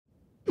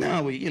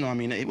No, we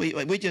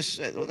just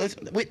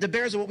the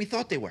Bears are what we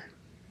thought they were.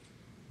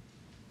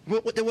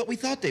 They're what we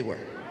thought they were.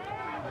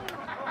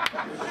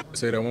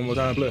 Say that one more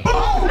time, play.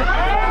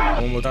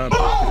 One more time.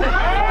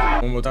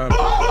 One more time.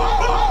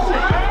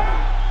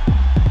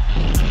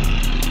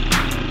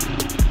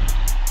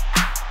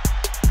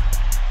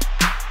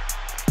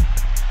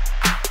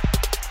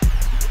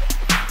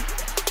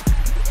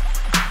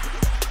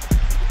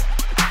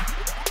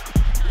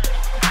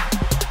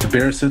 The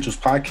Bear Essentials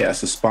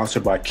podcast is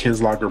sponsored by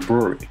Ken's Lager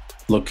Brewery,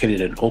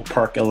 located in Oak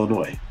Park,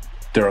 Illinois.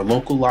 They're a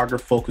local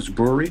lager-focused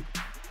brewery.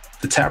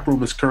 The tap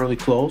room is currently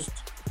closed,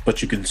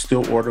 but you can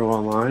still order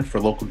online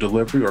for local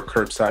delivery or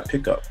curbside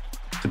pickup.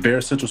 The Bear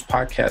Essentials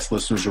podcast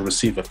listeners will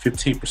receive a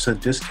 15%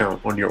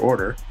 discount on your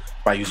order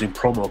by using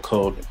promo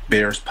code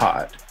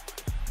BEARSPOD.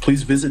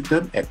 Please visit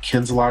them at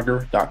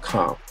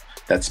kenslager.com.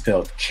 That's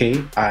spelled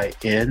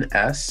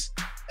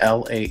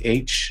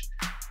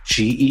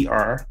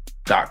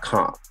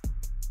KINSLAHGER.com.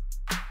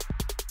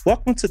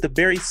 Welcome to the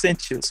Bear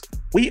Essentials.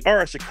 We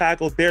are a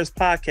Chicago Bears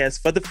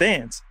podcast for the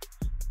fans.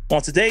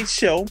 On today's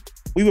show,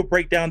 we will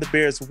break down the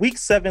Bears' Week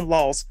 7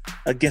 loss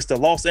against the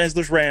Los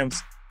Angeles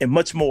Rams and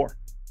much more.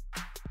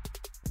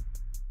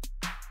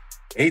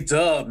 Hey,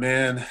 Dub,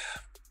 man.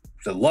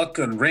 The luck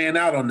ran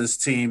out on this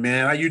team,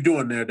 man. How you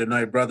doing there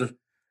tonight, brother?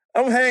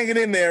 I'm hanging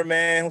in there,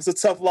 man. It was a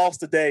tough loss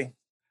today.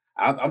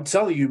 I'm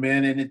telling you,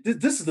 man, and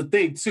this is the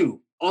thing,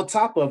 too. On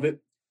top of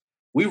it,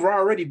 we were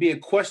already being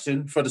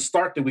questioned for the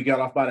start that we got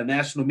off by the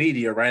national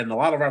media, right? And a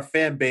lot of our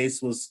fan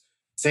base was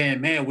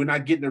saying, man, we're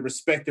not getting the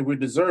respect that we're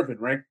deserving,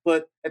 right?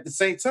 But at the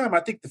same time,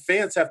 I think the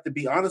fans have to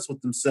be honest with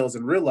themselves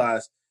and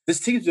realize this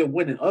team's been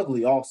winning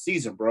ugly all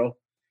season, bro.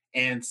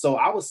 And so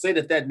I would say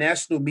that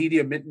national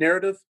media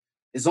narrative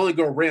is only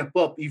going to ramp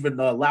up even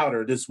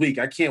louder this week.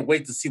 I can't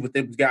wait to see what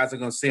them guys are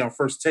going to say on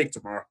First Take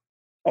tomorrow.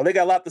 Oh, they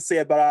got a lot to say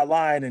about our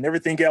line and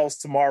everything else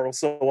tomorrow.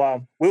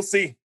 So we'll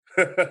see.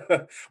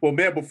 Well,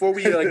 man, before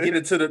we get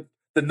into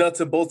the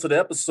nuts and bolts of the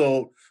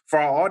episode, for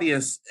our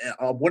audience,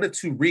 I wanted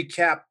to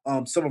recap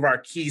some of our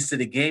keys to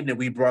the game that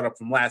we brought up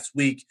from last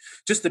week,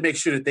 just to make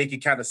sure that they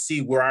can kind of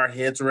see where our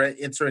heads are at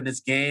entering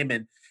this game,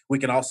 and we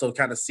can also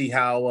kind of see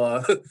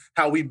how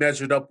we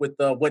measured up with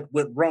what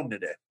went wrong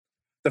today.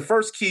 The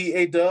first key,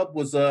 A-Dub,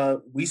 was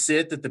we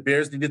said that the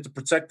Bears needed to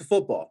protect the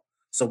football.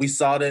 So we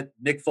saw that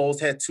Nick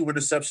Foles had 2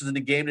 interceptions in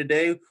the game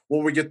today.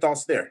 What were your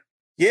thoughts there?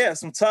 Yeah,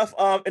 some tough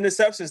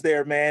interceptions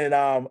there, man.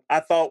 And I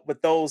thought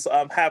with those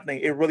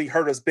happening, it really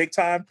hurt us big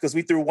time because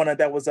we threw one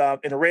that was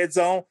in the red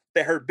zone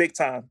that hurt big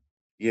time.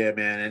 Yeah,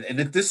 man. And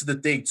this is the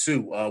thing,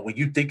 too. When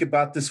you think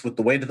about this with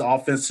the way that the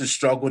offense has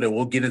struggled, and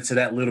we'll get into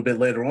that a little bit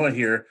later on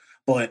here,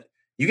 but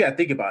you got to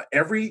think about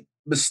every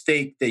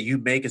mistake that you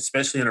make,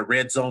 especially in a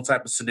red zone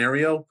type of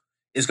scenario,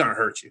 is going to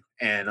hurt you.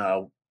 And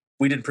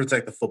we didn't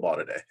protect the football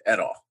today at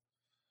all.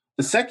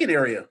 The second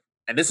area,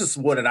 and this is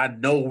what I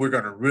know we're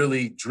going to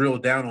really drill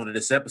down on in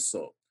this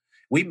episode.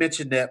 We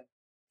mentioned that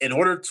in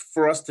order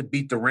for us to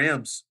beat the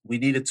Rams, we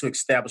needed to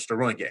establish the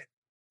run game.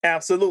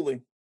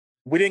 Absolutely.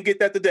 We didn't get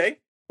that today,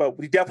 but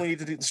we definitely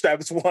needed to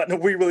establish one,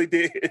 and we really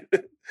did.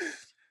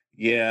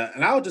 Yeah,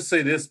 and I'll just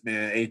say this,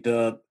 man,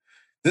 A-Dub.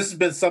 This has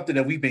been something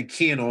that we've been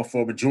keying on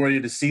for a majority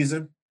of the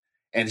season,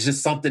 and it's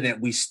just something that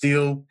we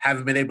still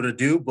haven't been able to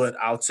do. But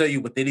I'll tell you,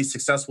 with any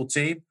successful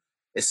team,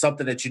 it's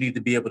something that you need to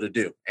be able to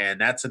do.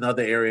 And that's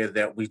another area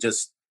that we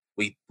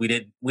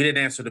didn't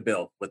answer the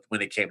bell with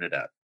when it came to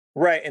that.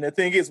 Right. And the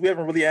thing is, we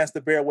haven't really asked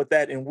the Bear with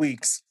that in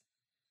weeks.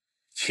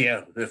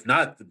 Yeah, if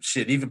not,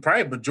 shit, even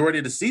probably majority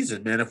of the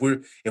season, man, if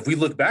we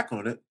look back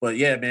on it. But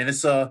yeah, man,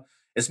 it's been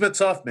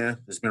tough, man.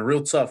 It's been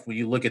real tough when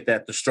you look at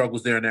the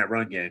struggles there in that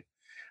run game.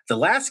 The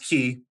last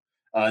key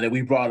that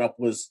we brought up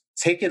was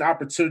taking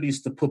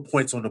opportunities to put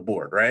points on the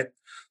board, right?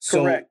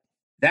 So correct.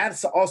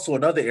 That's also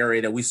another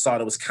area that we saw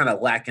that was kind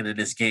of lacking in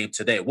this game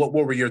today. What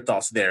were your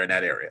thoughts there in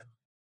that area?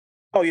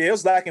 Oh, yeah, it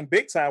was lacking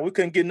big time. We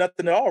couldn't get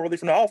nothing at all really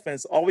from the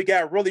offense. All we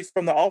got really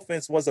from the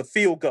offense was a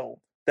field goal.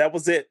 That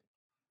was it.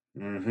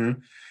 Mm-hmm.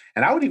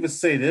 And I would even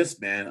say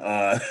this,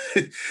 man.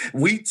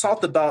 We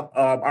talked about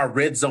our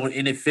red zone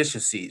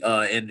inefficiency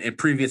in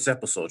previous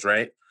episodes,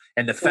 right?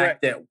 And the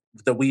fact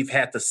that we've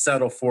had to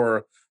settle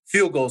for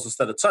field goals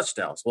instead of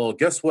touchdowns. Well,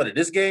 guess what? In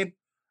this game,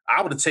 I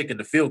would have taken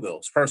the field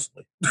goals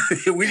personally.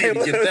 We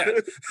didn't get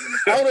that.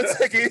 I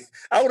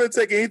would have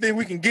taken anything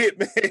we can get,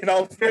 man.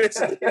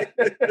 Offensively.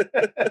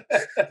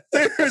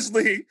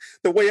 Seriously,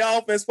 the way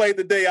offense played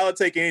today, I would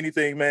take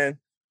anything, man.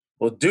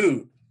 Well,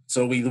 dude,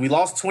 so we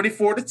lost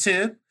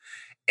 24-10,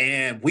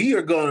 and we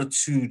are going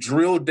to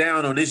drill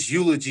down on this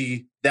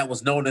eulogy that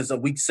was known as a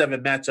Week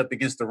 7 matchup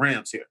against the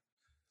Rams here.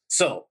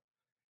 So,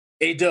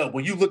 A-Dub,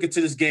 when you look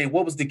into this game,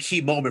 what was the key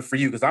moment for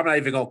you? Because I'm not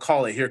even going to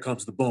call it Here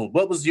Comes the Boom.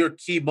 What was your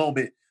key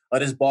moment of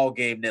this ball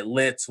game that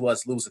led to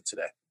us losing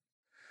today?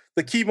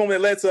 The key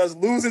moment that led to us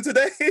losing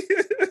today?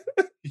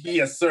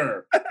 Yes,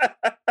 sir.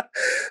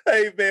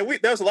 Hey, man,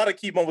 there was a lot of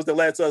key moments that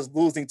led to us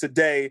losing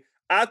today.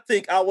 I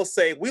think I will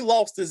say we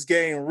lost this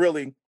game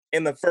really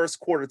in the first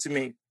quarter to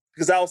me.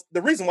 Because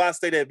the reason why I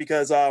say that,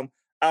 because our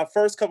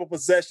first couple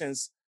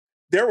possessions,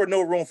 there were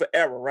no room for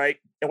error, right?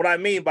 And what I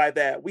mean by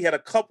that, we had a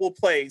couple of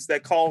plays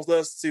that caused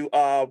us to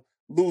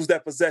lose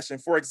that possession.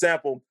 For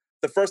example,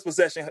 the first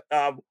possession,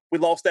 we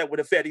lost that with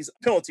a Fetty's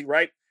penalty,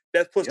 right?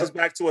 That pushed us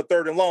back to a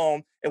 3rd and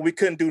long, and we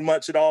couldn't do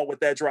much at all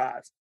with that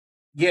drive.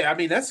 Yeah, I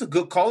mean, that's a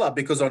good call out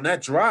because on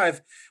that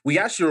drive, we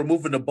actually were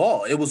moving the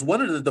ball. It was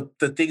one of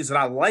the things that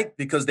I liked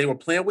because they were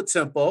playing with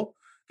tempo.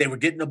 They were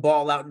getting the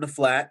ball out in the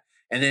flat.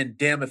 And then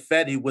Dan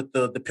Fetty with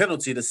the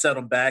penalty to set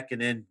them back.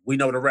 And then we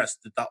know the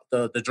rest,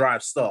 the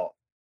drive stalled.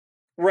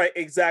 Right,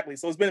 exactly.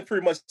 So it's been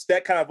pretty much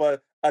that kind of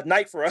a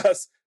night for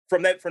us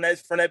from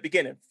that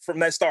beginning, from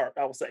that start,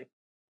 I would say.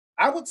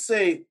 I would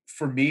say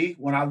for me,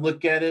 when I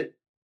look at it,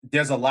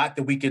 there's a lot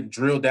that we can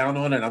drill down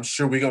on, and I'm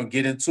sure we're going to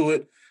get into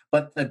it.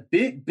 But the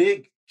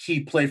big key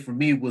play for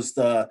me was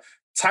the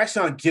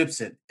Tyshawn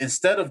Gibson.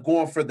 Instead of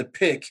going for the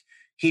pick,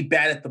 he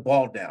batted the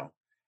ball down.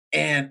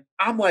 And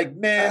I'm like,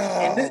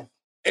 man,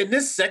 in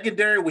this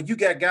secondary, when you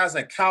got guys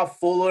like Kyle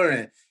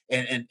Fuller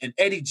and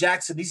Eddie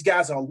Jackson, these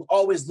guys are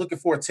always looking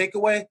for a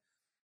takeaway.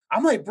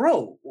 I'm like,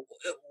 bro,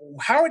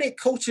 how are they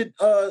coaching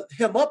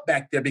him up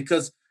back there?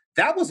 Because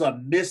that was a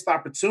missed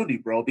opportunity,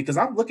 bro. Because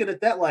I'm looking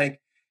at that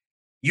like,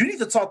 you need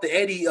to talk to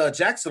Eddie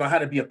Jackson on how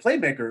to be a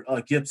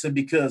playmaker, Gibson,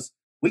 because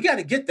we got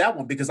to get that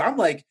one. Because I'm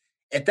like,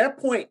 at that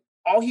point,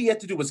 all he had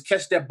to do was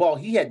catch that ball.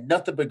 He had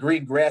nothing but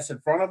green grass in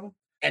front of him.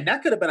 And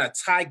that could have been a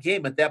tie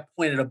game at that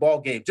point in the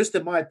ball game, just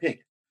in my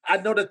opinion. I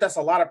know that that's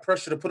a lot of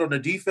pressure to put on the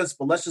defense,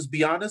 but let's just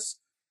be honest.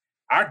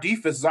 Our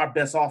defense is our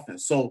best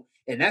offense. So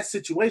in that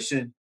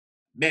situation,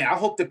 man, I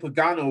hope that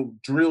Pagano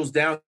drills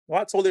down.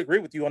 Well, I totally agree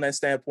with you on that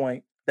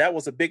standpoint. That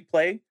was a big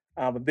play,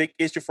 a big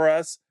issue for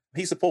us.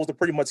 He's supposed to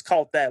pretty much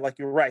caught that. Like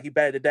you're right. He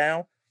batted it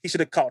down. He should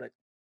have caught it.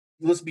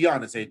 Let's be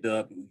honest,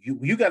 A-Dub.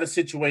 You got a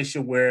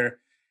situation where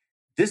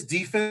this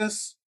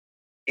defense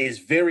is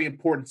very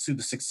important to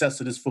the success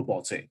of this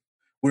football team.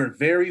 We're a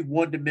very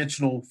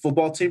one-dimensional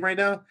football team right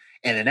now.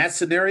 And in that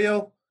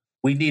scenario,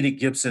 we needed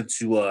Gibson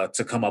to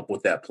come up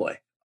with that play.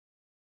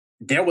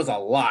 There was a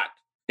lot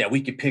that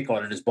we could pick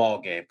on in this ball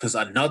game because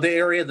another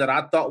area that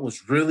I thought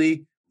was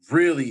really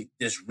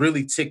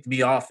ticked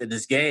me off in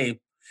this game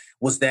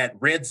was that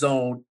red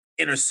zone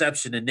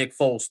interception that Nick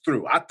Foles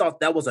threw. I thought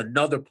that was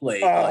another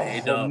play.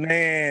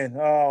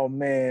 Oh,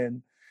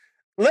 man.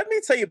 Let me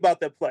tell you about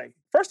that play.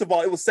 First of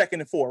all, it was 2nd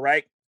and 4,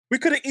 right? We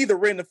could have either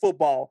ran the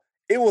football.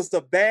 It was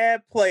the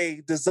bad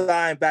play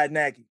designed by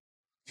Nagy.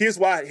 Here's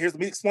why. Let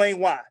me explain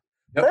why.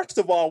 Yep. First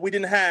of all, we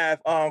didn't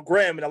have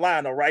Graham in the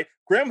lineup, right?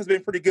 Graham has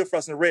been pretty good for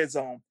us in the red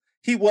zone.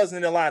 He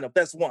wasn't in the lineup.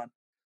 That's one.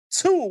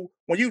 Two,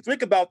 when you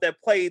think about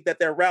that play, that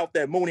route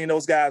that Mooney and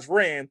those guys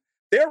ran,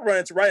 they're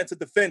running right into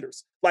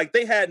defenders. Like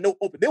they had no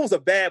open. There was a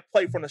bad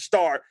play from the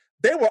start.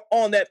 They were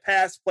on that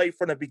pass play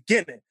from the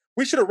beginning.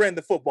 We should have ran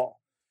the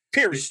football.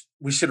 Period.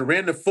 We should have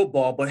ran the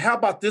football. But how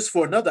about this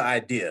for another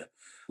idea?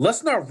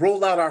 Let's not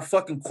roll out our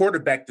fucking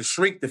quarterback to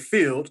shrink the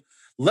field.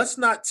 Let's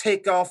not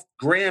take off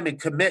Graham and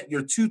commit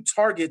your 2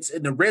 targets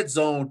in the red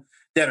zone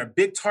that are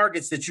big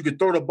targets that you could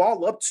throw the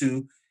ball up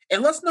to.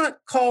 And let's not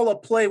call a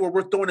play where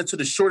we're throwing it to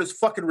the shortest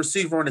fucking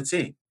receiver on the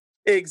team.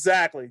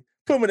 Exactly.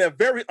 Put him in a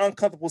very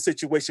uncomfortable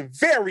situation.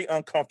 Very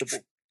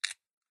uncomfortable.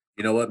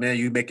 You know what, man?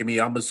 You making me,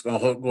 I'm just going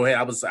to go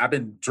ahead. I've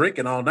been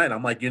drinking all night.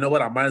 I'm like, you know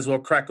what? I might as well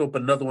crack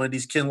open another one of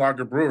these Ken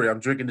Lager Brewery. I'm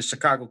drinking the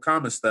Chicago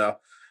Common style.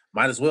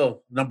 Might as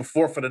well. Number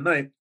 4 for the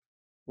night.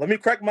 Let me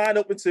crack mine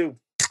open too.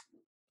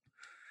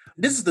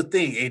 This is the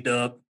thing,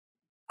 A-Dub.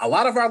 A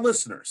lot of our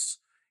listeners,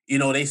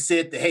 they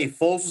said that, hey,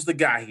 Foles was the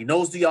guy. He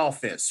knows the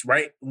offense,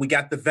 right? We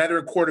got the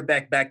veteran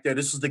quarterback back there.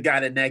 This was the guy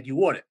that Nagy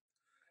wanted.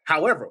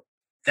 However,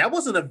 that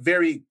wasn't a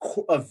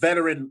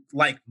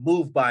veteran-like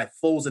move by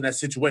Foles in that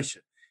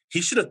situation.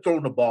 He should have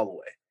thrown the ball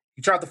away.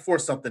 He tried to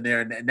force something there,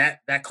 and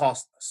that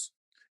cost us.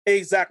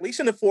 Exactly. He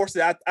shouldn't have forced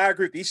it. I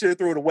agree with you. He should have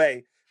threw it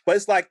away. But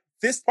it's like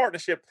this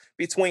partnership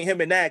between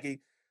him and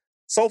Nagy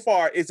so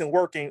far isn't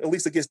working, at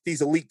least against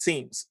these elite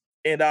teams.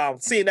 And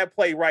seeing that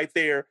play right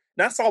there,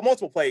 and I saw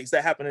multiple plays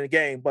that happened in the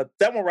game, but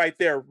that one right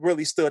there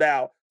really stood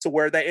out to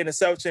where that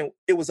interception,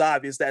 it was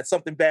obvious that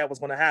something bad was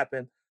going to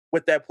happen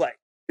with that play.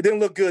 It didn't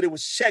look good. It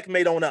was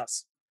checkmate on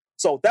us.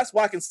 So that's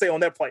why I can stay on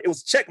that play. It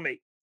was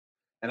checkmate.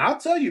 And I'll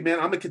tell you, man,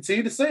 I'm going to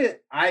continue to say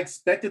it. I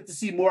expected to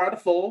see more out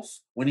of Foles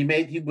when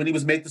he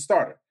was made the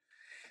starter.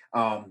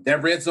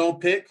 That red zone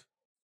pick,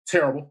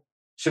 terrible.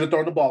 Should have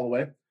thrown the ball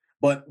away.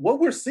 But what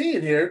we're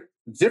seeing here,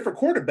 different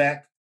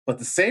quarterback, but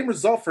the same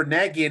result for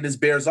Nagy and his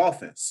Bears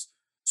offense.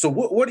 So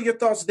what are your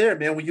thoughts there,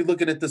 man, when you're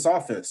looking at this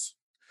offense?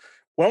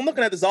 When I'm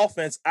looking at this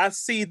offense, I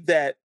see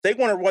that they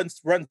want to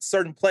run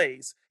certain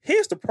plays.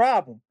 Here's the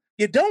problem.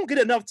 You don't get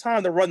enough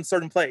time to run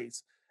certain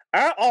plays.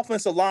 Our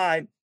offensive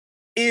line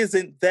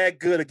isn't that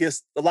good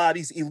against a lot of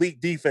these elite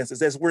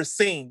defenses, as we're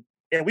seeing.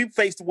 And we've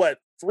faced,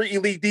 3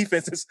 elite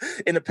defenses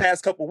in the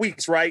past couple of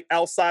weeks, right?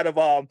 Outside of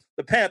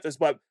the Panthers.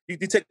 But you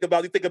think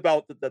about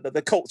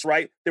the Colts,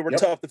 right? They were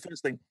tough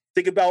defensively.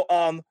 Think about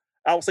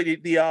I would say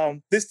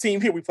the this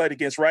team here we played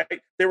against, right?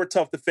 They were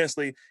tough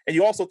defensively. And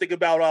you also think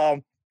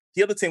about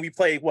the other team we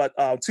played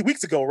 2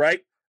 weeks ago,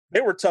 right?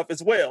 they were tough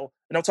as well.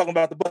 And I'm talking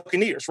about the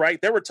Buccaneers, right?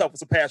 They were tough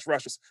as a pass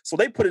rushers. So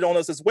they put it on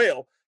us as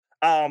well.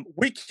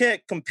 We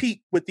can't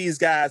compete with these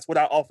guys with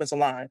our offensive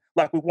line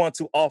like we want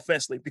to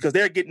offensively because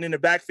they're getting in the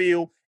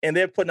backfield and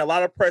they're putting a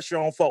lot of pressure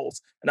on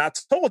Foles. And I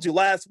told you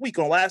last week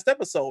on last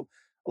episode,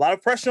 a lot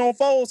of pressure on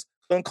Foles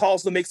going to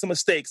cause him to make some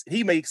mistakes.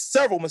 He made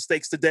several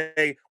mistakes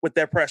today with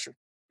that pressure.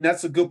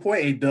 That's a good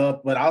point,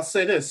 A-Dub. But I'll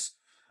say this.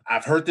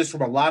 I've heard this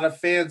from a lot of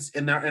fans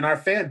in our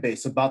fan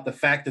base about the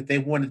fact that they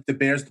wanted the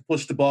Bears to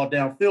push the ball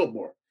downfield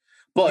more.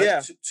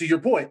 But to your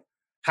point,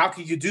 how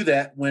can you do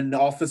that when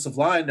the offensive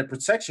line, the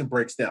protection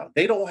breaks down?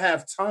 They don't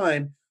have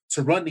time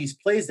to run these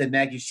plays that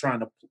Nagy's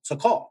trying to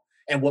call.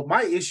 And what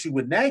my issue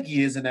with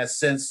Nagy is in that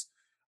sense,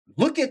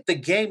 look at the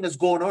game that's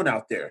going on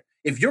out there.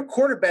 If your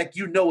quarterback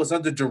is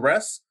under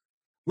duress,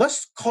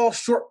 let's call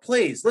short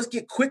plays. Let's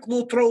get quick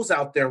little throws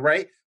out there,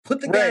 right?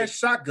 Put the guy in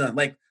shotgun.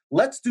 Like,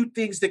 let's do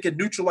things that can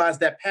neutralize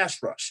that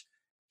pass rush.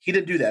 He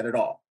didn't do that at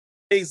all.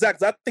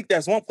 Exactly. I think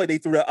that's one play they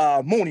threw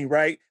to Mooney,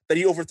 right? That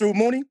he overthrew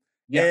Mooney.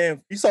 Yeah.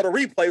 And you saw the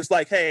replay. It was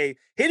like, hey,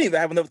 he didn't even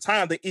have enough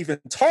time to even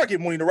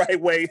target Mooney the right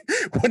way.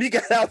 When he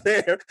got out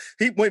there,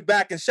 he went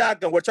back in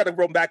shotgun or tried to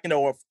run back,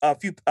 a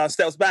few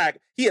steps back.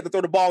 He had to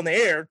throw the ball in the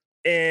air,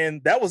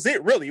 and that was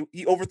it, really.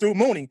 He overthrew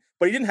Mooney,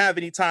 but he didn't have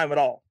any time at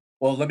all.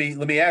 Well, let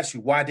me ask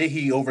you, why did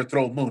he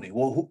overthrow Mooney?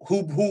 Well,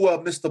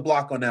 who missed the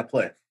block on that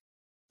play?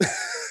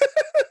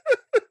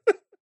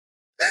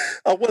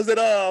 Was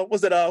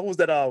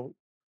that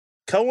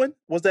Cohen?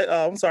 Was that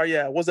I'm sorry,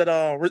 yeah. Was that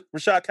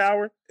Rashad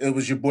Coward? It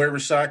was your boy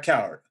Rashad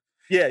Coward.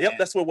 Yeah, yep,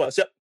 that's what it was.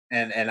 Yep.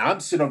 And I'm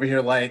sitting over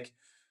here like,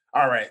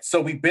 all right, so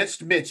we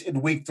benched Mitch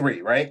in week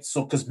 3, right?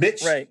 So because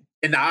Mitch,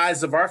 in the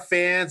eyes of our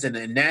fans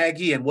and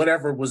Nagy and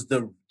whatever, was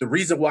the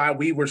reason why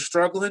we were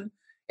struggling,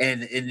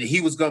 and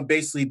he was going to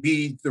basically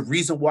be the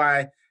reason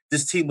why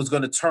this team was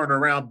going to turn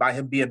around by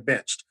him being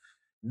benched.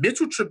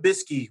 Mitchell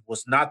Trubisky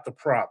was not the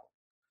problem.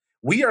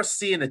 We are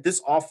seeing that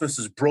this offense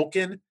is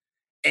broken,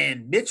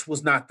 and Mitch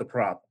was not the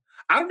problem.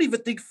 I don't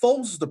even think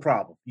Foles is the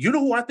problem. You know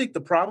who I think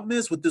the problem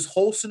is with this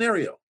whole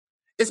scenario?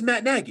 It's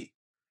Matt Nagy.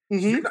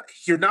 Mm-hmm.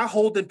 You're not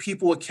holding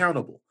people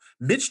accountable.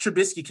 Mitch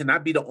Trubisky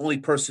cannot be the only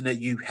person that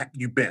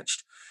you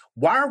benched.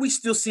 Why are we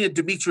still seeing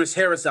Demetrius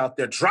Harris out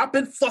there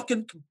dropping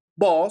fucking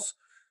balls,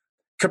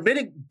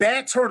 committing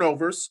bad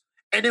turnovers,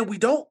 and then we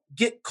don't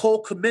get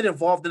Cole Kmet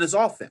involved in his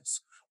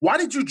offense? Why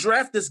did you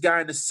draft this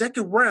guy in the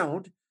second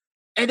round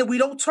and then we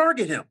don't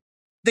target him?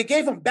 They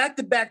gave him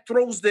back-to-back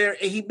throws there,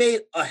 and he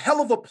made a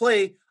hell of a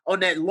play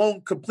on that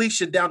long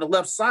completion down the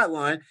left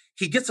sideline.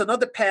 He gets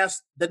another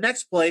pass the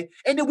next play,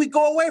 and then we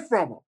go away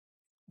from him.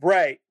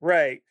 Right.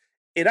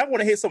 And I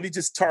want to hit something you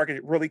just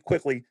targeted really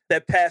quickly,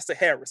 that pass to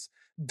Harris.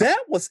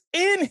 That was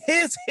in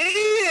his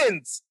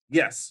hands.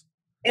 Yes.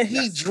 And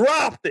he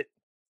dropped it.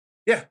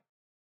 Yeah.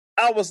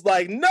 I was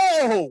like,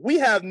 no, we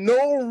have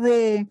no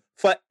room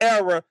for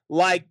error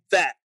like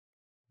that.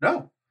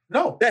 No.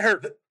 That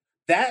hurt.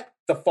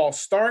 The false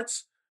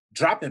starts,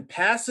 dropping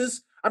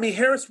passes. I mean,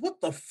 Harris,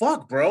 what the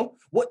fuck, bro?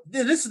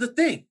 This is the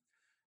thing.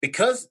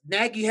 Because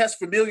Nagy has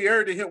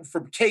familiarity with him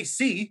from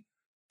KC,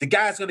 the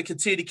guy's going to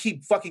continue to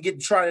keep fucking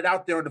getting trotted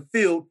out there on the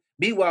field.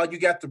 Meanwhile, you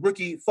got the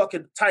rookie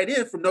fucking tight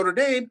end from Notre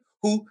Dame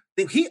who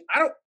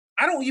I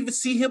don't even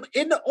see him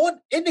in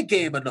the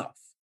game enough.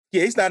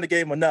 Yeah, he's not in the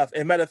game enough.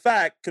 And matter of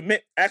fact, Kmet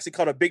actually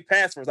caught a big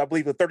pass for us. I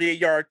believe a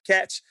 38-yard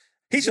catch.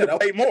 He should have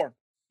played more.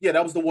 Yeah,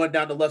 that was the one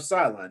down the left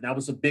sideline. That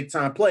was a big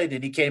time play.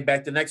 Then he came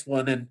back the next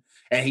one and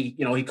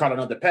he caught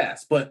another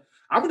pass. But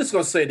I'm just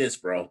gonna say this,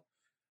 bro.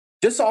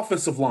 This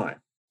offensive line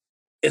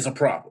is a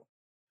problem.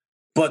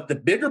 But the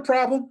bigger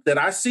problem that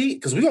I see,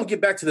 because we're gonna get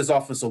back to this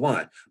offensive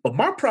line, but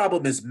my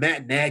problem is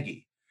Matt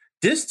Nagy.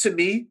 This to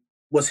me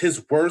was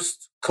his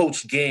worst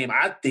coach game,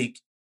 I think,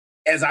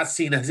 as I've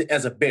seen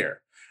as a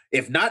Bear.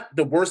 If not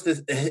the worst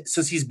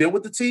since he's been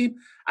with the team,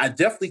 I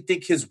definitely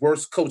think his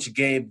worst coach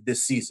game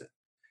this season.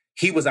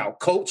 He was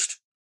outcoached.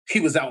 He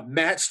was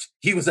outmatched.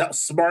 He was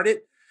outsmarted.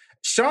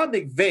 Sean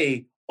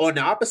McVay, on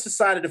the opposite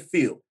side of the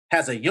field,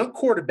 has a young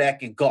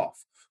quarterback in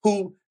Goff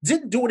who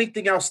didn't do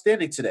anything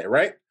outstanding today,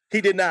 right?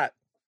 He did not.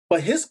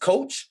 But his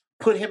coach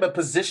put him in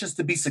positions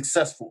to be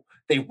successful.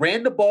 They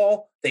ran the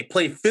ball. They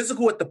played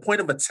physical at the point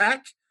of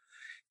attack.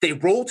 They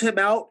rolled him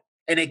out,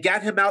 and they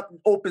got him out in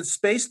open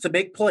space to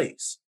make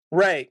plays.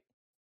 Right.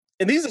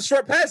 And these are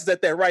short passes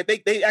at that, right?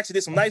 They actually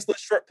did some nice little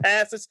short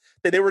passes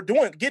that they were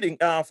getting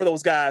for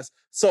those guys.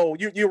 So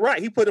you're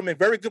right. He put them in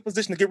very good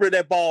position to get rid of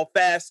that ball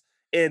fast.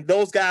 And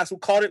those guys who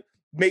caught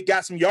it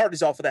got some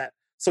yardage off of that.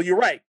 So you're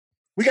right.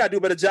 We got to do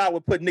a better job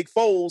with putting Nick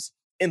Foles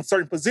in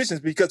certain positions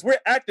because we're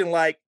acting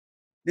like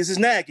this is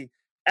Nagy,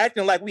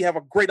 acting like we have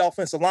a great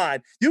offensive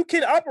line. You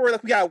can operate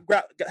like we got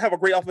have a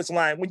great offensive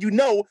line when you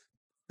know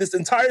this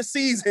entire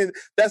season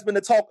that's been the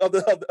talk of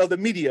the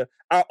media,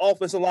 our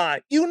offensive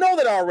line. You know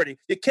that already.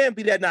 You can't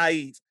be that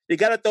naive. You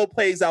got to throw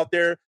plays out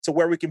there to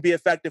where we can be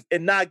effective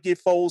and not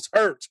get Foles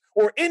hurt,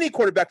 or any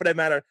quarterback for that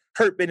matter,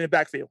 hurt being in the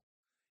backfield.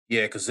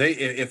 Yeah, because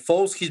if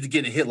Foles keeps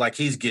getting hit like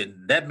he's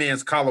getting, that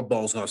man's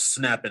collarbone's going to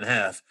snap in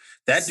half.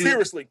 That dude,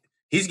 seriously,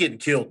 he's getting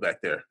killed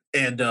back there.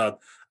 And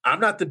I'm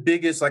not the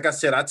biggest, like I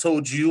said, I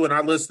told you and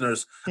our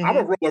listeners, I'm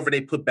a roll whatever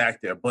they put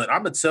back there. But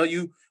I'm going to tell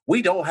you,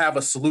 we don't have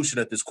a solution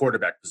at this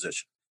quarterback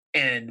position.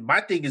 And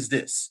my thing is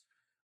this.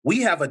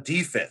 We have a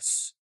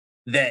defense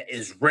that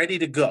is ready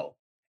to go.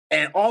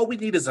 And all we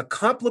need is a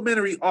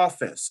complementary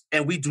offense.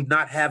 And we do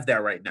not have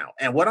that right now.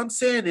 And what I'm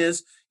saying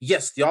is,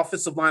 yes, the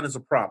offensive line is a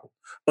problem.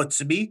 But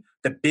to me,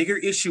 the bigger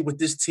issue with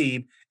this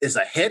team is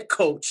a head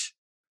coach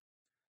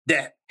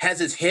that has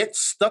his head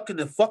stuck in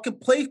the fucking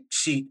play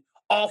sheet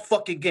all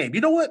fucking game. You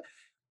know what?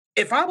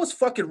 If I was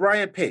fucking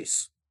Ryan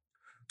Pace,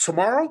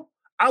 tomorrow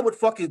I would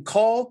fucking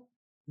call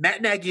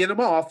Matt Nagy into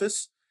my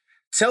office,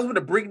 tell him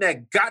to bring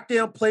that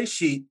goddamn play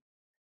sheet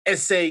and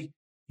say,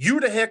 you're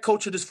the head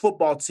coach of this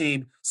football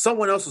team.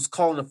 Someone else is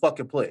calling the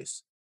fucking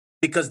plays.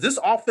 Because this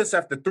offense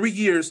after 3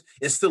 years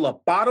is still a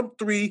bottom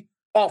 3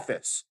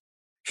 offense.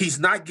 He's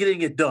not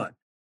getting it done.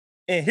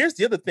 And here's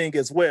the other thing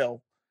as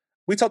well.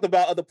 We talked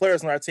about other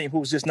players on our team who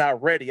was just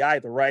not ready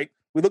either, right?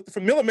 We looked for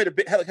Miller, made a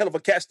bit hell of a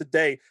catch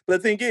today. But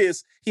the thing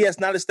is, he has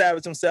not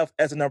established himself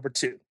as a number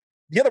 2.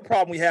 The other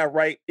problem we have,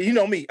 right? You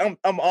know me,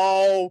 I'm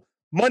all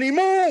Money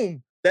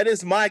Moon. That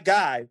is my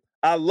guy.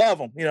 I love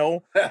him. You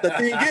know, the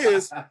thing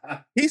is,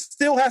 he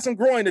still has some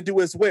growing to do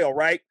as well,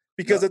 right?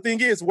 Because the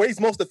thing is, where he's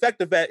most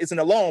effective at is in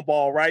the long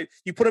ball, right?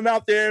 You put him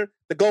out there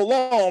to go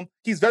long,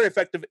 he's very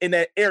effective in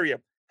that area.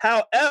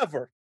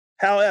 However,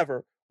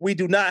 we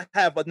do not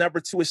have a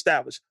number 2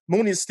 established.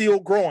 Mooney is still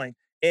growing.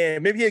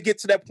 And maybe he'll get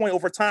to that point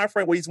over time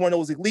frame where he's one of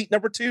those elite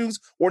number 2s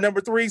or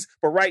number 3s.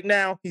 But right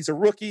now, he's a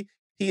rookie.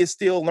 He is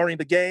still learning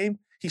the game.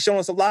 He's shown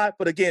us a lot.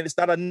 But again, it's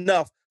not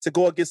enough to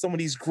go against some of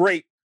these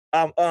great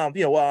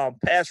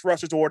pass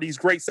rushers or these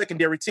great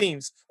secondary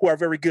teams who are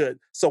very good.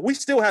 So we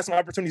still have some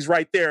opportunities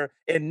right there.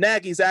 And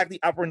Nagy's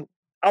actually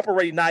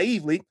operating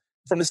naively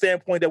from the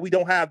standpoint that we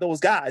don't have those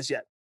guys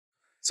yet.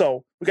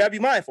 So we got to be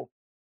mindful.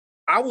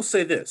 I will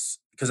say this,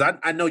 because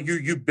I know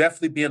you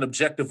definitely being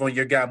objective on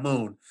your guy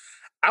Moon.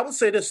 I would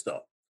say this,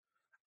 though.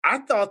 I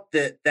thought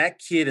that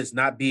kid is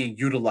not being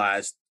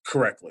utilized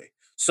correctly.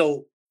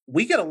 So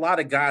we get a lot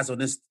of guys on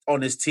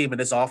this team and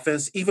this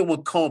offense, even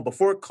when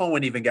before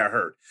Cohen even got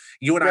hurt.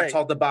 You and I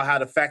talked about how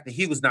the fact that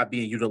he was not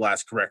being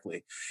utilized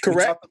correctly. Correct.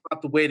 We talked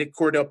about the way that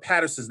Cordell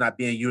Patterson's not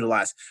being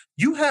utilized.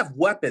 You have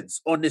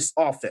weapons on this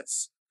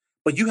offense,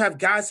 but you have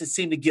guys that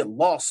seem to get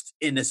lost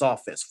in this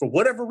offense for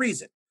whatever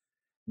reason.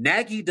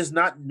 Nagy does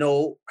not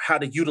know how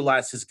to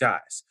utilize his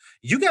guys.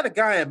 You got a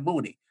guy in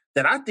Mooney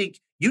that I think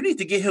you need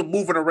to get him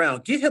moving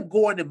around, get him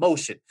going in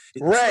motion.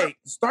 Right.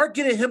 Start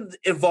getting him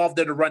involved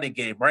in the running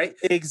game, right?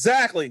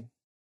 Exactly.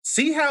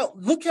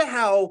 Look at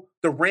how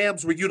the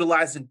Rams were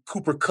utilizing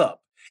Cooper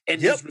Kupp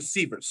and his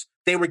receivers.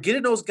 They were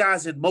getting those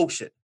guys in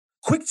motion.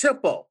 Quick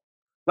tempo.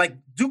 Like,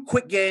 do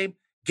quick game,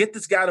 get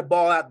this guy the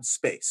ball out in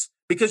space.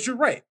 Because you're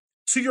right.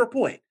 To your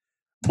point,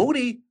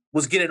 Mooney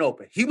was getting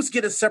open. He was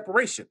getting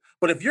separation.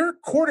 But if your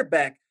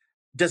quarterback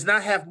does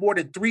not have more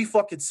than 3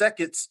 fucking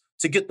seconds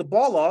to get the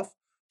ball off,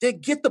 then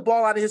get the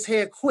ball out of his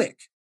hand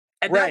quick.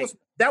 And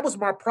that was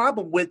my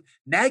problem with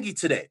Nagy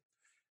today.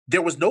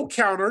 There was no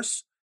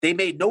counters. They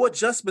made no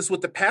adjustments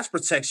with the pass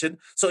protection.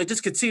 So it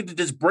just continued to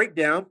just break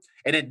down.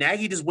 And then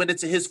Nagy just went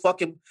into his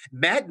fucking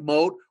Madden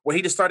mode where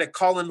he just started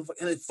calling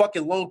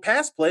fucking long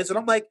pass plays. And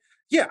I'm like,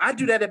 yeah, I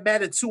do that in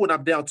Madden too when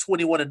I'm down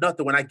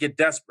 21-0 when I get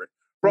desperate.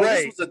 Bro,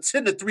 This was a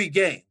 10-3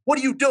 game. What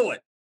are you doing?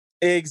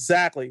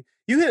 Exactly.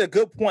 You hit a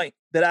good point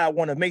that I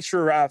want to make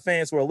sure our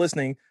fans who are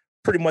listening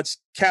pretty much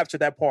capture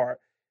that part,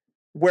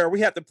 where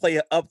we have to play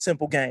an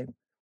up-tempo game.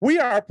 We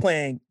are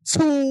playing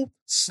too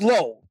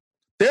slow.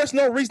 There's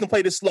no reason to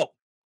play this slow.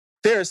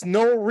 There's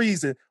no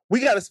reason. We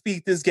got to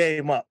speed this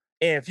game up.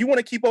 And if you want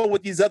to keep up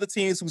with these other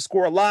teams who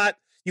score a lot,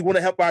 you want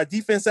to help our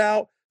defense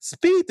out,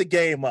 speed the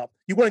game up.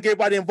 You want to get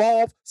everybody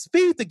involved,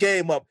 speed the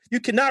game up. You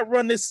cannot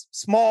run this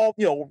small,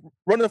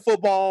 run the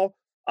football,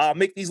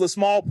 make these little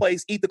small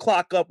plays, eat the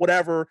clock up,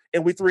 whatever,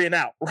 and we 3 and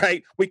out,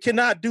 right? We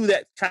cannot do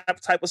that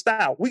type of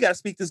style. We got to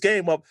speed this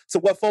game up to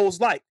what Foles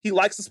like. He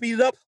likes to speed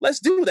it up. Let's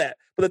do that.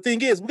 But the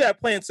thing is, we got to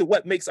play into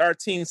what makes our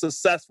team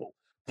successful.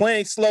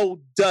 Playing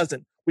slow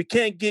doesn't. We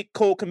can't get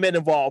Cole Kmet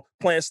involved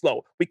playing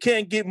slow. We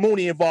can't get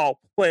Mooney involved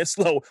playing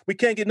slow. We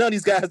can't get none of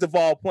these guys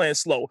involved playing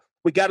slow.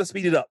 We got to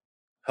speed it up.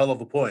 Hell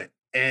of a point.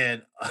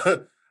 And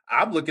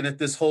I'm looking at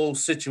this whole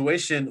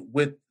situation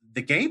with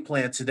the game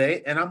plan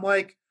today, and I'm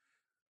like,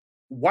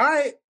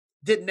 why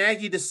did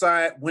Nagy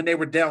decide when they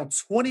were down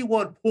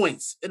 21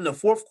 points in the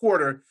fourth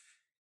quarter,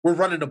 we're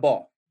running the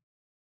ball?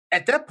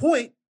 At that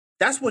point,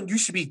 that's when you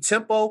should be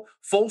tempo.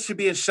 Foles should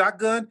be in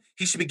shotgun.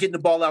 He should be getting the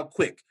ball out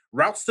quick.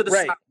 Routes to the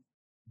side.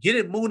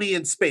 Getting Mooney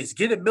in space.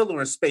 Getting Miller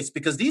in space.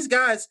 Because these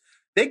guys,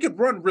 they could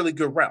run really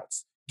good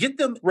routes. Get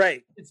them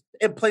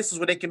in places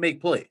where they can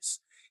make plays.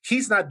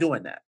 He's not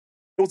doing that.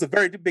 It was a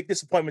very big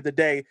disappointment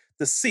today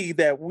to see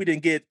that we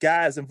didn't get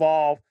guys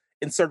involved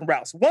in certain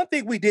routes. One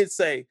thing we did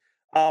say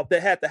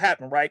that had to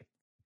happen, right?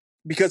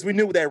 Because we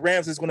knew that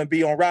Rams is going to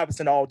be on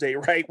Robinson all day,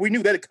 right? We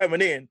knew that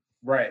coming in.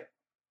 Right.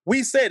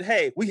 We said,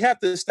 hey, we have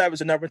to establish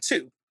a number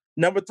 2,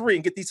 number 3,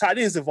 and get these tight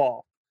ends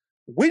involved.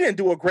 We didn't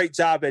do a great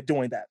job at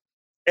doing that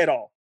at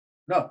all.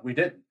 No, we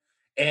didn't.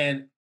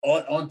 And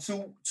on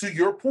to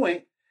your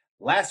point,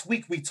 last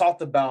week we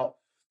talked about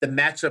the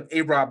matchup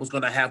A-Rob was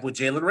going to have with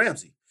Jalen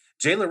Ramsey.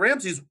 Jalen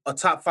Ramsey's a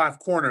top 5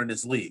 corner in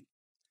this league.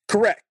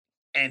 Correct.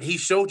 And he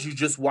showed you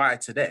just why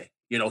today.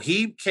 You know,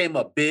 he came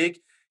up big.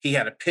 He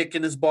had a pick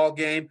in his ball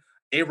game.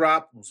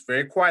 A-Rob was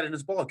very quiet in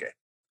his ball game.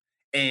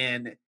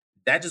 And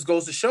that just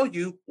goes to show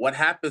you what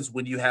happens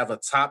when you have a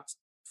top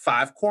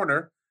 5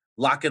 corner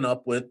locking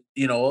up with,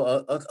 you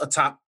know, a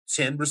top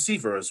 10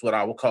 receiver is what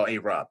I will call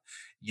A-Rob.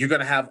 You're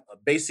going to have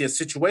basically a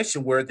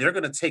situation where they're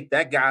going to take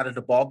that guy out of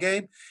the ball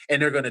game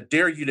and they're going to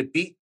dare you to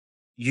beat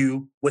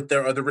you with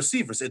their other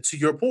receivers. And to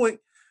your point,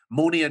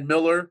 Mooney and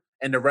Miller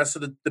and the rest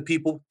of the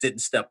people didn't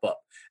step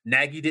up.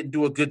 Nagy didn't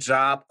do a good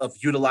job of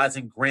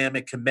utilizing Graham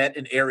and Kmet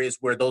in areas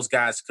where those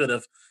guys could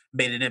have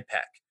made an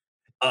impact.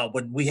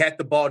 When we had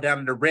the ball down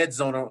in the red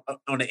zone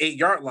on the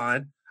 8-yard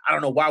line, I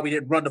don't know why we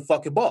didn't run the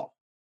fucking ball.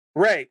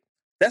 Right.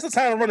 That's the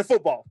time to run the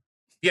football.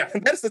 Yeah.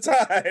 That's the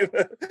time.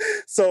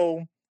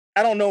 So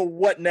I don't know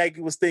what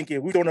Nagy was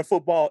thinking. We're doing the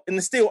football.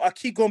 And still, I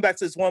keep going back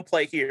to this one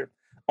play here.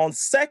 On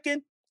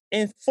 2nd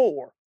and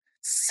 4,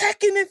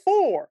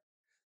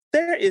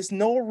 there is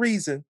no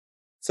reason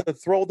to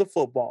throw the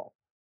football.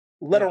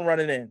 Let them run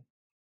it in.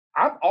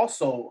 I'm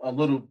also a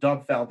little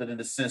dumbfounded in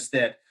the sense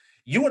that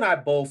you and I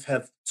both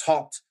have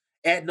talked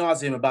ad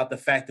nauseum about the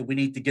fact that we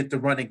need to get the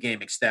running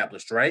game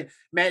established, right?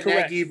 Matt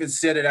Nagy even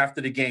said it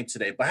after the game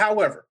today. But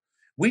however,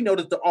 we know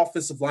that the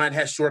offensive line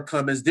has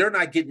shortcomings. They're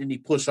not getting any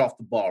push off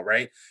the ball,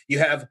 right? You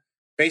have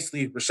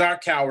basically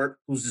Rashad Coward,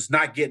 who's just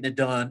not getting it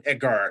done at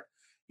guard.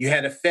 You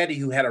had Ifedi,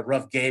 who had a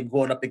rough game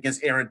going up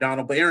against Aaron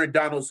Donald, but Aaron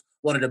Donald's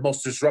one of the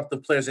most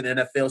disruptive players in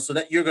the NFL, so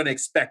that you're going to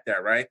expect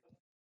that, right?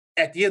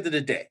 At the end of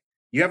the day,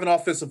 you have an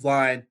offensive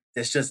line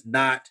that's just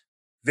not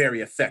very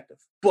effective.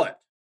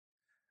 But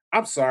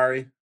I'm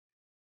sorry,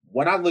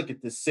 when I look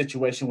at this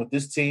situation with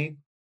this team,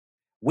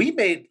 we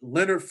made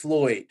Leonard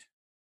Floyd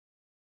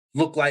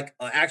look like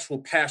an actual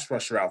pass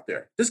rusher out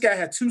there. This guy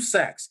had 2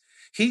 sacks.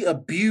 He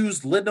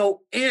abused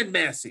Leno and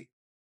Massey.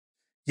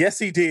 Yes,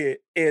 he did.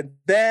 And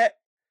that,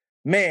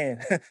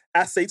 man,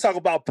 I say talk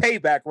about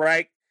payback,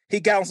 right? He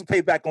got some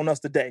payback on us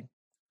today.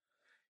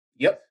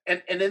 Yep.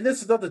 And then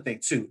this is another thing,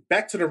 too.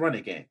 Back to the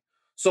running game.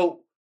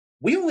 So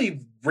we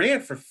only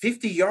ran for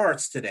 50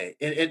 yards today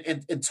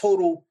in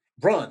total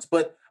runs.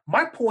 But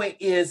my point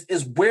is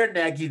where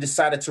Nagy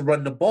decided to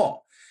run the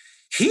ball.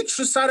 He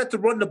decided to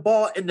run the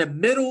ball in the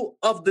middle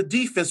of the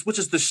defense, which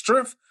is the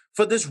strength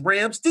for this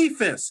Rams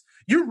defense.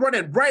 You're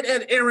running right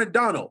at Aaron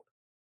Donald.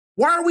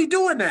 Why are we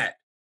doing that?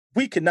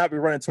 We cannot be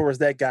running towards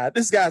that guy.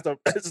 This guy's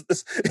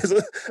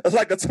is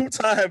like a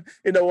 2-time,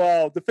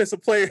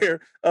 defensive player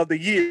of the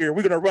year.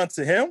 We're going to run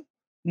to him?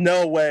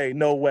 No way.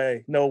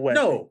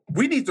 No,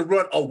 we need to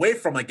run away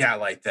from a guy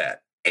like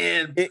that.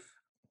 And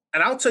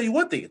I'll tell you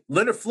one thing,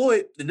 Leonard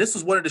Floyd, and this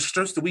is one of the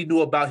strengths that we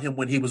knew about him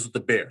when he was with the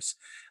Bears.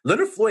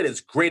 Leonard Floyd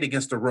is great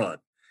against the run.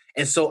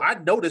 And so I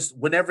noticed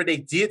whenever they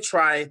did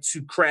try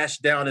to crash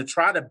down and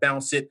try to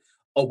bounce it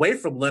away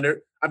from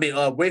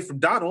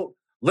Donald,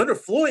 Leonard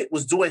Floyd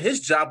was doing his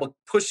job of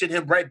pushing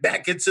him right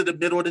back into the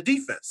middle of the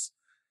defense.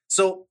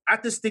 So I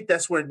just think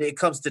that's where it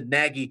comes to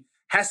Nagy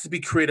has to be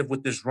creative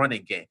with this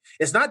running game.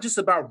 It's not just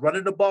about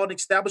running the ball and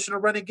establishing a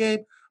running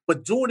game,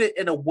 but doing it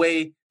in a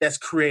way that's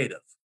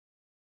creative.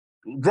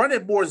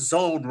 Running more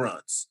zone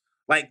runs.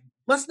 Like,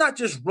 let's not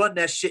just run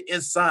that shit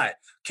inside.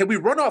 Can we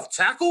run off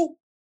tackle?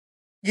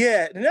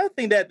 Yeah, another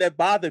thing that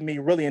bothered me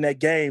really in that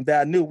game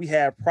that I knew we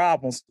had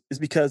problems is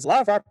because a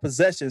lot of our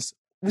possessions,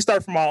 we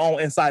start from our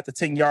own inside the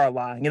 10-yard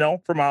line,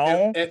 from our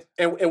own.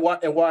 And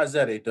why is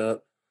that,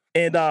 A-Dub?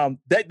 And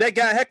that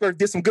guy Heckler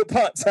did some good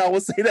punts. I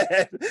would say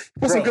that.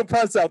 Put some good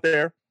punts out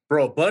there.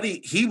 Bro,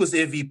 Buddy, he was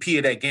MVP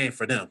of that game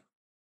for them.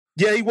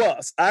 Yeah, he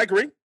was. I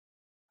agree.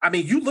 I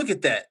mean, you look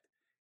at that.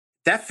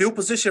 That field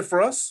position for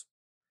us,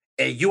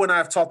 and you and I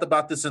have talked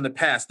about this in the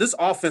past, this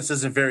offense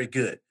isn't very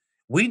good.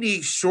 We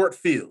need short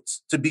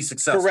fields to be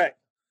successful. Correct.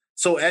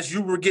 So as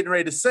you were getting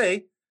ready to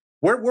say,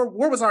 where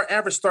was our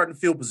average starting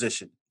field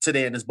position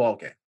today in this ball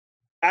game?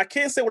 I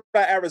can't say what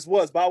our average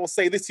was, but I will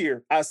say this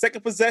here. Our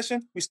second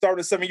possession, we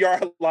started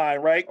 7-yard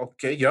line, right?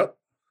 Okay, yep.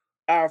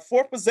 Our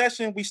fourth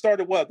possession, we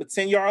started what? The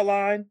 10-yard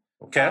line.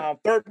 Okay.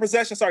 Third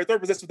possession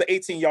was the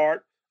 18-yard.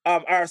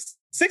 Our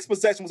sixth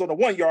possession was on the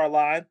 1-yard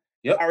line.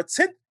 Yep. Our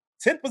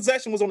 10th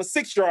possession was on the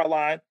 6-yard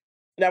line.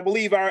 And I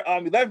believe our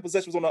 11th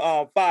possession was on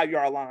the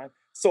 5-yard line.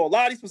 So a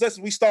lot of these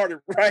possessions we started,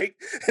 right?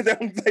 And then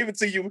I'm giving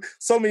to you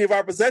so many of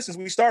our possessions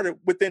we started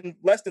within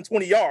less than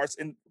 20 yards.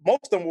 And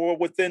most of them were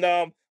within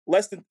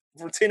less than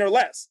 10 or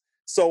less.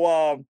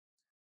 So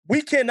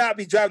we cannot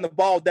be driving the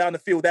ball down the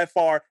field that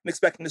far and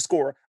expecting to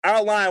score.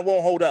 Our line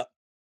won't hold up.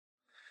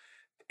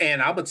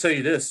 And I'm going to tell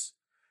you this.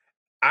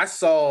 I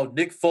saw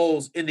Nick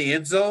Foles in the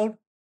end zone,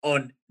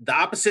 on the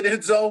opposite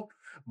end zone,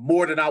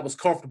 more than I was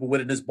comfortable with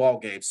in this ball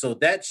game. So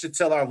that should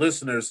tell our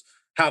listeners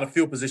how the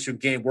field position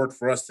game worked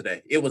for us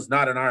today. It was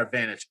not in our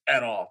advantage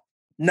at all.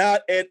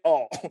 Not at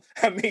all.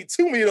 I mean,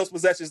 too many of those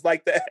possessions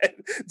like that.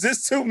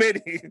 Just too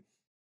many.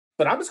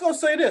 But I'm just going to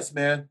say this,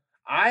 man.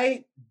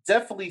 I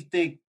definitely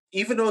think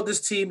even though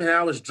this team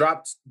now has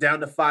dropped down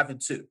to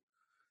 5-2,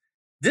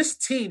 this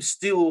team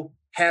still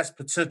has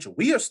potential.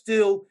 We are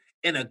still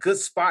in a good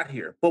spot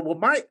here. But what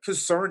my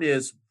concern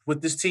is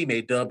with this team,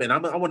 A-Dub, and I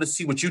want to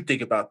see what you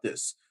think about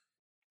this.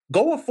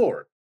 Going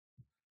forward,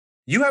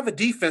 you have a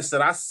defense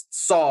that I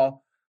saw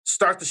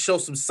start to show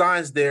some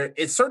signs there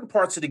in certain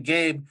parts of the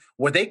game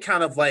where they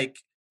kind of like,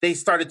 they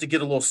started to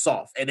get a little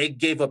soft and they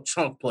gave up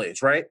chunk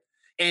plays, right?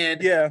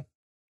 And Yeah.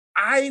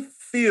 I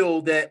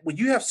feel that when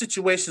you have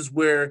situations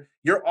where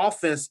your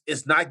offense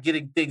is not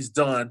getting things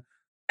done,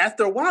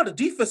 after a while, the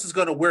defense is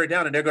going to wear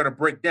down and they're going to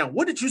break down.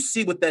 What did you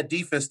see with that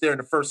defense there in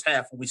the first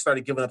half when we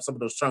started giving up some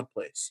of those chunk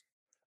plays?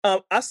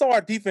 I saw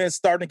our defense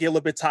starting to get a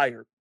little bit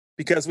tired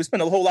because we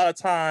spent a whole lot of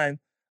time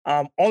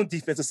on the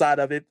defensive side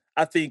of it.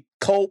 I think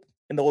Cope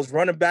and those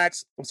running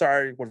backs, was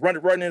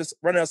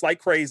running us like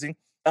crazy.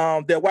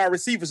 Their wide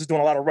receivers is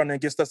doing a lot of running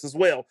against us as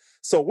well.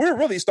 So we're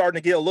really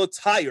starting to get a little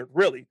tired,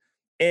 really.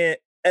 And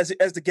as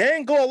the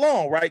game go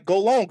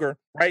longer,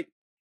 right?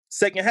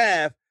 Second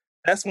half,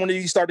 that's when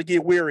you start to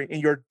get weary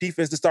and your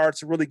defense starts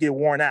to really get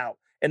worn out.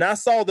 And I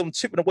saw them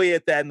chipping away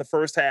at that in the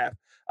first half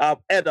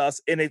at us,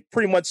 and it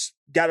pretty much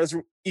got us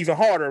even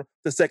harder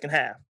the second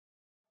half.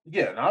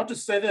 Yeah, and I'll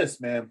just say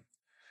this, man.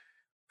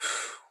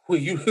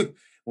 When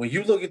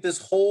you look at this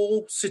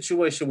whole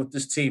situation with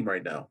this team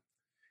right now,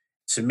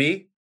 to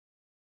me,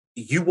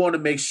 you want to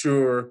make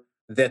sure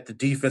that the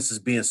defense is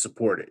being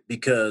supported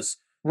because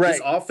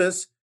this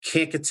offense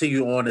can't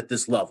continue on at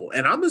this level.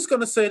 And I'm just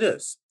going to say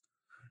this.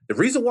 The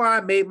reason why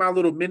I made my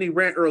little mini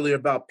rant earlier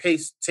about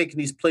Pace taking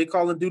these play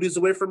calling duties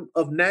away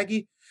of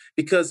Nagy,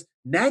 because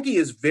Nagy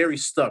is very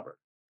stubborn.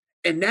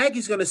 And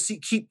Nagy's going to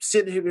keep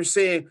sitting here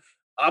saying,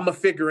 I'm going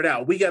to figure it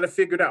out. We got to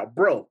figure it out.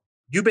 Bro,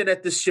 you've been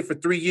at this shit for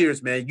 3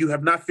 years, man. You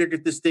have not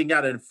figured this thing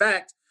out. And in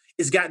fact,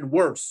 it's gotten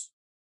worse.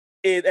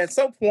 At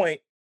some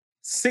point,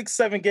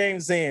 6-7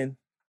 games in,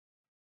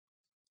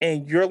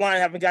 and your line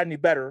haven't gotten any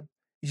better,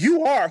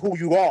 you are who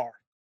you are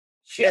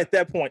at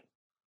that point.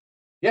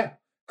 Yeah,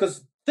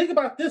 because think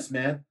about this,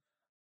 man.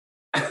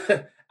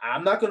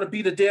 I'm not going to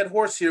beat a dead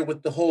horse here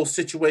with the whole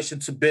situation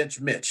to bench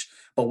Mitch.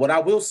 But what I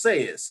will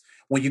say is,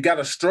 when you got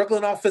a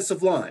struggling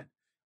offensive line,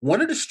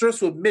 one of the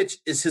strengths with Mitch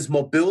is his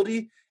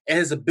mobility and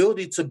his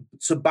ability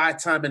to buy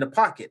time in the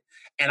pocket.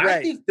 And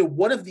I think that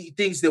one of the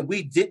things that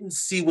we didn't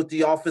see with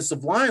the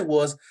offensive line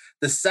was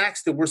the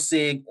sacks that we're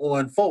seeing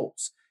on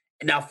Foles.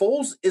 And now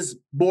Foles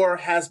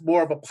has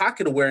more of a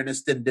pocket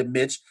awareness than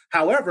Mitch.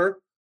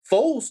 However,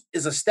 Foles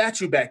is a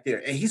statue back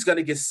there, and he's going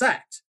to get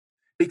sacked.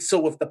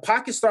 So if the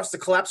pocket starts to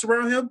collapse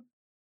around him,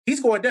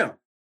 he's going down.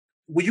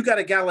 When you got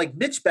a guy like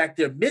Mitch back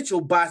there, Mitch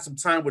will buy some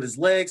time with his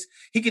legs.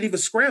 He can even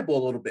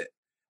scramble a little bit.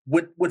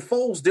 With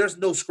Foles, there's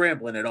no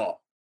scrambling at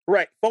all.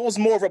 Right. Foles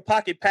more of a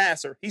pocket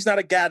passer. He's not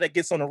a guy that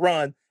gets on the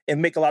run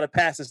and make a lot of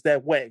passes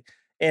that way.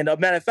 And a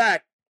matter of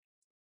fact,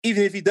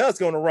 even if he does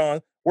go on the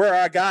run, where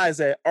are our guys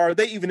at? Are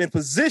they even in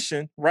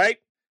position, right,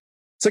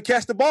 to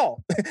catch the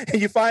ball?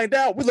 And you find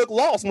out we look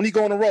lost when he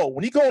go on the roll.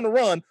 When he go on the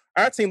run,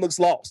 our team looks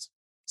lost.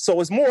 So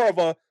it's more of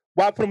a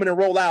why put him in a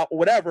rollout or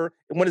whatever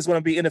when it's going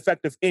to be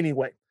ineffective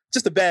anyway.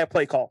 Just a bad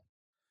play call.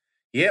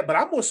 Yeah, but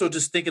I'm also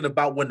just thinking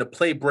about when the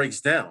play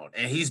breaks down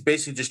and he's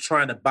basically just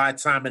trying to buy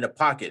time in the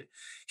pocket.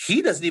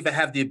 He doesn't even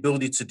have the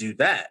ability to do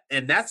that.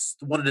 And that's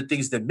one of the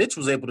things that Mitch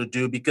was able to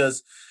do,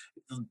 because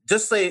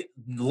just say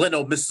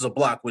Leno misses a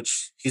block,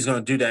 which he's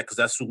going to do that because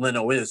that's who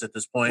Leno is at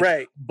this point.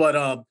 Right.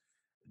 But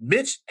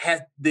Mitch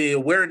had the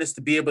awareness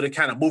to be able to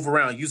kind of move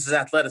around, use his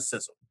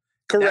athleticism.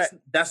 Correct.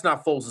 That's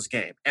not Foles'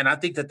 game. And I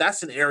think that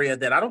that's an area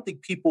that I don't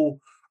think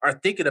people are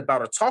thinking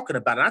about or talking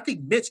about. And I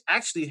think Mitch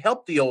actually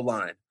helped the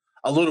O-line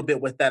a little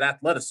bit with that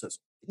athleticism.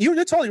 You're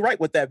totally right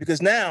with that,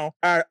 because now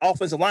our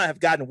offensive line have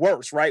gotten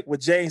worse, right?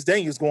 With James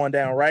Daniels going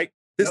down, right?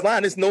 This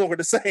line is no longer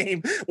the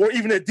same or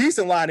even a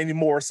decent line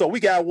anymore. So we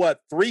got,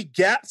 3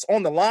 gaps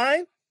on the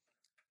line?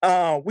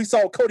 We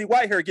saw Cody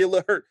Whitehair get a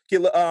little hurt,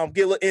 get a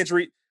little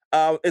injury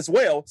as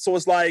well. So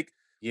it's like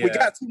we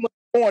got too much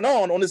going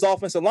on this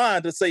offensive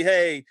line to say,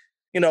 hey,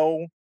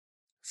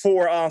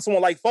 for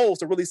someone like Foles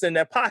to really sit in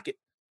that pocket.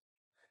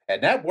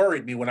 And that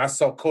worried me when I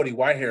saw Cody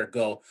Whitehair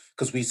go,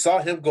 because we saw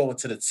him go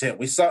into the 10.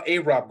 We saw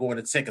A-Rob go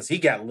into the 10 because he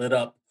got lit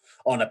up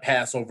on a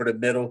pass over the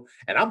middle.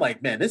 And I'm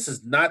like, man,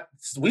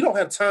 we don't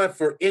have time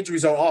for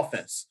injuries on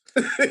offense.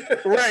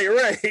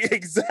 Right.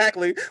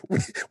 Exactly.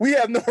 We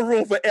have no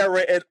room for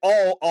error at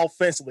all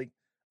offensively.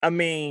 I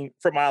mean,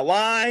 from our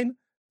line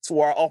to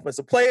our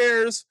offensive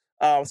players,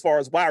 as far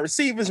as wide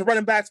receivers and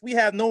running backs, we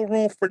have no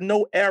room for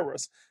no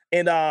errors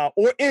and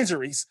or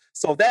injuries.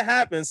 So if that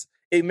happens,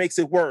 it makes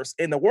it worse.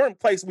 And the one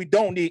place we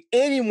don't need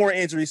any more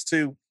injuries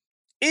to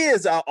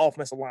is our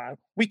offensive line.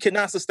 We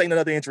cannot sustain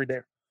another injury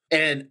there.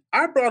 And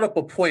I brought up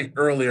a point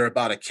earlier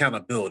about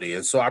accountability.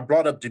 And so I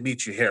brought up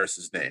Demetri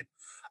Harris's name.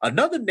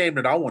 Another name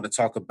that I want to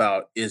talk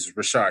about is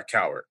Rashard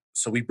Coward.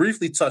 So we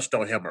briefly touched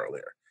on him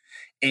earlier.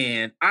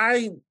 And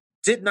I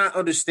did not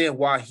understand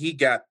why he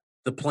got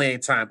the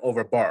playing time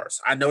over Bars.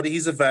 I know that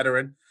he's a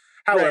veteran.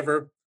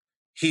 However,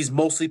 he's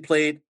mostly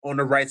played on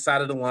the right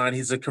side of the line.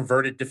 He's a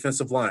converted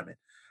defensive lineman.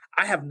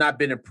 I have not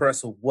been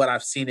impressed with what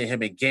I've seen in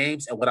him in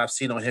games and what I've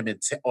seen on him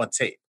on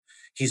tape.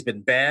 He's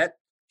been bad.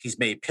 He's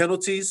made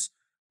penalties.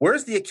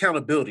 Where's the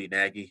accountability,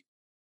 Nagy?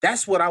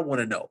 That's what I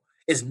want to know.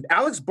 Is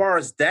Alex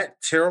Bars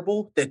that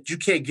terrible that you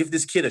can't give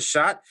this kid a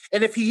shot?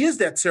 And if he is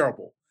that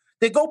terrible,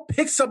 then go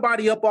pick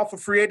somebody up off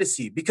of free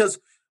agency, because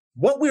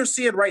what we're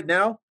seeing right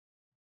now,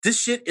 this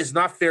shit is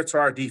not fair to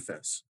our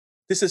defense.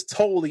 This is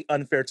totally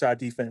unfair to our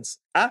defense.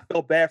 I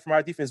felt bad from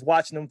our defense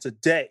watching them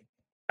today.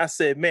 I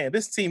said, man,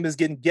 this team is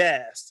getting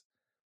gassed.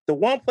 The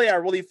one play I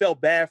really felt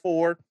bad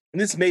for,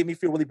 and this made me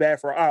feel really bad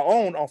for our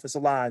own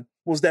offensive line,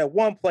 was that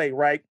one play,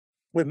 right,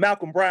 when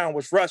Malcolm Brown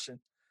was rushing.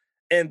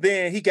 And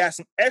then he got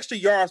some extra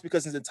yards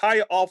because his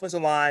entire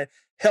offensive line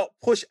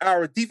helped push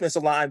our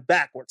defensive line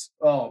backwards.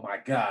 Oh, my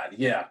God,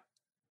 yeah.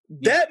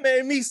 That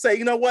made me say,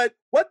 you know what?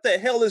 What the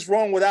hell is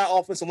wrong with our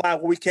offensive line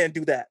where we can't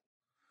do that?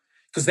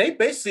 Because they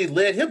basically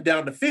led him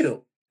down the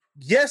field.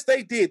 Yes,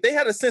 they did. They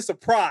had a sense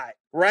of pride,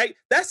 right?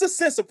 That's a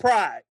sense of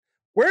pride.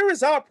 Where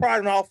is our pride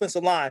on our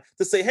offensive line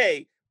to say,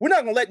 hey, we're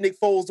not going to let Nick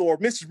Foles or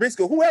Mr.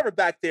 Briscoe, whoever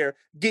back there,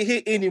 get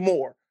hit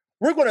anymore.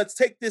 We're going to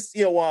take this,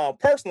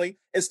 personally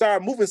and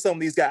start moving some of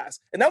these guys.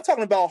 And I'm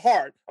talking about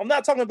heart. I'm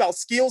not talking about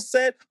skill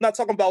set. I'm not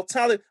talking about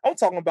talent. I'm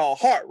talking about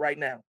heart right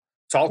now.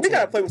 We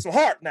got to play with some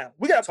heart now.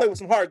 We got to play with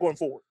some heart going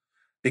forward.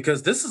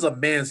 Because this is a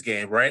man's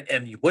game, right?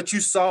 And what you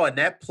saw in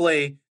that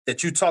play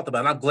that you talked about,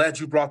 and I'm glad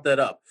you brought that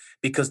up,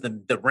 because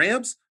the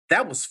Rams,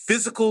 that was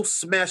physical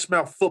smash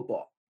mouth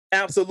football.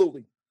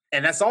 Absolutely.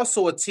 And that's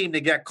also a team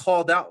that got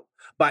called out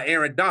by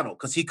Aaron Donald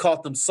because he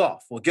called them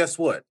soft. Well, guess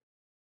what?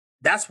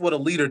 That's what a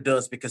leader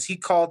does, because he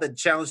called and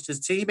challenged his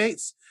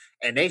teammates,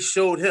 and they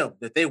showed him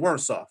that they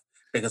weren't soft.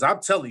 Because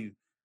I'm telling you,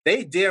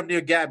 they damn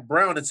near got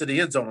Brown into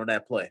the end zone on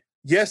that play.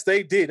 Yes,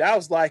 they did. I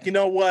was like, you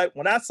know what?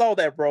 When I saw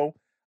that, bro,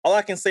 all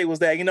I can say was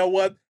that, you know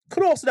what?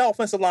 Kudos to the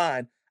offensive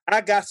line.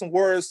 I got some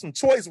words, some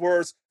choice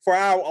words for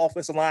our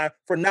offensive line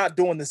for not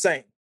doing the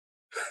same.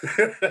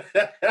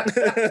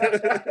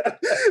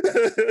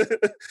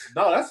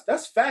 No,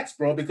 that's facts,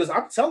 bro, because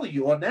I'm telling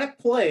you, on that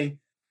play,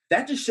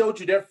 that just showed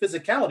you their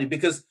physicality,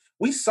 because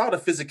we saw the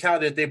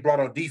physicality that they brought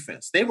on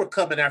defense. They were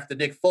coming after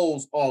Nick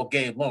Foles all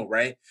game long,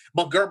 right?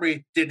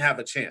 Montgomery didn't have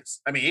a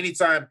chance. I mean,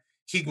 anytime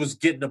he was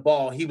getting the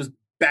ball, he was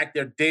back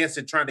there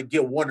dancing, trying to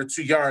get 1 or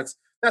 2 yards.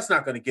 That's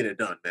not going to get it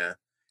done, man.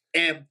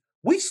 And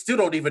we still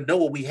don't even know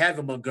what we have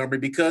in Montgomery,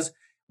 because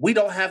we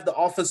don't have the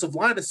offensive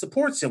line that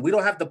supports him. We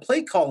don't have the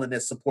play calling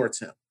that supports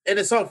him. And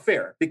it's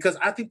unfair, because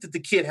I think that the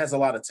kid has a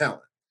lot of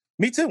talent.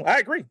 Me too. I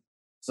agree.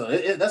 So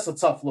that's a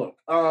tough look.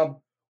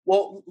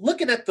 Well,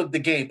 looking at the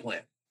game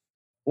plan,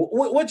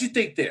 what'd you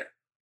think there?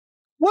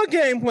 What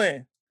game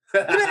plan?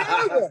 We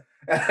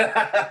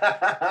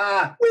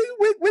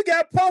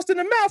got punched in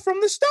the mouth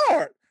from the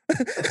start.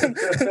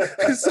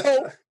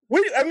 So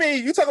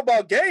you talk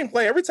about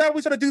gameplay. Every time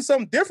we try to do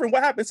something different,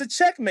 what happens? It's a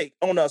checkmate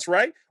on us,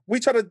 right? We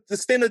try to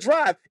extend a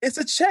drive. It's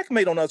a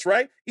checkmate on us,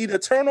 right? Either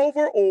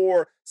turnover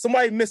or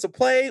somebody miss a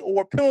play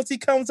or a penalty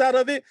comes out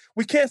of it.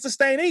 We can't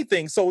sustain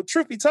anything. So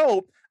truth be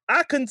told,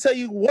 I couldn't tell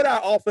you what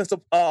our offensive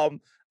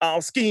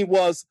scheme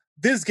was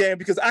this game,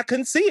 because I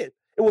couldn't see it.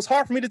 It was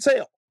hard for me to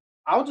tell.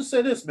 I'll just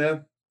say this,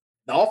 man.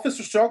 The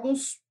offensive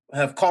struggles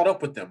have caught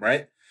up with them,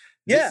 right?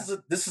 Yeah.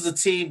 This is a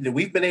team that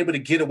we've been able to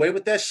get away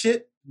with that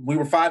shit. We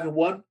were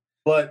 5-1,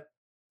 but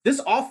this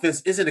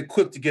offense isn't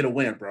equipped to get a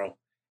win, bro.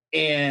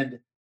 And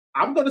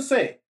I'm going to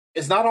say,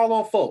 it's not all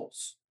on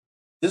Foles.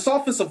 This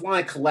offensive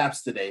line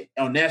collapsed today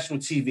on national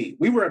TV.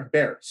 We were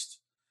embarrassed.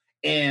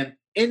 And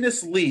in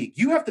this league,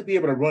 you have to be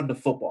able to run the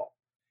football.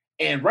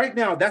 And right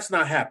now, that's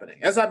not happening.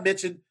 As I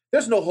mentioned,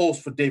 there's no holes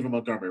for David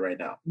Montgomery right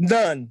now.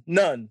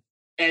 None.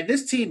 And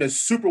this team is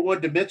super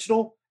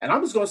one-dimensional. And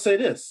I'm just going to say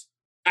this.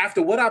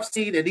 After what I've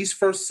seen in these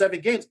first 7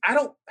 games, I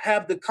don't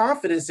have the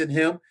confidence in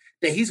him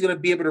that he's going to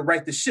be able to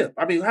right the ship.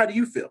 I mean, how do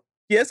you feel?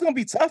 Yeah, it's going to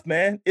be tough,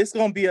 man. It's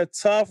going to be a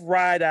tough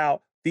ride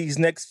out these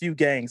next few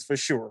games for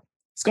sure.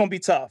 It's going to be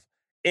tough.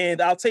 And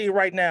I'll tell you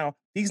right now,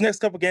 these next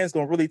couple games are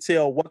going to really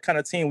tell what kind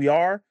of team we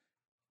are,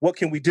 what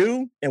can we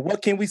do, and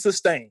what can we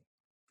sustain.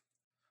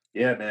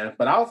 Yeah, man.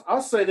 But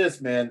I'll say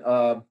this, man.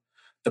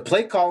 The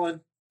play calling,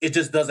 it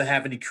just doesn't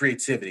have any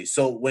creativity.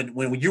 So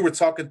when you were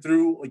talking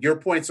through your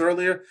points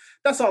earlier,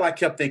 that's all I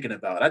kept thinking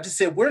about. I just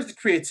said, where's the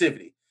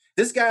creativity?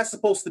 This guy's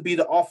supposed to be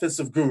the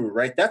offensive guru,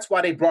 right? That's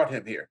why they brought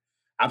him here.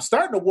 I'm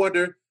starting to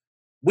wonder,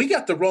 we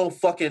got the wrong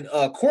fucking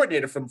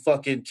coordinator from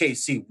fucking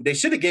KC. They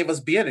should have gave us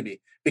Bieniemy,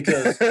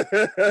 because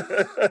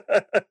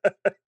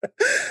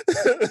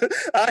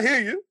I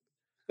hear you.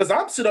 Because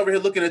I'm sitting over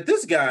here looking at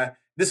this guy,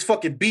 this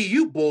fucking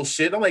BU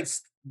bullshit. I'm like,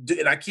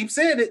 and I keep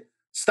saying it,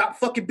 stop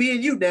fucking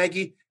being you,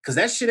 Nagy, because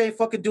that shit ain't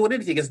fucking doing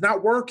anything. It's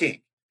not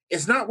working.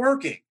 It's not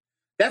working.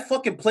 That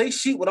fucking play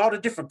sheet with all the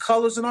different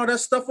colors and all that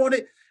stuff on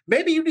it,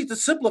 maybe you need to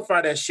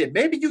simplify that shit.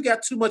 Maybe you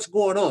got too much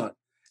going on,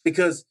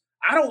 because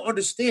I don't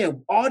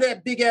understand all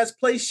that big-ass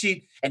play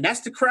sheet, and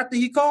that's the crap that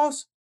he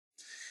calls?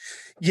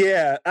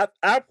 Yeah,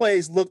 our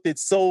plays looked at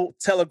so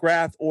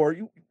telegraphed, or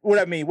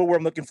what we're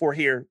looking for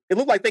here. It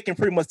looked like they can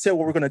pretty much tell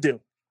what we're going to do.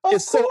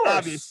 It's so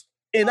obvious.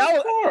 And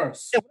Of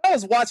course. when I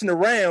was watching the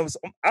Rams,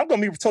 I'm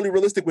going to be totally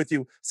realistic with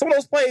you. Some of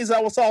those plays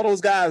I saw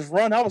those guys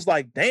run, I was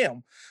like,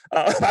 damn,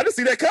 I didn't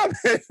see that coming.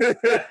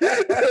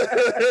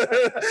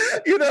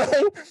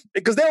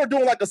 Because they were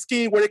doing like a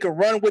scheme where they can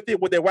run with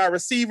it with their wide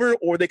receiver,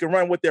 or they can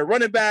run with their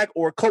running back,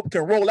 or Cope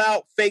can roll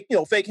out, fake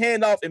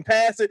handoff and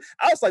pass it.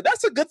 I was like,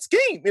 that's a good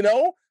scheme,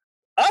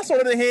 Us, on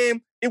the other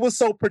hand, it was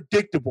so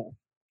predictable.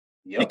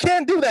 Yep. You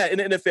can't do that in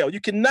the NFL.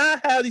 You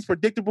cannot have these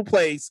predictable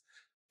plays.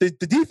 The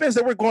defense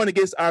that we're going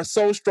against are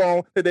so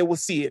strong that they will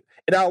see it.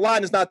 And our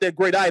line is not that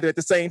great either at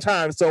the same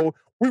time. So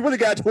we really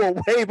got to do a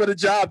way better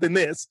job than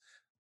this.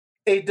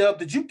 Hey, Dub,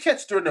 did you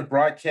catch during the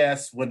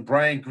broadcast when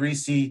Brian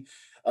Griese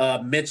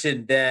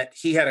mentioned that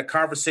he had a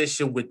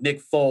conversation with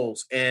Nick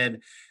Foles?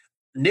 And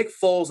Nick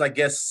Foles, I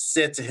guess,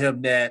 said to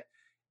him that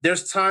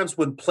there's times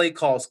when play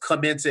calls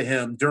come into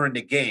him during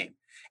the game,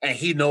 and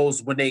he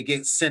knows when they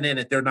get sent in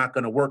that they're not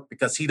going to work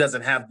because he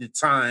doesn't have the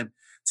time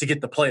to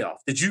get the playoff.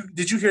 Did you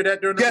hear that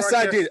during the broadcast?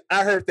 Yes, I did.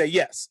 I heard that,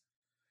 yes.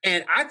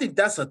 And I think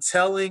that's a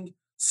telling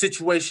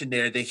situation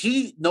there, that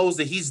he knows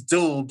that he's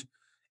doomed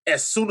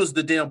as soon as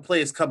the damn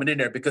play is coming in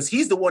there, because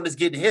he's the one that's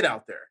getting hit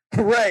out there.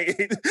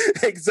 Right.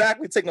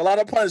 Exactly. Taking a lot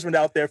of punishment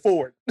out there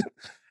for it.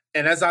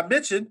 And as I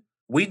mentioned,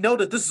 we know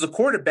that this is a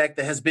quarterback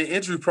that has been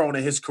injury prone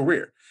in his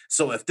career.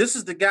 So if this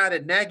is the guy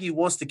that Nagy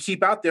wants to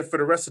keep out there for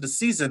the rest of the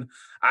season,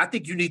 I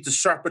think you need to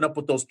sharpen up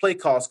with those play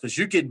calls, because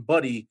you're getting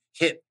Buddy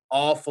hit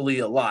awfully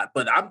a lot.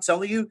 But I'm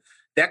telling you,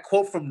 that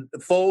quote from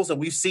Foles, and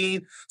we've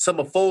seen some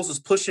of Foles is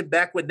pushing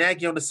back with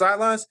Nagy on the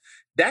sidelines,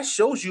 that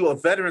shows you a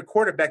veteran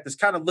quarterback that's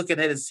kind of looking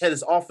at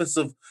his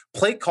offensive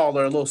play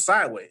caller a little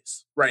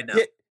sideways right now.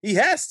 Yeah, he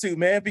has to,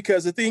 man,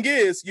 because the thing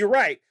is, you're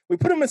right. We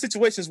put him in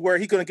situations where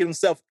he's going to get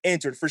himself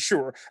injured for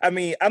sure. I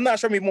mean, I'm not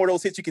sure how many more of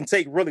those hits you can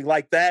take really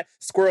like that,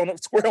 square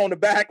on the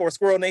back or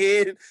square on the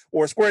head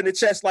or square in the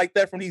chest like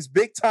that from these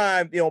big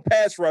time,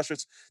 pass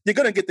rushers. You're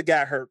going to get the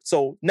guy hurt.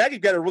 So now you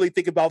got to really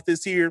think about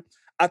this here.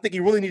 I think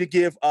you really need to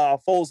give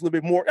Foles a little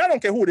bit more. I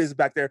don't care who it is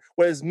back there,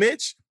 whether it's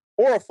Mitch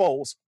or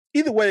Foles.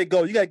 Either way it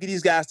goes, you got to give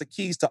these guys the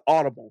keys to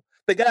audible.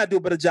 They got to do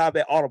a better job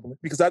at audible,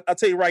 because I'll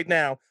tell you right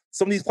now,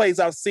 some of these plays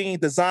I've seen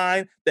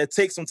designed that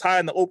take some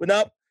time to open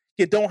up,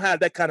 you don't have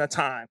that kind of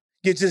time.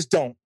 You just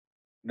don't.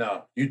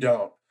 No, you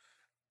don't.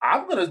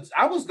 I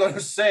was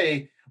gonna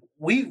say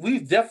we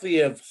definitely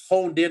have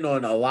honed in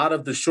on a lot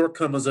of the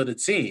shortcomings of the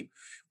team.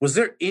 Was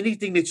there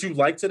anything that you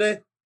liked today?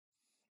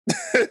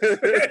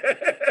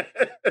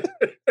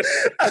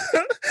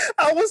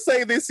 I will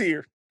say this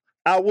here.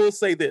 I will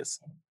say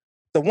this.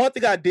 The one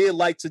thing I did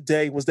like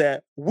today was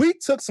that we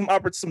took some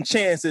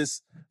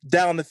chances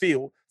down the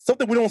field.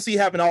 Something we don't see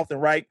happen often,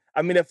 right?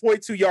 I mean, that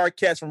 42-yard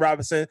catch from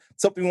Robinson,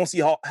 something we won't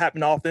see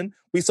happen often.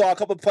 We saw a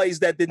couple of plays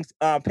that didn't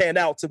pan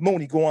out to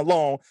Mooney going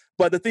long.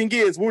 But the thing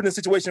is, we're in a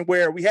situation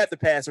where we had to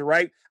pass it,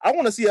 right? I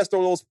want to see us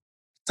throw those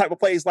type of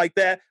plays like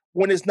that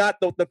when it's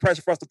not the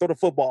pressure for us to throw the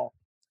football.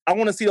 I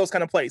want to see those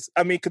kind of plays.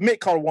 I mean, Commit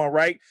caught one,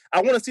 right?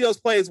 I want to see those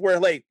plays where,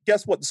 like,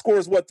 guess what? The score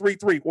is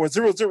 3-3 or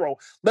 0-0.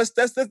 Let's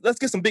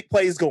get some big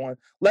plays going.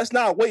 Let's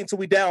not wait until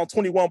we down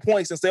 21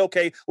 points and say,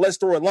 okay, let's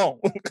throw it long.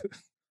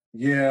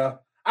 Yeah.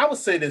 I would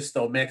say this,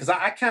 though, man, because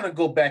I kind of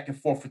go back and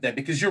forth with that,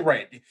 because you're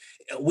right.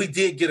 We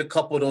did get a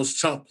couple of those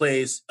chunk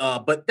plays,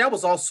 but that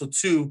was also,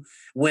 too,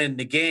 when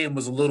the game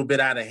was a little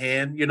bit out of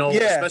hand,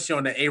 especially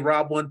on the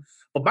A-Rob one.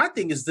 But my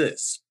thing is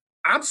this.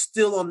 I'm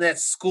still on that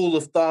school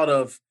of thought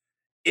of,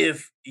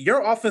 if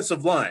your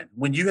offensive line,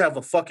 when you have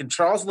a fucking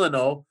Charles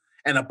Leno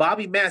and a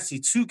Bobby Massey,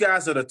 two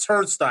guys that are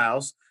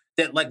turnstiles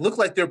that like look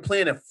like they're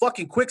playing at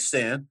fucking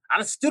quicksand,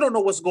 I still don't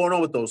know what's going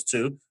on with those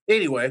two.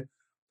 Anyway,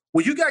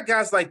 when you got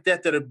guys like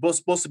that are both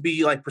supposed to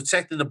be like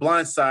protecting the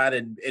blind side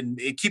and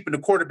keeping the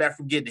quarterback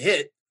from getting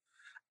hit,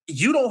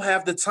 you don't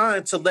have the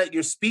time to let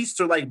your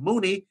speedster like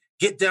Mooney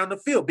get down the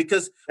field,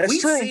 because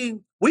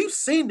we've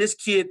seen this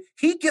kid,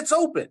 he gets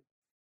open.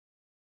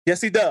 Yes,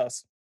 he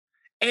does.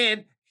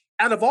 And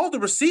out of all the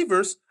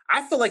receivers,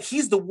 I feel like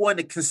he's the one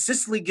that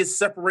consistently gets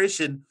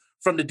separation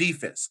from the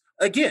defense.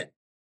 Again,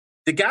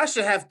 the guy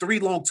should have 3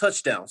 long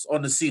touchdowns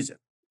on the season.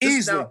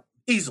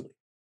 Easily.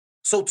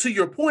 So to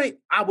your point,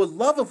 I would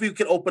love if we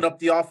could open up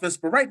the offense,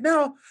 but right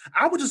now,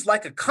 I would just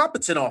like a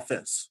competent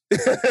offense.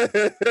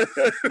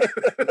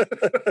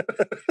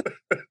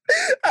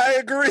 I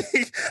agree.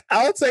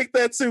 I'll take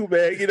that too,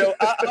 man.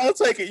 I'll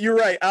take it. You're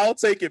right. I'll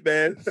take it,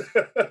 man.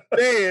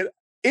 Man.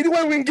 Any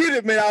way we can get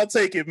it, man, I'll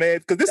take it, man.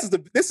 Because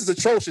this is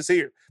atrocious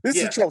here. This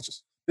is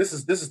atrocious. This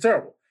is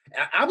terrible.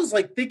 I was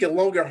like thinking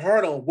long and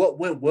hard on what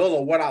went well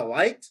or what I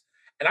liked,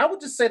 and I would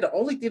just say the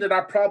only thing that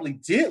I probably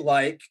did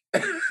like,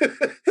 and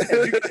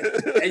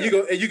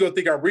you go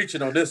think I'm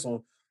reaching on this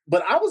one,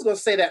 but I was gonna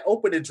say that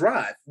opening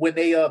drive when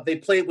they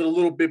played with a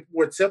little bit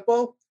more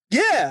tempo.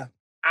 Yeah,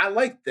 I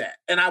liked that,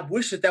 and I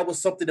wish that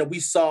was something that we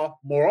saw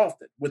more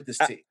often with this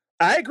team.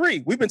 I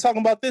agree. We've been talking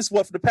about this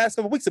for the past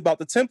couple of weeks about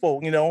the tempo,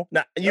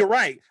 Now, you're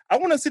right. I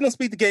want to see them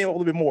speed the game up a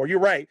little bit more. You're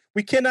right.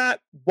 We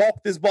cannot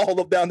walk this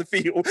ball up down the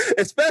field,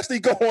 especially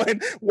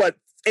going,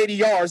 80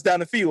 yards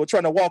down the field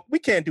trying to walk. We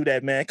can't do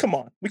that, man. Come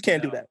on. We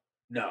can't do that.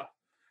 No.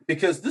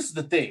 Because this is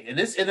the thing. In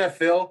this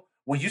NFL,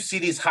 when you see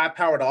these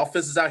high-powered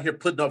offenses out here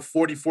putting up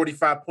 40,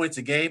 45 points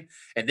a game,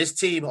 and this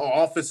team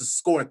or offense is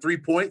scoring 3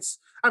 points,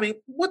 I mean,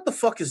 what the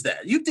fuck is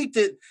that? You think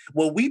that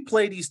when we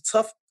play these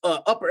tough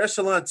upper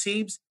echelon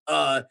teams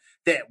that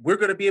we're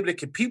going to be able to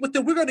compete with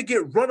them? We're going to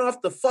get run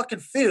off the fucking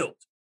field.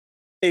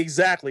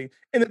 Exactly.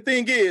 And the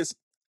thing is,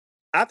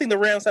 I think the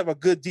Rams have a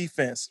good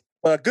defense.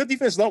 But a good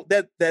defense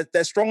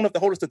that's strong enough to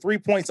hold us to 3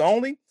 points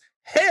only?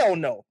 Hell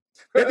no.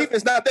 Their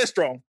defense not that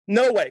strong.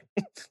 No way.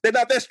 They're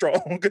not that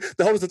strong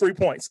to hold us to 3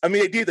 points. I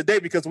mean, they did today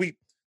because we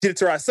did it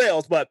to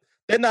ourselves, but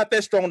they're not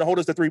that strong to hold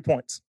us to 3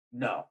 points.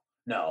 No.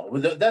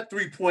 With that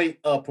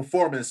 3-point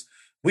performance,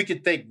 we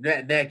could thank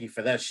Nagy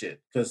for that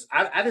shit. Because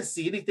I didn't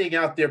see anything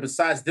out there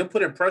besides them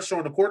putting pressure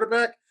on the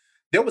quarterback.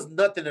 There was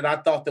nothing that I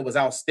thought that was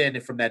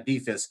outstanding from that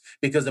defense.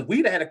 Because if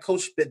we'd had a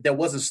coach that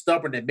wasn't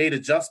stubborn and made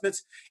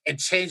adjustments and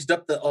changed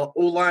up the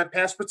O-line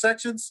pass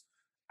protections,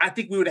 I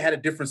think we would have had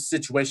a different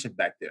situation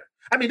back there.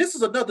 I mean, this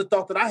is another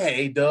thought that I had,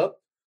 A-Dub.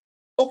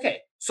 Okay,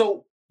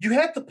 so you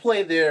had to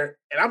play there,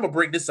 and I'm going to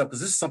bring this up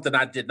because this is something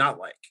I did not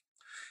like.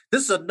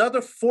 This is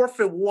another 4th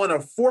and 1 or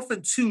 4th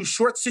and 2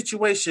 short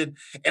situation,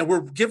 and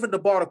we're giving the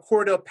ball to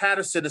Cordell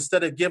Patterson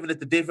instead of giving it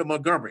to David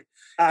Montgomery.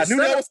 I knew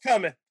that was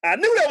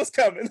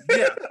coming.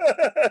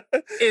 Yeah.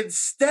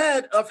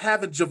 Instead of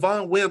having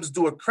Javon Wims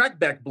do a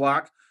crackback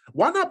block,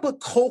 why not put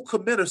Cole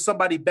Kmet or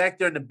somebody back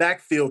there in the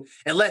backfield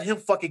and let him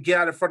fucking get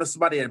out in front of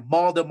somebody and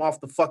maul them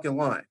off the fucking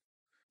line?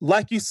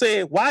 Like you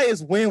said, why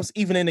is Wims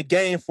even in the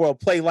game for a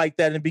play like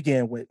that to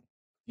begin with?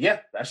 Yeah,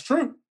 that's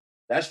true.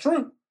 That's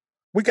true.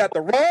 We got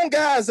the wrong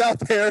guys out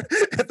there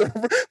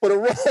for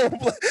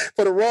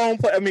the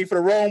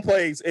wrong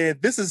plays,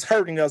 and this is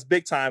hurting us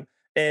big time.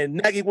 And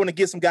Nagy want to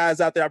get some guys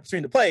out there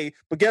opportunity to play,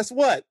 but guess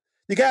what?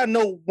 You gotta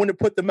know when to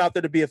put them out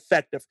there to be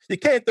effective. You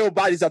can't throw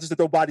bodies out just to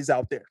throw bodies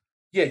out there.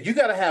 Yeah, you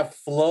got to have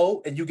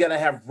flow and you got to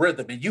have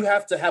rhythm and you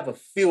have to have a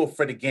feel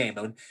for the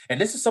game. And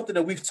this is something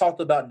that we've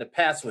talked about in the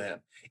past with him.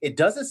 It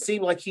doesn't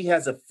seem like he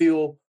has a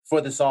feel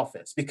for this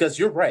offense because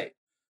you're right.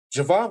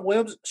 Javon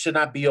Wims should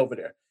not be over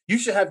there. You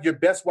should have your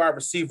best wide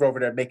receiver over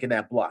there making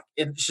that block.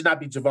 It should not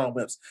be Javon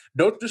Wims.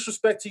 No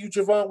disrespect to you,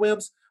 Javon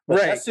Wims, but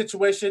right. That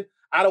situation,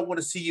 I don't want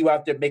to see you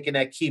out there making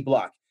that key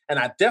block. And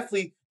I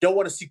definitely don't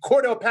want to see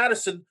Cordell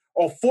Patterson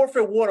on 4th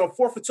and 1 or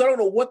 4th and 2. I don't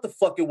know what the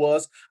fuck it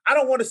was. I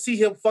don't want to see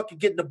him fucking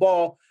getting the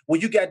ball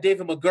when you got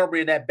David Montgomery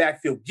in that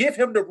backfield. Give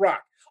him the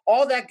rock.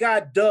 All that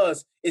guy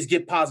does is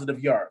get positive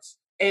yards.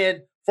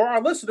 And for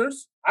our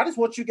listeners, I just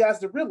want you guys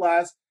to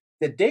realize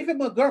that David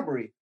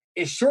Montgomery,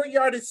 in short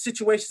yardage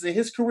situations in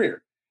his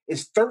career,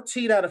 is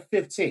 13 out of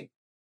 15.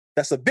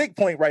 That's a big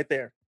point right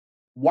there.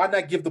 Why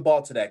not give the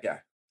ball to that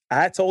guy?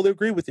 I totally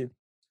agree with you.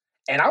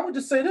 And I would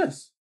just say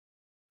this.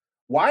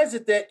 Why is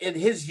it that in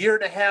his year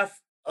and a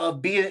half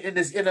of being in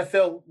this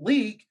NFL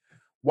league,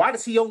 why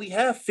does he only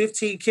have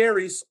 15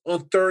 carries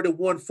on 3rd and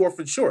 1, 4th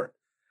and short?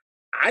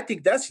 I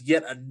think that's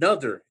yet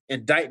another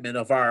indictment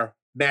of our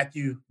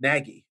Matthew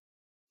Nagy.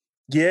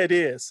 Yeah, it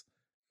is.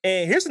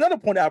 And here's another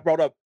point I brought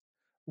up.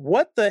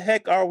 What the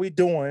heck are we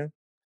doing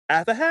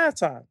after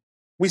halftime?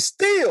 We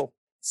still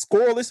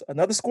scoreless,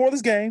 another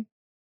scoreless game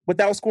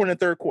without scoring in the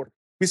third quarter.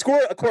 We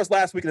scored, of course,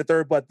 last week in the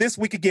third, but this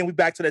week again, we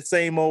back to that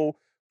same old,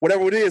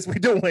 whatever it is we're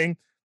doing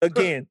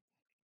again.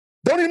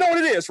 Don't even know what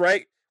it is,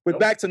 right? We're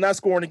back to not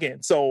scoring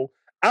again. So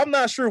I'm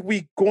not sure if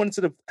we go into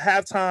the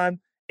halftime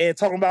and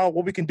talking about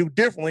what we can do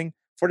differently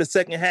for the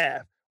second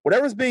half.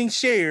 Whatever's being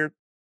shared,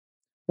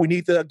 we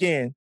need to,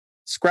 again,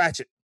 scratch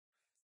it.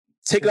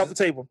 Take it off the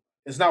table.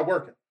 It's not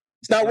working.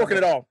 It's not working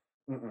at all.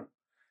 Mm-mm.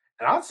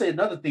 And I'll say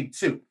another thing,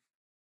 too.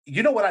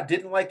 You know what I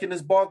didn't like in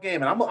this ball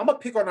game? And I'm going to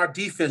pick on our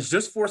defense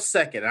just for a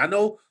second. I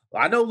know,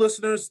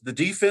 listeners, the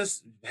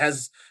defense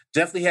has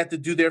definitely had to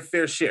do their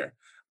fair share.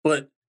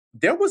 But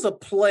there was a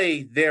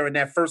play there in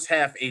that first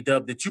half,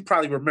 A-Dub, that you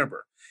probably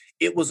remember.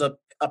 It was a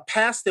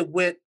pass that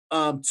went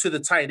to the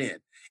tight end.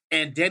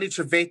 And Danny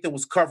Trevathan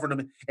was covering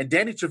him. And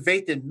Danny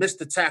Trevathan missed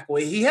the tackle.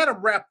 He had him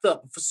wrapped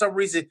up. For some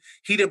reason,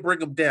 he didn't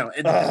bring him down.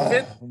 And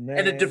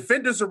the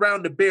defenders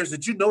around the Bears,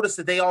 did you notice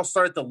that they all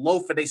started to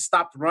loaf and they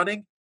stopped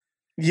running?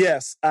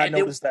 Yes, I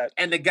noticed that.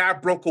 And the guy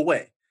broke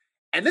away.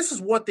 And this is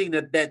one thing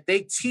that they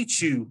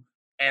teach you,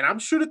 and I'm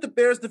sure that the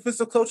Bears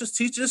defensive coaches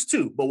teach this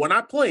too. But when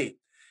I played,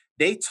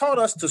 they taught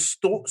us to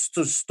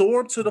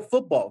storm to the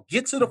football,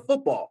 get to the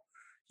football.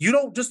 You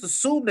don't just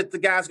assume that the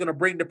guy's going to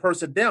bring the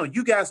person down.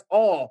 You guys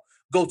all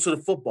go to the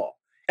football.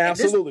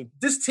 Absolutely.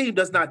 This team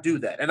does not do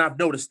that, and I've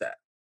noticed that.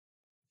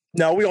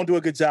 No, we don't do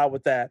a good job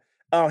with that.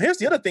 Here's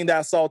the other thing that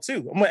I saw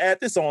too. I'm going to add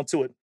this on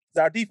to it. It's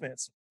our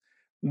defense.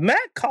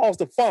 Matt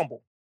caused a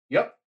fumble.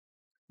 Yep.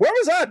 Where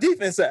was our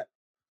defense at?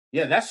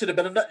 Yeah, that should have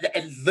been another.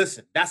 And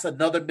listen, that's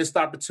another missed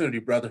opportunity,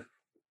 brother.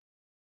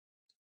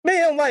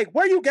 Man, like,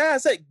 where you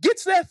guys at? Get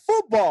to that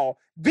football.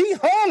 Be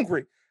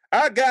hungry.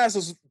 Our guys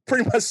was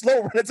pretty much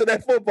slow running to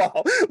that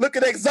football.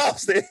 Looking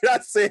exhausted. I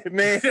said,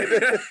 man.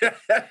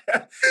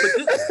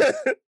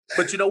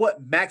 But you know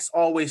what? Mac's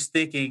always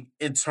thinking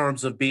in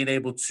terms of being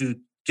able to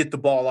get the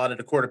ball out of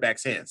the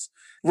quarterback's hands.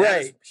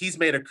 Right. He's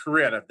made a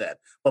career out of that.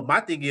 But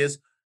my thing is,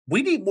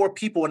 we need more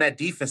people in that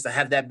defense to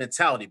have that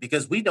mentality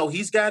because we know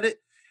he's got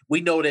it. We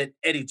know that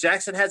Eddie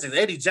Jackson has it.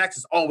 Eddie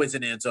Jackson's always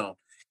in the end zone.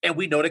 And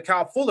we know that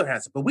Kyle Fuller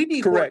has it. But we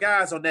need more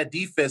guys on that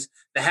defense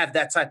to have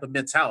that type of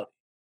mentality.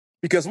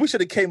 Because we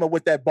should have came up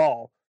with that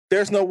ball.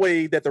 There's no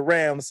way that the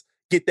Rams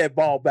get that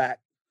ball back.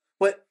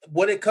 But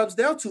what it comes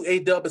down to,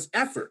 A-Dub, is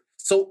effort.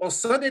 So on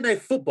Sunday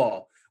Night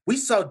Football, we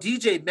saw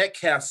DJ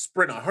Metcalf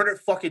sprint 100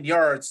 fucking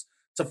yards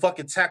to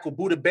fucking tackle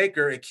Budda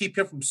Baker and keep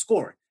him from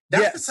scoring.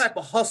 That's the type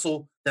of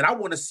hustle that I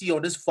want to see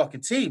on this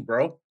fucking team,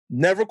 bro.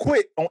 Never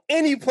quit on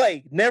any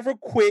play. Never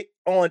quit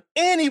on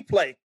any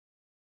play.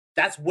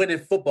 That's winning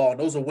football.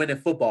 Those are winning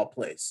football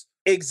plays.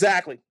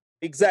 Exactly.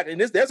 And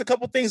there's a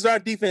couple things in our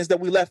defense that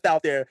we left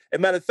out there. As a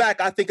matter of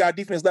fact, I think our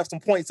defense left some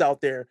points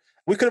out there.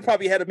 We could have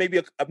probably had maybe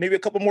a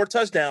couple more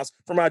touchdowns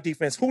from our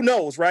defense. Who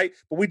knows, right?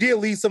 But we did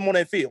leave some on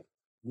that field.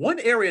 One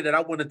area that I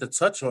wanted to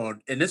touch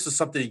on, and this is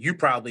something you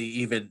probably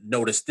even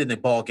noticed in the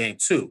ball game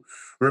too.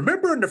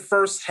 Remember in the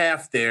first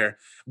half there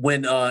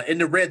when in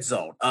the red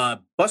zone,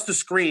 Buster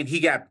Skrine,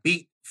 he got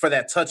beat for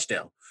that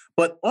touchdown.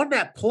 But on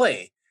that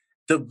play,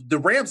 the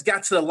Rams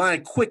got to the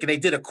line quick and they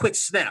did a quick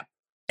snap.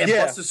 And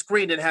Buster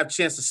Skrine didn't have a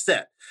chance to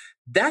step.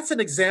 That's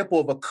an example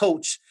of a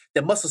coach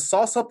that must have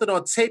saw something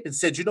on tape and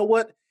said, you know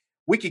what?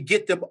 We could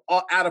get them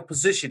all out of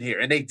position here.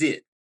 And they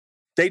did.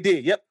 They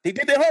did. Yep. They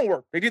did their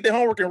homework. They did their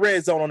homework in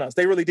red zone on us.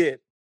 They really did.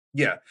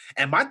 Yeah.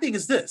 And my thing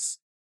is this.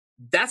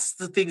 That's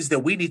the things that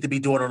we need to be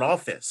doing on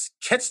offense.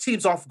 Catch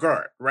teams off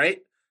guard, right?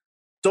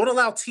 Don't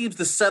allow teams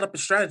to set up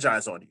and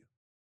strategize on you.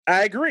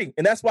 I agree.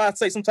 And that's why I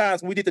say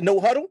sometimes when we did the no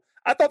huddle,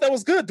 I thought that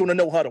was good doing the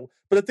no huddle.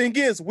 But the thing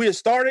is, we'll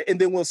start it and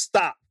then we'll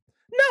stop.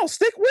 No,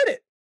 stick with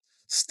it.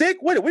 Stick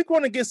with it. We're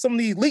going to get some of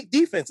these elite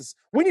defenses.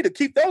 We need to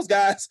keep those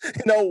guys,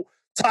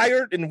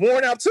 tired and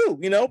worn out too,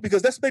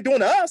 because that's what they're doing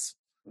to us.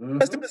 Mm-hmm.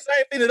 Let's do the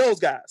same thing to those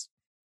guys.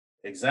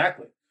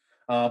 Exactly.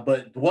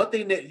 But one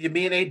thing that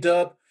me and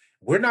A-Dub,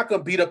 we're not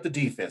going to beat up the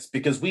defense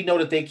because we know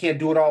that they can't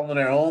do it all on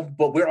their own.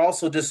 But we're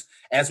also just,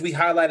 as we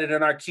highlighted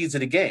in our keys of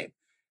the game,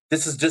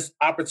 this is just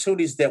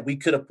opportunities that we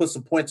could have put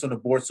some points on the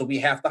board. So we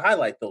have to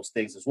highlight those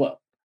things as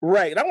well.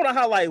 Right. And I want to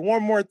highlight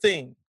one more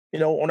thing,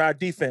 on our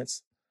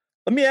defense.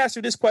 Let me ask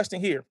you this question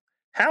here.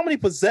 How many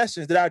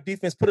possessions did our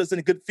defense put us in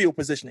a good field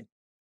positioning?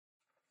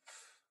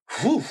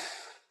 Whew.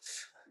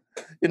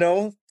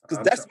 Because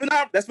that's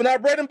been our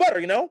bread and butter,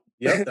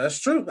 Yeah, that's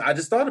true. I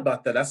just thought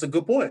about that. That's a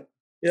good point.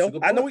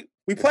 I know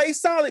we played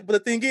solid, but the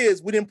thing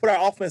is, we didn't put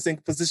our offense in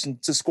position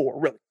to score,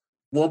 really.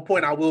 One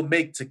point I will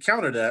make to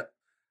counter that,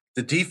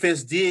 the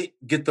defense did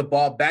get the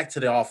ball back to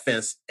the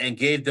offense and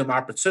gave them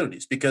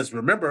opportunities. Because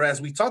remember,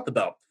 as we talked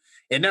about,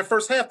 in that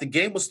first half, the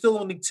game was still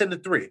only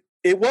 10-3.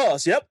 It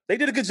was. Yep. They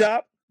did a good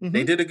job. Mm-hmm.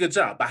 They did a good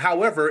job. But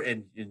however,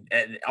 and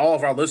all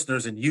of our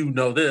listeners, and you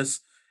know this,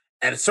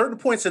 at certain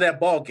points of that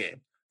ball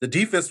game, the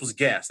defense was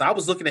gassed. I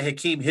was looking at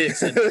Hakeem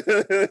Hicks, and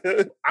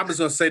I'm just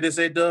going to say this,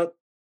 A-Dub.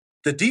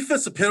 The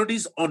defensive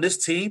penalties on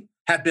this team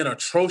have been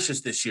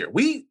atrocious this year.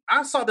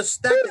 I saw the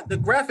stat, the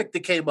graphic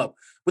that came up.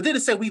 But did it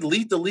say we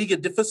lead the league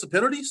in defensive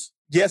penalties?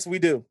 Yes, we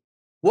do.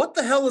 What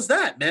the hell is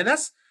that, man?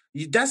 That's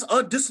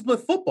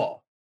undisciplined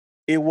football.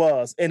 It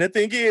was. And the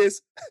thing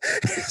is,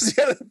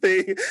 the other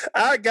thing,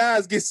 our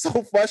guys get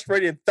so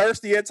frustrated and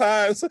thirsty at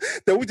times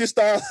that we just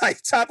start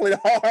tackling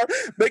hard,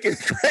 making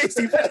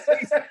crazy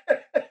plays.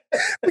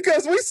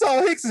 Because we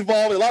saw Hicks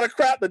involved in a lot of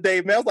crap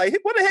today, man. I was like,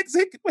 what the heck is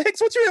Hicks?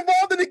 What you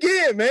involved in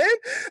again, man?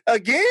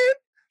 Again?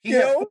 He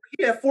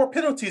had 4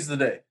 penalties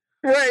today.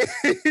 Right.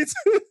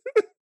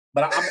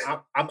 But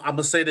I'm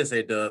gonna say this,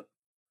 A-Dub.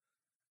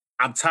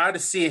 I'm tired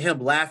of seeing him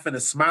laughing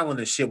and smiling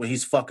and shit when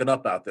he's fucking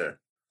up out there.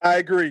 I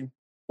agree.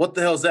 What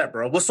the hell's that,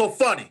 bro? What's so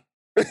funny?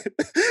 Right.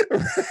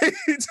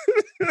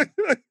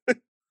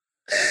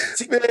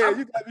 Man,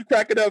 you got me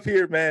cracking up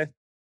here, man.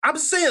 I'm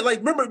saying,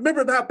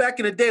 remember how back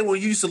in the day when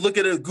you used to look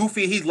at a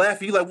goofy and he's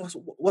laughing, you like,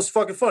 what's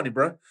fucking funny,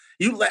 bro?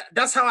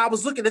 That's how I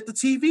was looking at the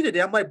TV today.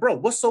 I'm like, bro,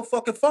 what's so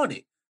fucking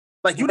funny?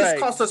 Like, you just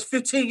cost us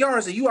 15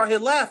 yards and you out here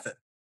laughing.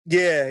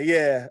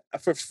 Yeah,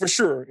 for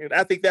sure. And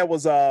I think that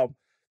was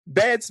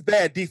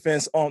bad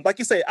defense on. Like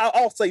you say,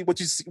 I'll say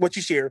what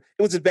you share.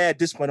 It was a bad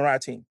discipline on our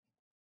team.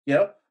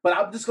 Yeah, but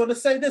I'm just gonna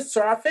say this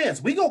to our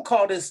fans: we gonna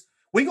call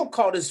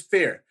this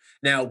fair.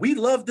 Now, we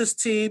love this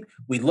team.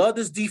 We love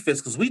this defense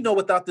because we know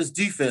without this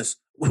defense,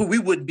 we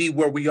wouldn't be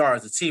where we are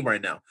as a team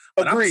right now.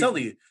 But Agreed. I'm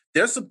telling you,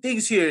 there's some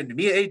things here, and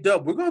me and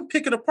A-Dub, we're going to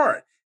pick it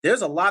apart.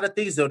 There's a lot of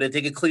things, though, that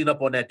they can clean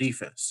up on that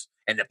defense.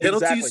 And the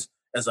penalties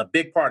is a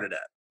big part of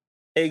that.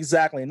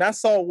 Exactly. And I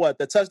saw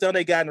the touchdown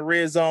they got in the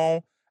red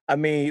zone. I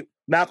mean,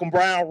 Malcolm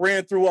Brown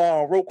ran through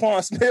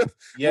Roquan Smith.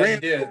 Yeah, he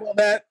did. On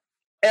that.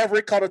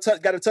 Everett got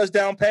a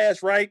touchdown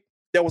pass, right?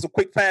 That was a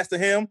quick pass to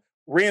him.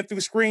 Ran through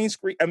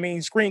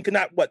Skrine could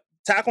not,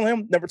 tackle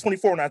him? Number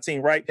 24 on our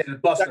team, right? Yeah,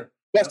 Buster.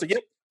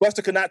 Yep.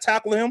 Buster could not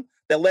tackle him.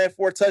 That led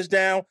for a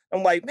touchdown.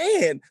 I'm like,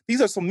 man,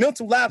 these are some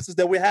mental lapses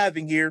that we're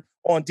having here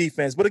on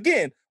defense. But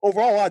again,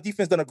 overall, our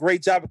defense done a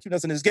great job of keeping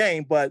us in this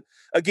game. But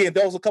again,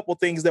 there was a couple of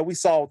things that we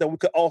saw that we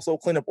could also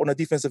clean up on the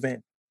defensive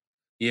end.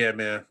 Yeah,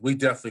 man, we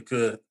definitely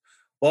could.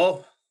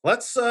 Well,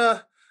 let's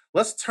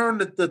let's turn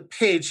the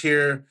page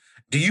here.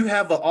 Do you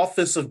have an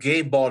offensive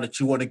game ball that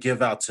you want to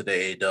give out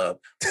today, Dub?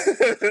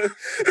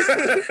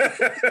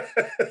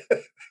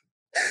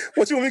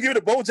 What, you want me to give it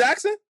to Bo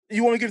Jackson?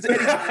 You want me to give it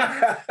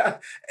to Eddie?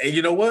 And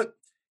you know what?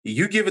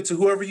 You give it to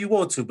whoever you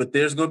want to, but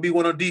there's going to be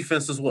one on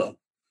defense as well.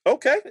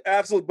 Okay,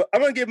 absolutely. But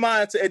I'm going to give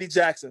mine to Eddie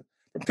Jackson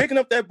for picking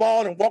up that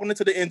ball and walking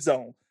into the end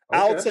zone.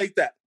 Okay. I'll take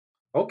that.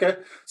 Okay.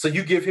 So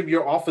you give him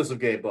your offensive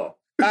game ball.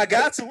 I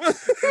got to.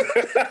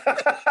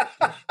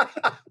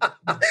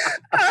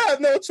 I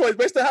have no choice.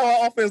 Based on how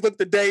our offense looked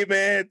today,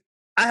 man,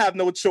 I have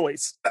no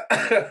choice.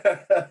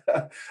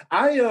 I'm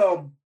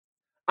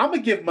gonna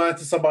give mine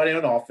to somebody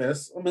on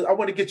offense. I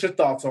want to get your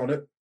thoughts on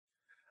it.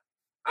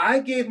 I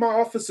gave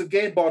my offensive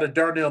game ball to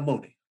Darnell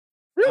Mooney.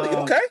 Really?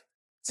 Okay.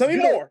 Tell me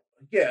more.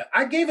 Yeah,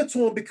 I gave it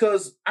to him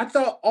because I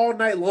thought all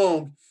night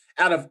long,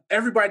 out of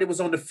everybody that was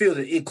on the field,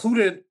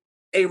 including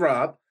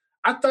A-Rob,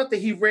 I thought that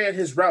he ran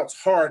his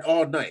routes hard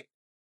all night.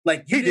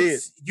 Like you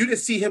didn't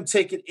see him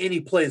taking any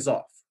plays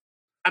off.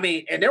 I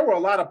mean, and there were a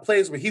lot of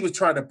plays where he was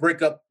trying to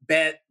break up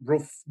bad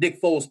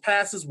Nick Foles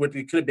passes where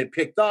they could have been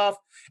picked off,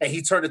 and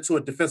he turned it to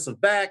a defensive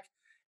back.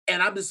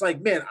 And I'm just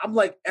like, man,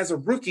 as a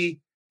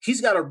rookie,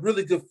 he's got a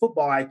really good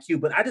football IQ,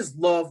 but I just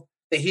love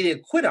that he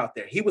didn't quit out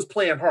there. He was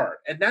playing hard.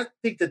 And I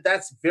think that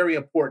that's very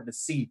important to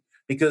see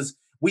because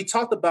we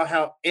talked about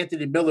how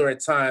Anthony Miller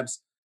at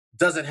times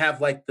doesn't have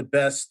like the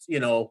best,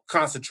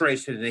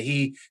 concentration, and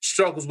he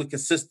struggles with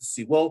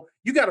consistency. Well,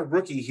 you got a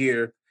rookie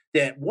here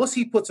that once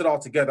he puts it all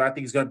together, I think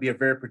he's going to be a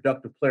very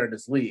productive player in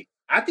this league.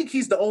 I think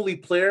he's the only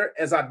player,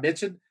 as I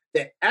mentioned,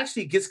 that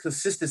actually gets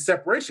consistent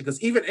separation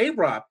because even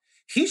A-Rob,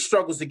 he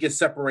struggles to get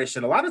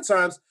separation. A lot of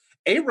times,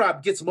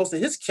 A-Rob gets most of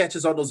his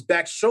catches on those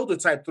back shoulder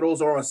type throws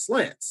or on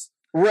slants.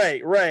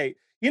 Right.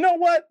 You know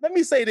what? Let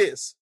me say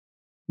this.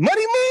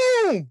 Money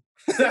Moon!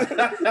 Let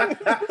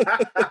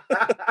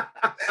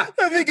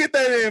me get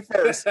that in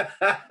first.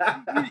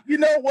 You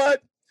know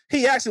what?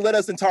 He actually led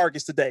us in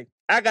targets today.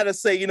 I got to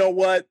say, you know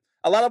what?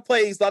 A lot of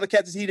plays, a lot of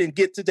catches he didn't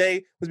get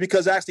today was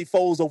because actually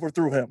Foles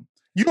overthrew him.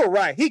 You were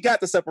right. He got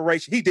the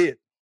separation. He did.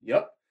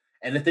 Yep.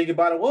 And the thing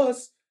about it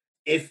was,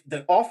 if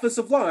the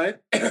offensive line,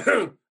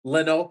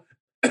 Leno,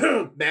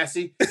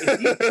 Massey,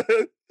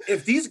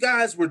 if these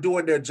guys were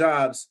doing their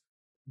jobs,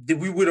 then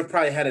we would have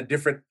probably had a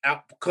different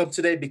outcome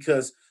today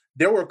because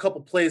there were a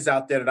couple plays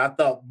out there that I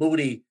thought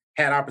Mooney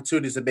had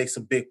opportunities to make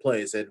some big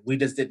plays, and we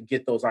just didn't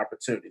get those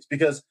opportunities.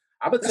 Because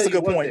I'm going to tell you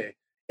one thing.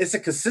 It's a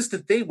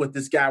consistent thing with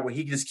this guy where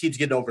he just keeps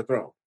getting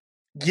overthrown.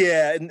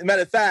 Yeah, and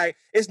matter of fact,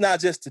 it's not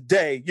just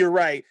today. You're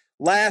right.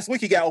 Last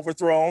week he got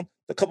overthrown.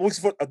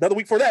 Another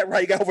week for that,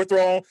 right? He got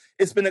overthrown.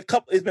 It's been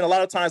a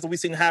lot of times that we've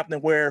seen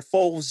happening where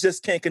Foles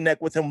just can't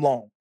connect with him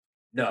long.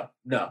 No.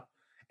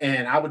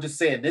 And I would just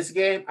say in this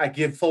game, I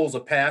give Foles a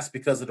pass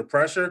because of the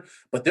pressure.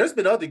 But there's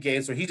been other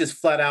games where he just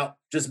flat out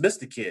just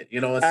missed the kid.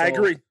 And so, I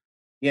agree.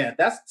 Yeah,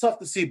 that's tough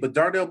to see. But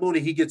Darnell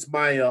Mooney, he gets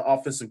my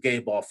offensive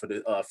game ball for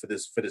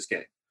this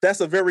game. That's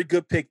a very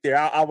good pick there.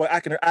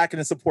 I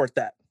can support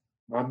that.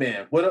 My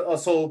man.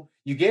 So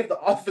you gave the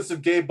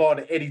offensive game ball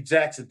to Eddie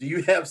Jackson. Do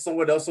you have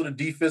someone else on the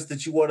defense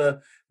that you want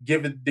to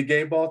give the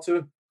game ball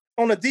to?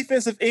 On the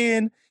defensive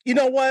end, you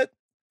know what?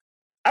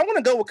 I want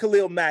to go with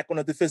Khalil Mack on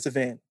the defensive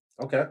end.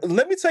 Okay.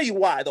 Let me tell you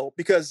why, though.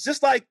 Because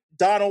just like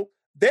Donald,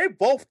 they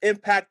both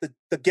impact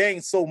the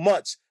game so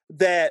much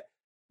that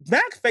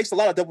Mack faced a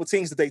lot of double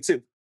teams today,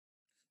 too.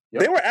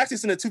 Yep. They were actually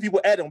sending two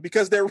people at him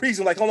because their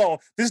reason, like, hold on,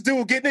 this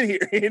dude getting in here,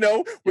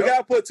 we got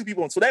to put two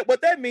people on. So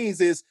what that means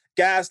is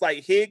guys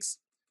like Hicks,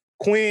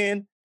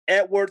 Quinn,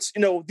 Edwards,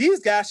 these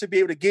guys should be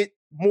able to get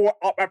more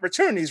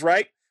opportunities,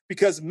 right?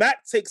 Because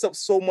Mack takes up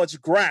so much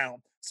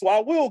ground. So I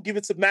will give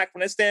it to Mack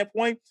from that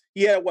standpoint.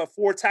 He had,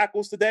 4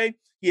 tackles today?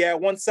 He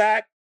had 1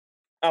 sack,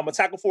 a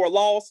tackle for a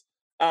loss,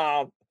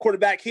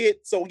 quarterback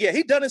hit. So, yeah,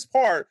 he done his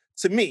part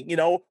to me,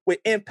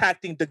 with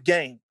impacting the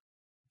game.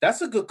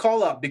 That's a good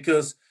call out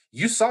because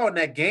you saw in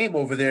that game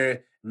over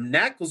there,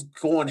 Mack was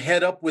going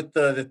head up with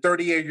the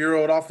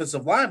 38-year-old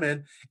offensive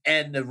lineman,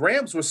 and the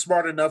Rams were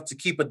smart enough to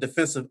keep a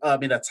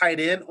tight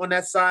end on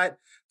that side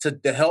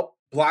to help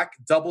block,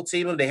 double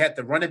team him. They had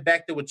the running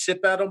back that would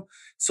chip at him.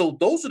 So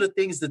those are the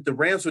things that the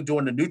Rams were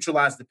doing to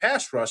neutralize the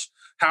pass rush.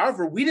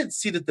 However, we didn't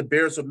see that the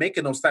Bears were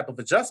making those type of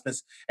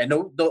adjustments. And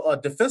the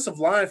defensive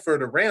line for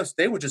the Rams,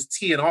 they were just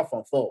teeing off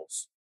on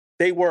Foles.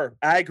 They were.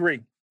 I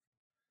agree.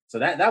 So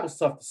that was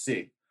tough to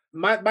see.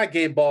 My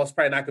game ball is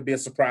probably not going to be a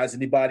surprise to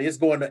anybody. It's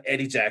going to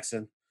Eddie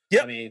Jackson.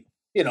 Yep. I mean,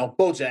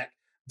 Bojack,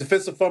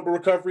 defensive fumble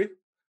recovery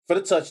for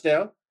the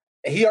touchdown.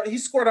 He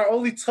scored our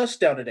only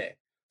touchdown today.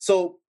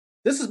 So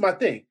this is my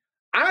thing.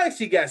 I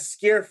actually got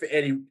scared for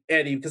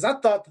Eddie because I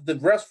thought that the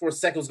refs for a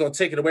second was going to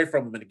take it away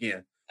from him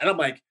again. And I'm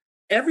like,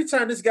 every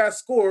time this guy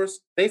scores,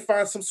 they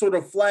find some sort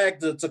of flag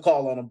to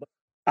call on him.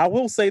 I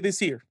will say this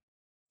here.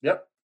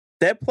 Yep.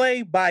 That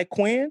play by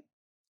Quinn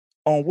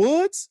on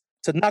Woods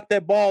to knock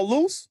that ball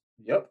loose.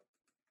 Yep.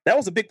 That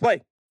was a big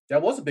play.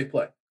 That was a big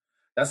play.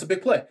 That's a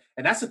big play.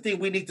 And that's the thing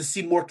we need to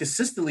see more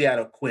consistently out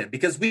of Quinn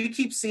because we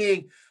keep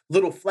seeing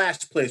little flash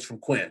plays from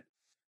Quinn.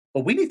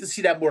 But we need to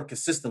see that more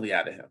consistently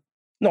out of him.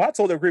 No, I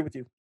totally agree with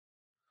you.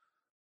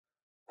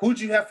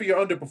 Who'd you have for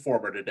your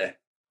underperformer today?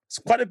 It's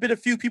quite a bit of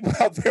few people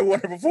out there who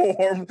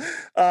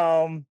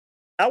underperform.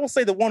 I will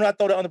say the one I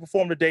thought that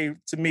underperformed today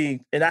to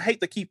me, and I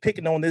hate to keep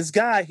picking on this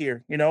guy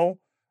here,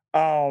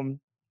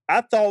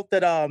 I thought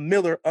that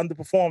Miller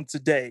underperformed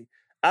today.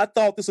 I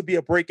thought this would be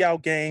a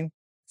breakout game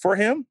for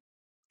him,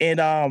 and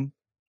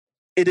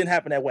it didn't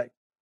happen that way.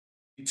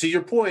 To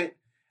your point,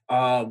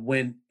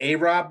 when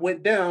A-Rob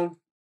went down,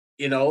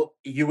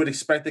 you would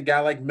expect a guy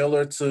like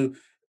Miller to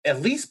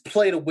at least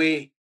play the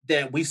way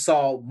that we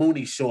saw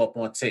Mooney show up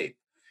on tape.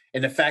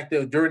 And the fact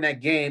that during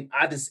that game,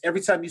 every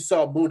time you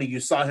saw Mooney,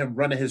 you saw him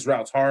running his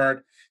routes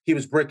hard. He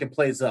was breaking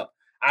plays up.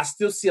 I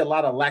still see a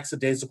lot of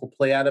lackadaisical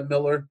play out of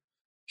Miller.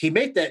 He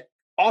made that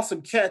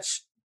awesome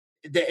catch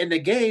in the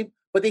game,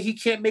 but then he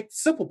can't make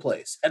simple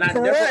plays. And I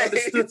never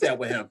understood that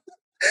with him.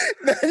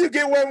 Now you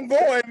get where I'm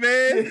going,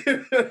 man.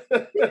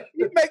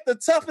 He make the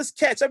toughest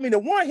catch. I mean, the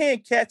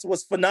one-hand catch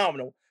was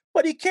phenomenal,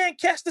 but he can't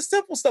catch the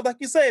simple stuff. Like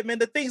you said, man,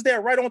 the things that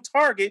are right on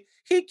target,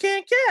 he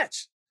can't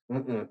catch.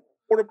 Mm-mm.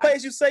 Or the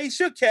plays you say he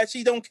should catch,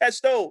 he don't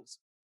catch those.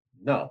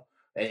 No,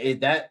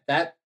 it's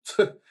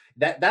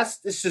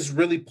just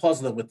really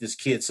puzzling with this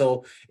kid.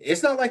 So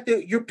it's not like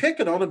you're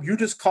picking on him. You're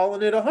just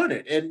calling it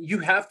 100, and you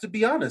have to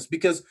be honest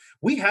because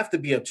we have to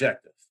be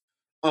objective.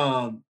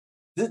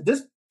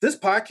 This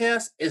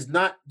podcast is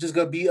not just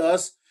going to be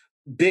us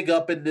big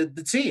up in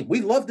the team.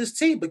 We love this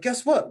team, but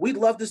guess what? We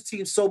love this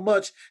team so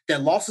much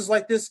that losses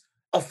like this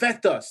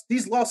affect us.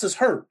 These losses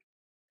hurt.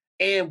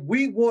 And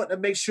we want to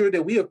make sure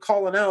that we are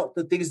calling out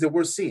the things that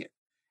we're seeing.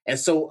 And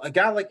so a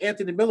guy like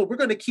Anthony Miller, we're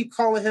going to keep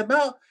calling him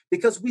out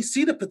because we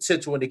see the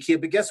potential in the kid.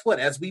 But guess what?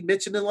 As we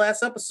mentioned in the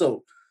last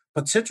episode,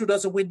 potential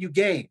doesn't win you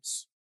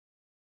games.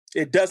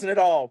 It doesn't at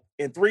all.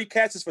 And 3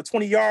 catches for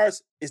 20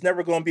 yards is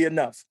never going to be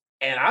enough.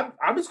 And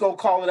I'm just going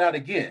to call it out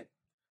again.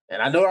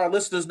 And I know our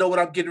listeners know what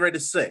I'm getting ready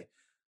to say.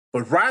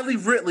 But Riley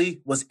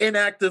Ridley was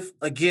inactive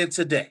again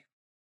today.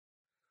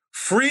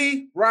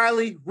 Free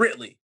Riley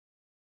Ridley.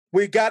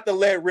 We got to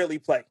let Ridley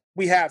play.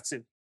 We have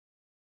to.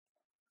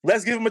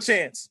 Let's give him a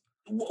chance.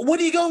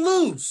 What are you going to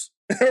lose?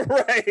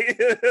 Right.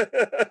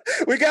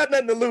 We got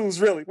nothing to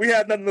lose, really. We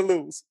had nothing to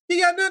lose.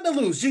 You got nothing to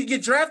lose. You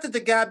drafted the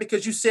guy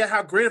because you said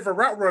how great of a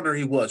route runner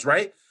he was,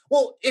 right?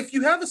 Well, if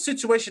you have a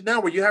situation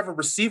now where you have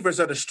receivers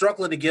that are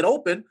struggling to get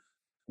open,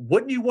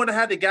 wouldn't you want to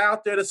have the guy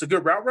out there that's a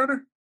good route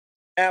runner?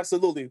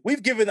 Absolutely.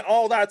 We've given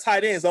all our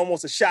tight ends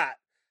almost a shot.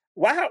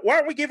 Why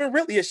aren't we giving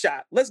Ridley a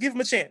shot? Let's give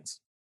him a chance.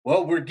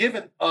 Well, we're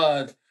giving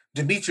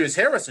Demetrius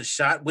Harris a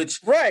shot,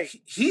 which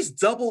he's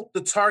doubled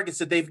the targets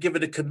that they've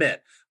given to Kmet.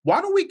 Why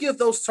don't we give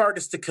those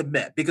targets to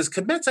Kmet? Because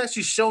Kmet's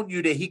actually shown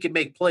you that he can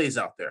make plays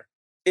out there.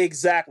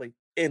 Exactly.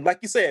 And like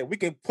you said, we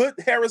can put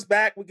Harris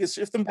back, we can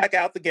shift him back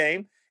out the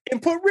game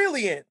and put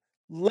Ridley in.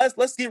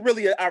 Let's get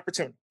Ridley an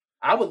opportunity.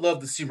 I would love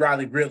to see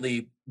Riley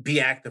Ridley be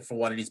active for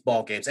one of these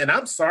ball games. And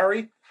I'm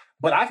sorry,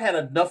 but I've had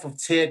enough of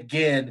Ted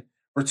Ginn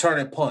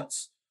returning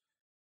punts.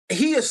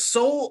 He is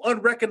so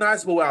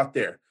unrecognizable out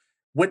there.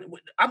 When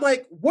I'm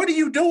like, what are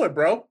you doing,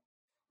 bro?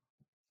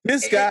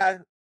 This guy.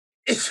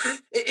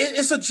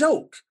 It's a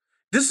joke.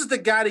 This is the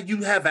guy that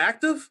you have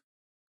active.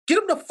 Get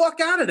him the fuck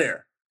out of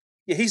there.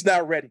 Yeah, he's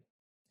not ready.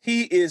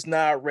 He is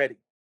not ready.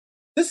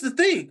 This is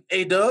the thing,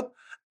 A-Dub.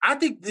 I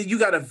think that you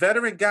got a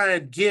veteran guy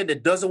again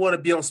that doesn't want to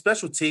be on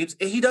special teams,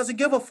 and he doesn't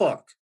give a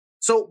fuck.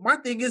 So my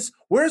thing is,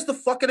 where's the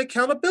fucking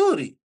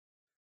accountability?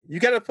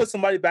 You got to put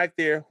somebody back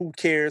there who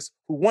cares,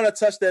 who want to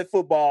touch that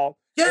football,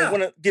 and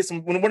want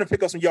to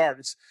pick up some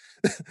yardage.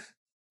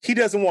 He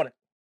doesn't want it.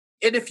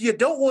 And if you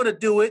don't want to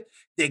do it,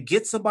 then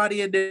get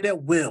somebody in there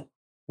that will.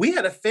 We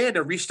had a fan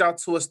that reached out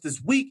to us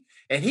this week,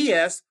 and he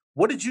asked,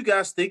 what did you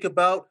guys think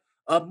about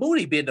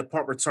Mooney being the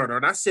punt returner?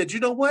 And I said, you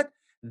know what?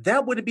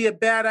 That wouldn't be a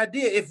bad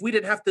idea if we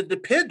didn't have to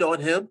depend on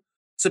him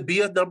to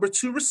be a number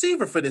 2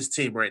 receiver for this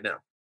team right now.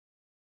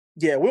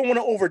 Yeah, we don't want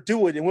to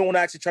overdo it, and we don't want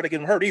to actually try to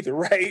get him hurt either,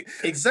 right?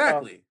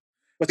 Exactly.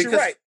 You're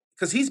right.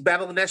 Because he's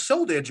battling that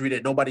shoulder injury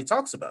that nobody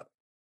talks about.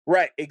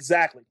 Right,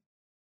 exactly.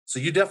 So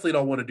you definitely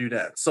don't want to do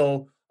that.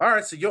 So, all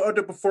right, so your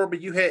underperformer,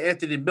 you had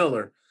Anthony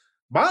Miller.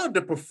 My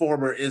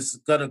underperformer is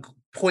going to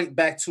point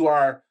back to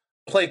our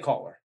play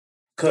caller.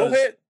 Go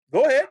ahead.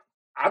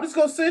 I'm just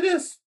going to say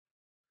this.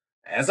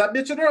 As I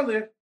mentioned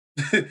earlier,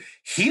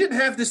 he didn't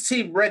have this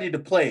team ready to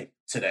play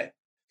today.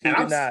 He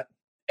did not.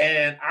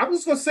 And I'm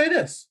just going to say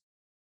this.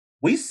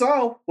 We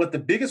saw what the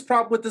biggest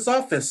problem with this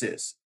offense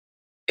is.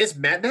 It's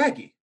Matt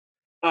Nagy.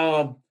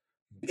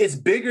 It's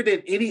bigger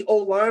than any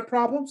O-line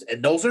problems,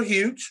 and those are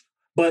huge.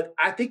 But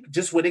I think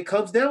just when it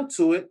comes down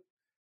to it,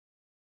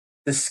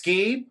 the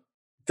scheme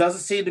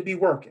doesn't seem to be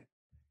working.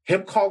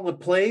 Him calling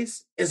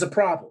plays is a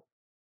problem.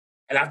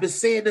 And I've been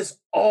saying this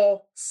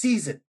all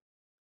season.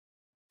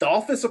 The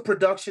offensive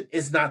production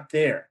is not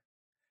there.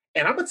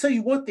 And I'm going to tell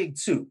you one thing,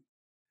 too.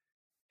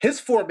 His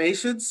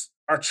formations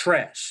are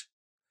trash.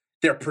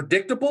 They're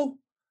predictable.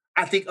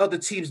 I think other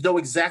teams know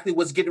exactly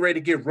what's getting ready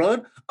to get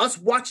run. Us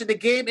watching the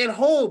game at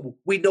home,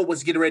 we know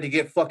what's getting ready to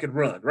get fucking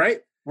run, right?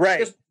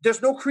 Right.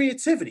 There's no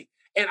creativity.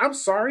 And I'm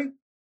sorry,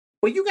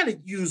 but you got to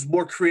use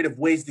more creative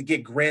ways to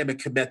get Graham and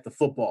Kmet the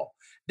football.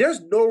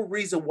 There's no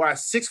reason why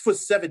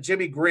 6'7"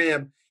 Jimmy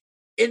Graham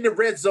in the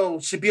red zone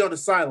should be on the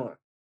sideline.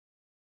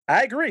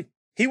 I agree.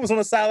 He was on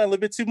the sideline a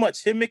little bit too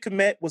much. Him and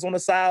Kmet was on the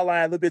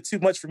sideline a little bit too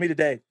much for me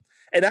today.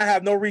 And I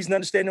have no reason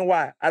understanding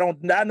why. I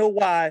don't not know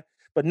why,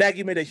 but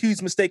Nagy made a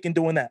huge mistake in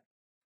doing that.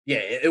 Yeah,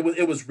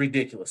 it was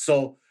ridiculous.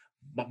 So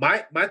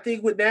my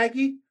thing with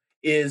Nagy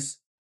is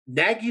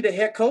Nagy, the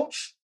head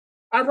coach,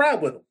 I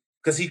ride with him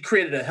because he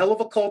created a hell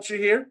of a culture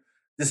here.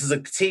 This is a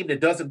team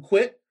that doesn't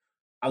quit.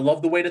 I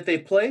love the way that they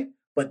play.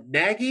 But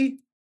Nagy,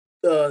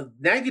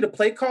 the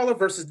play caller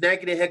versus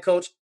Nagy, the head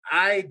coach,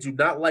 I do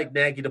not like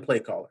Nagy, the play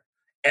caller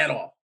at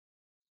all.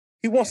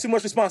 He wants too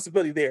much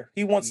responsibility there.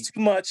 He wants too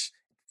much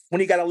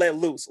when he got to let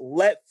loose.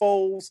 Let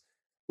Foles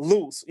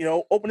loose.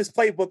 Open his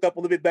playbook up a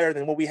little bit better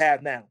than what we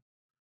have now.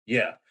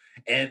 Yeah.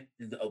 And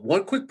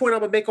one quick point I'm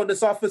going to make on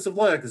this offensive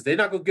line, because they're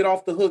not going to get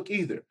off the hook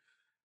either.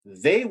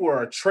 They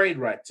were a train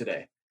wreck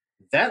today.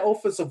 That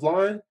offensive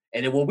line,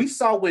 and then when we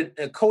saw when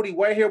Cody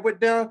Whitehair went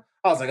down,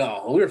 I was like,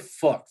 oh, we're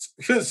fucked.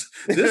 Because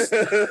this...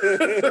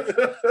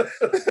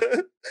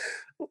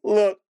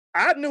 Look,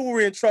 I knew we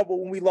were in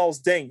trouble when we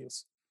lost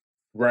Daniels.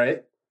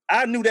 Right.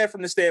 I knew that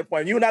from the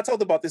standpoint. You and I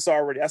talked about this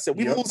already. I said,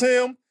 we lose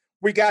him,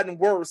 we gotten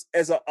worse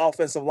as an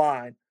offensive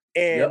line.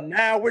 And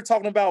now we're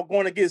talking about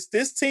going against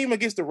this team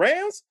against the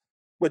Rams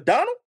with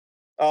Donald.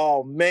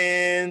 Oh,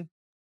 man.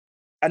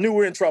 I knew we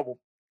were in trouble.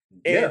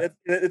 And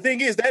the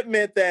thing is, that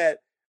meant that,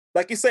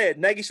 like you said,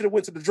 Nagy should have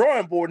went to the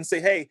drawing board and say,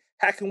 hey,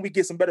 how can we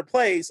get some better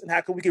plays and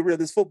how can we get rid of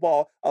this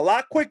football a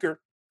lot quicker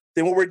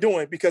than what we're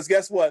doing? Because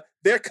guess what?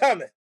 They're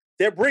coming.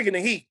 They're bringing the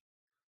heat.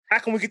 How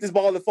can we get this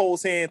ball in the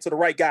Foles' hand to the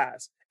right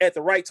guys at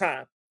the right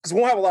time? Because we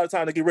won't have a lot of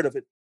time to get rid of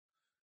it.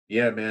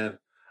 Yeah, man.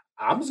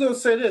 I'm just going to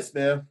say this,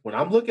 man. When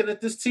I'm looking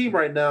at this team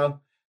right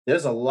now,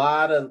 there's a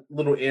lot of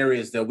little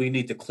areas that we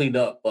need to clean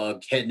up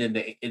heading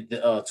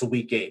into to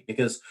week 8.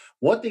 Because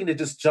one thing that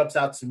just jumps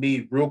out to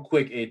me real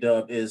quick,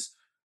 A-Dub, is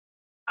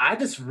I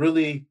just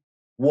really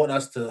want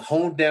us to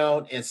hone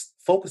down and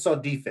focus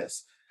on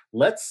defense.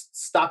 Let's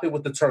stop it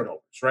with the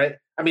turnovers, right?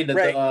 I mean, not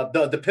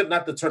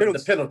the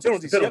turnovers, the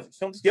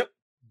penalties. Yep.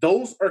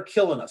 Those are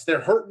killing us. They're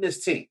hurting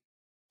this team.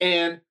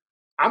 And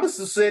I'm going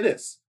to say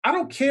this. I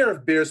don't care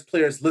if Bears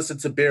players listen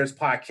to Bears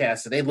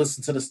podcasts and they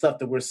listen to the stuff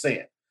that we're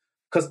saying.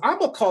 Because I'm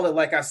going to call it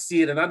like I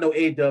see it, and I know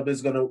A-Dub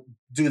is going to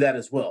do that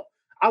as well.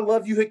 I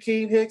love you,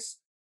 Hakeem Hicks,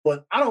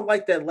 but I don't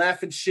like that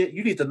laughing shit.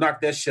 You need to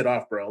knock that shit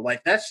off, bro.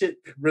 Like, that shit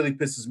really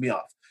pisses me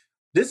off.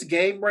 This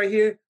game right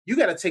here, you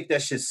got to take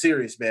that shit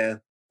serious,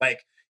 man.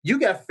 Like, you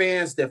got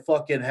fans that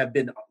fucking have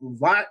been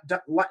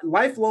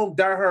lifelong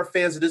diehard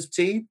fans of this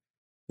team.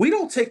 We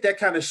don't take that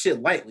kind of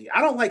shit lightly.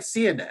 I don't like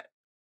seeing that.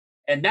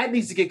 And that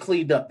needs to get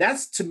cleaned up.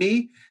 That's, to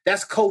me,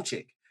 that's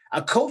coaching.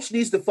 A coach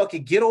needs to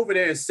fucking get over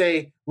there and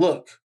say,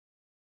 look,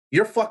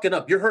 you're fucking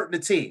up. You're hurting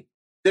the team.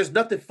 There's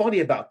nothing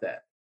funny about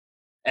that.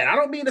 And I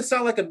don't mean to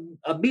sound like a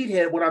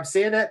meathead when I'm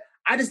saying that.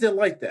 I just didn't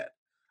like that.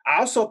 I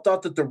also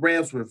thought that the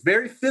Rams were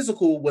very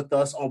physical with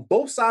us on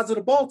both sides of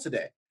the ball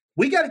today.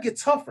 We got to get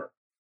tougher.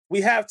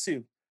 We have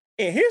to.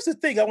 And here's the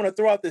thing. I want to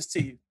throw out this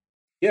to you.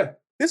 Yeah.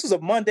 This was a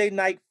Monday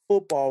night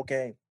football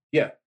game.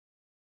 Yeah.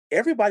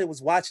 Everybody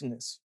was watching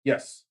this.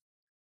 Yes.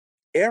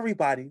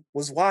 Everybody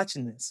was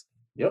watching this.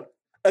 Yep.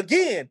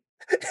 Again,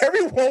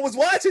 everyone was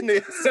watching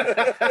this.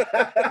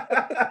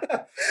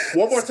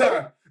 One more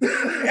time.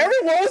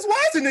 Everyone was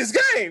watching this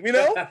game,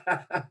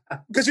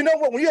 Because you know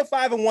what? When you're a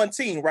 5-1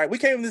 team, right? We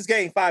came in this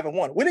game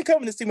 5-1. We didn't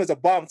come in this team as a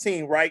bomb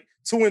team, right?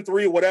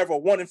 2-3 or whatever,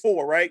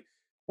 1-4, right?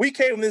 We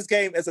came in this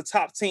game as a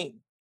top team,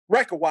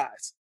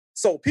 record-wise.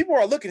 So people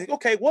are looking,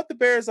 okay, what the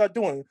Bears are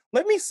doing.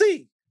 Let me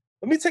see.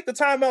 Let me take the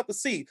time out to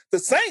see. The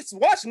Saints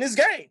watching this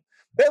game.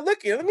 They're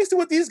looking. Let me see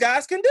what these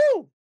guys can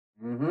do.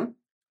 Mm-hmm.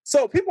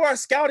 So people are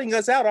scouting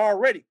us out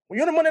already. When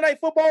you're in a Monday Night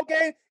Football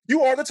game,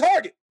 you are the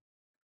target.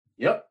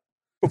 Yep.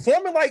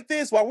 Performing like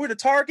this while we're the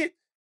target,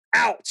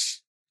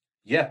 ouch.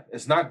 Yeah,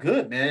 it's not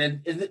good,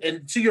 man.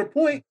 And to your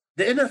point,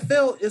 the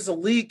NFL is a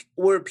league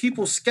where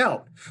people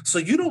scout. So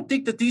you don't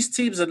think that these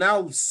teams are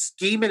now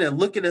scheming and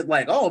looking at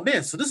like, oh,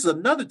 man, so this is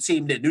another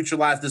team that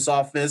neutralized this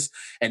offense,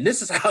 and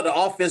this is how the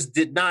offense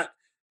did not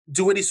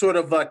do any sort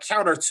of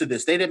counter to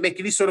this. They didn't make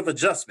any sort of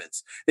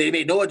adjustments. They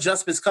made no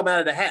adjustments come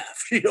out of the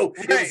half. It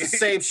was the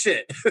same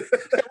shit.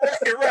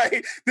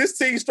 right. This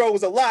team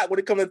struggles a lot when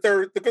it comes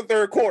to the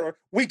third quarter.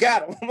 We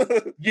got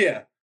them.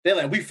 Yeah. They're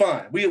like, we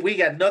fine. We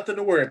got nothing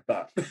to worry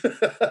about.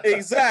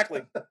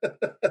 Exactly.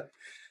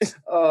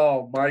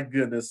 Oh, my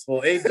goodness.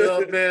 Well,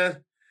 A-Dub, man,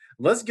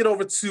 let's get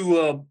over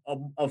to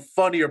a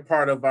funnier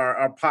part of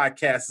our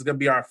podcast. It's going to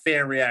be our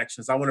fan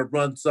reactions. I want to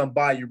run some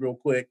by you real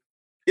quick.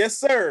 Yes,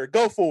 sir.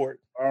 Go for it.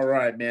 All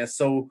right, man.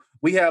 So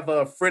we have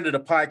a friend of the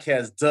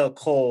podcast, Doug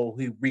Cole,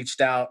 who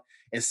reached out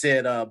and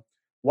said,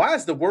 why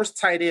is the worst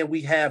tight end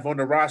we have on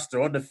the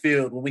roster on the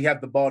field when we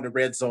have the ball in the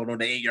red zone on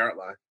the 8-yard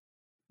line?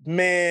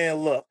 Man,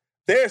 look,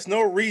 there's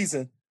no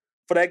reason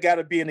for that guy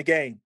to be in the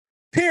game.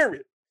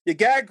 Period. You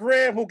got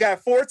Graham, who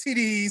got 4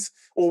 TDs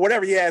or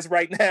whatever he has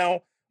right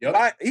now,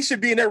 Yep. He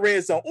should be in that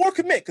red zone or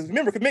commit. Because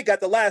remember, commit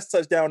got the last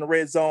touchdown in the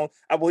red zone,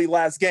 I believe,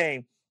 last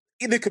game.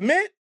 Either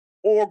commit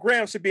or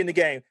Graham should be in the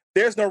game.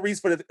 There's no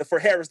reason for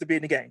Harris to be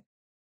in the game.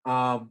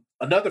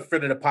 Another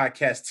friend of the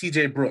podcast,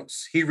 TJ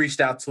Brooks, he reached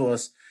out to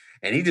us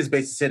and he just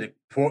basically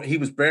said he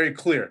was very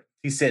clear.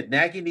 He said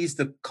Nagy needs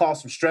to call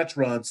some stretch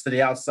runs to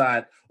the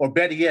outside, or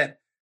better yet,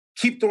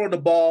 keep throwing the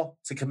ball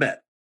to Kmet.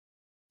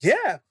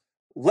 Yeah.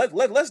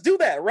 Let's do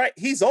that, right?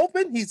 He's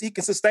open. He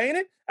can sustain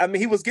it. I mean,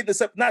 he was getting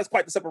not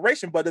quite the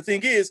separation, but the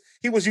thing is,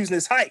 he was using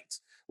his height.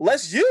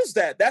 Let's use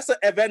that. That's an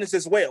advantage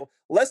as well.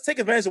 Let's take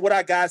advantage of what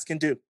our guys can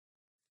do.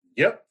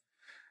 Yep.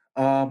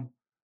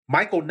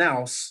 Michael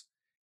Nouse,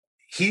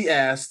 he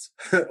asked,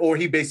 or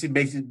he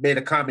basically made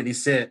a comment. He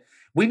said,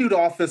 we knew the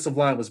offensive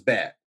line was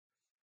bad,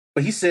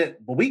 but he said,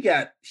 but we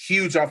got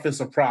huge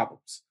offensive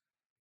problems.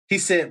 He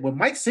said, when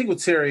Mike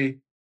Singletary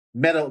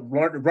met a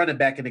running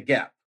back in the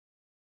gap,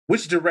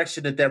 which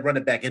direction did that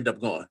running back end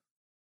up going?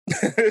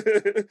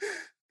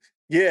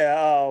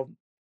 Yeah,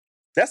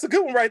 that's a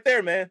good one right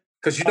there, man.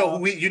 Because you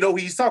know who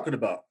he's talking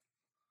about.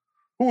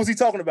 Who was he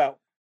talking about?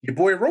 Your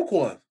boy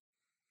Roquan.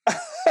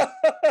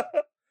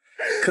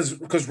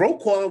 Because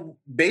Roquan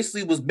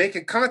basically was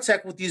making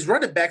contact with these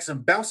running backs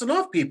and bouncing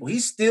off people. He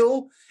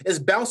still is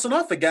bouncing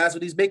off of guys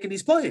when he's making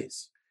these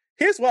plays.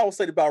 Here's what I will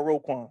say about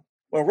Roquan.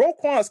 When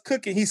Roquan's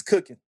cooking, he's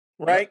cooking,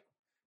 right? Yep.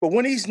 But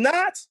when he's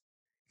not,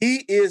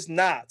 he is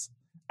not.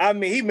 I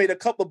mean, he made a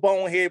couple of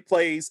bonehead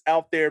plays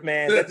out there,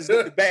 man. That just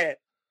looked bad.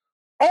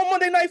 On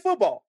Monday Night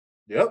Football.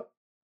 Yep.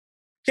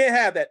 Can't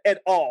have that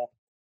at all.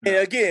 No.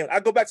 And again, I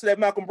go back to that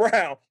Malcolm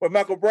Brown, where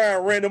Malcolm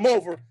Brown ran him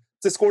over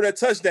to score that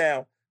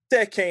touchdown.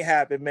 That can't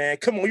happen, man.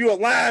 Come on, you're a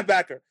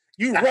linebacker.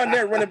 You run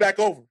there, running back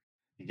over.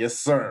 Yes,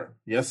 sir.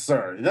 Yes,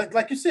 sir.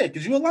 Like you said,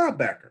 because you're a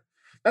linebacker.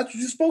 That's what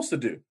you're supposed to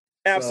do.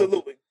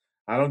 Absolutely. So,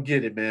 I don't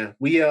get it, man.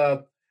 We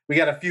got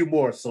a few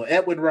more. So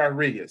Edwin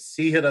Rodriguez,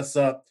 he hit us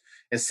up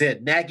and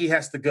said Nagy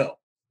has to go.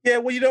 Yeah,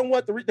 well, you know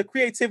what? The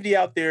creativity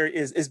out there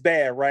is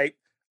bad, right?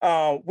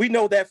 We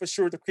know that for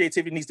sure. The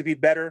creativity needs to be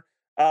better.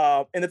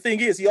 And the thing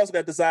is, he also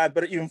got designed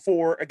better even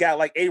for a guy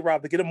like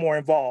A-Rob to get him more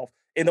involved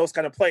in those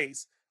kind of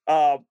plays.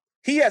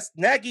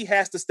 Nagy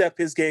has to step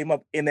his game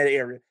up in that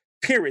area,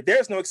 period.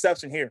 There's no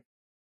exception here.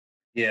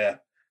 Yeah,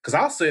 because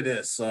I'll say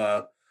this.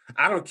 I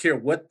don't care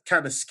what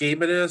kind of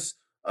scheme it is.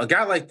 A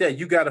guy like that,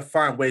 you got to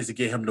find ways to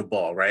get him the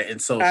ball, right?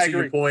 And so to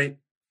your point,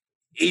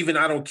 even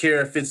I don't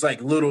care if it's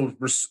like little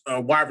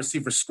wide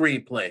receiver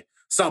screenplay,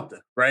 something,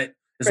 right?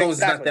 As long as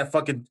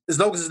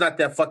it's not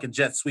that fucking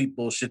jet sweep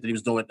bullshit that he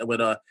was doing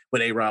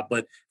with A-Rob.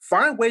 But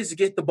find ways to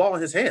get the ball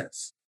in his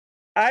hands.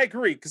 I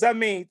agree. Because, I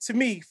mean, to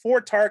me,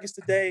 4 targets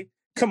today,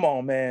 come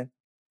on, man.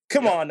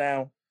 Come on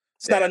now.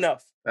 It's not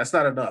enough. That's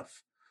not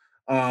enough.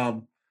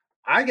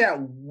 I got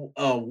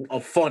a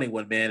funny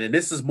one, man. And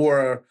this is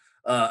more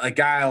a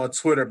guy on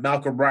Twitter,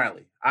 Malcolm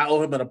Riley. I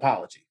owe him an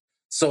apology.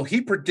 So he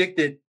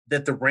predicted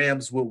that the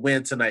Rams would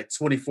win tonight,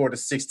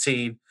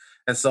 24-16.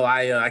 And so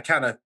I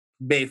kind of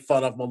made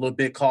fun of him a little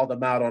bit, called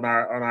him out on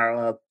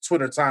our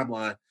Twitter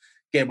timeline,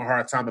 gave him a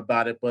hard time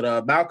about it.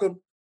 But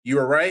Malcolm, you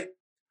were right.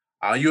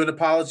 You an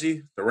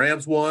apology. The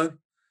Rams won.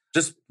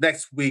 Just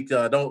next week,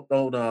 don't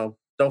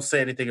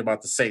say anything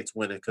about the Saints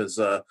winning because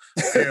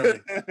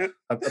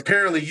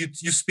apparently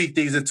you speak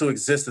things into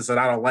existence and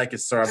I don't like it,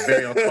 sir. I'm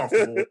very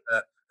uncomfortable with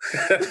that.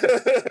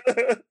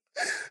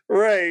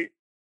 Right.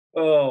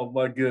 Oh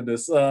my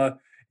goodness.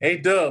 Hey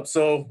Dub,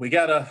 so we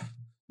got a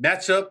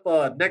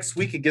matchup next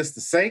week against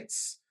the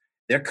Saints.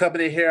 They're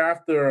coming in here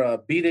after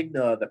beating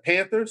the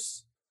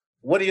Panthers.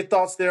 What are your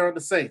thoughts there on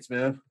the Saints,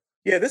 man?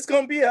 Yeah, this is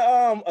going to be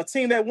a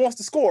team that wants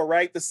to score,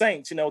 right? The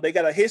Saints, they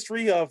got a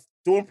history of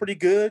doing pretty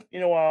good,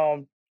 in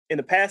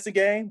the passing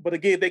game. But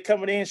again, they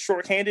coming in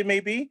shorthanded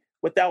maybe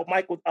without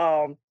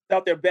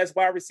without their best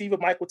wide receiver,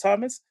 Michael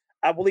Thomas.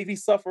 I believe he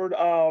suffered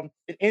an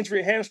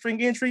injury, a hamstring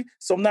injury,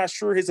 so I'm not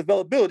sure his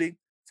availability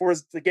for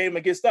the game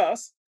against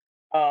us.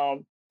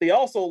 They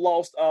also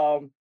lost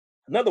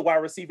another wide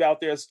receiver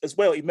out there as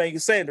well, Emmanuel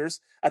Sanders.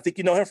 I think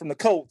you know him from the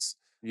Colts.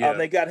 Yeah.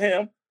 They got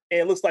him, and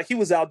it looks like he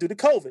was out due to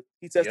COVID.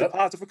 He tested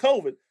positive for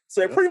COVID.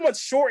 So they're pretty much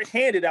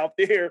short-handed out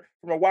there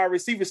from a wide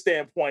receiver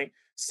standpoint.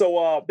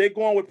 So they're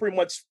going with pretty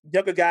much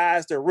younger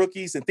guys, they're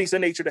rookies, and things of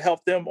nature to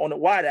help them on the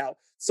wideout.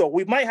 So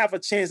we might have a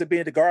chance of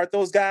being able to guard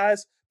those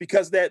guys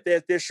because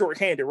they're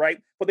short-handed, right?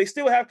 But they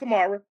still have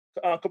Kamara.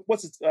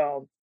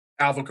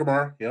 Alvin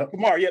Kamara. Yep.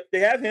 Kamara. Yep. They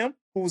have him,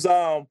 who's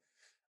a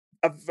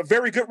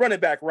very good running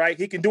back, right?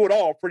 He can do it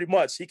all pretty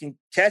much. He can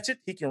catch it.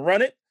 He can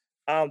run it.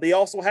 They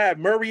also have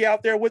Murray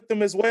out there with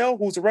them as well,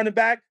 who's a running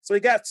back. So they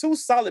got 2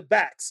 solid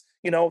backs,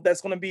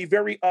 that's going to be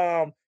very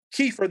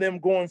key for them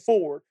going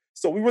forward.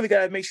 So we really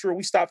got to make sure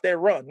we stop that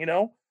run,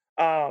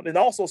 and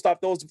also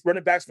stop those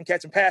running backs from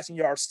catching passing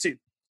yards too.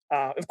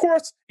 Of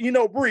course,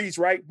 Breeze,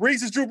 right?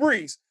 Breeze is Drew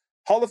Brees,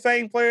 Hall of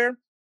Fame player,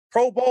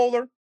 Pro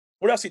Bowler.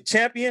 What else?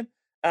 Champion.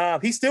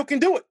 He still can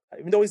do it,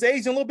 even though he's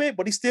aging a little bit,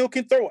 but he still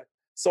can throw it.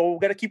 So we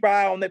got to keep our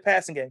eye on that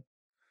passing game.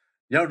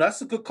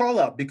 That's a good call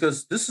out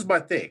because this is my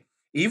thing.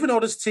 Even though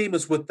this team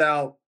is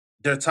without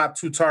their top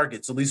two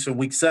targets, at least for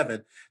week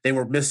 7. They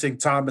were missing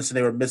Thomas and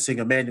they were missing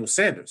Emmanuel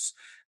Sanders.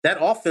 That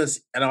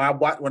offense, and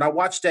when I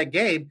watched that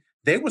game,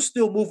 they were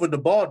still moving the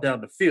ball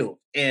down the field.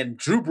 And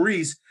Drew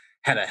Brees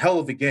had a hell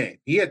of a game.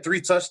 He had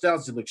 3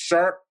 touchdowns. He looked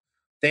sharp.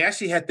 They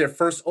actually had their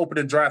first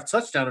opening drive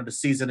touchdown of the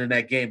season in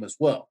that game as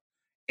well.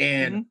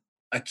 And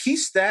a key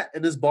stat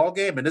in this ball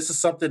game, and this is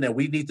something that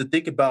we need to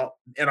think about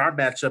in our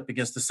matchup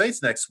against the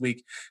Saints next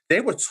week,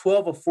 they were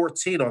 12 of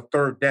 14 on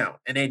third down,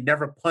 and they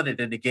never punted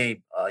in the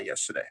game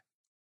yesterday.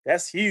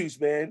 That's huge,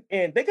 man.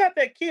 And they got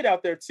that kid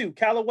out there too,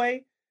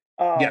 Callaway.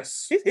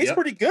 Yes. He's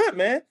pretty good,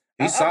 man.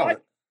 He's solid.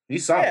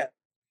 He's solid. Yeah.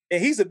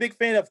 And he's a big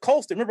fan of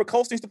Colston. Remember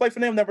Colston used to play for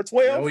them, number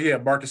 12? Oh, yeah,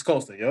 Marcus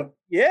Colston, yep.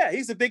 Yeah,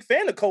 he's a big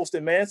fan of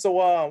Colston, man.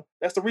 So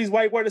that's the reason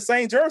why he wear the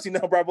same jersey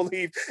number, I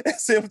believe,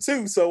 as him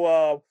too.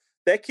 So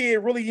that kid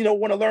really,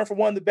 want to learn from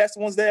one of the best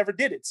ones that ever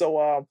did it.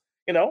 So,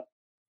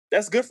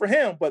 that's good for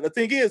him. But the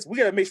thing is, we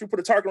got to make sure we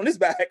put a target on his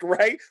back,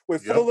 right?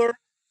 With Fuller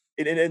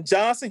and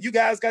Johnson, you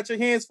guys got your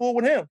hands full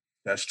with him.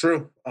 That's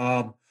true.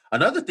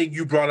 Another thing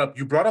you brought up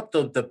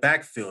the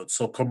backfield.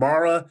 So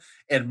Kamara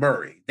and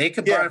Murray, they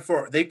combined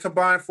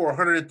for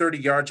 130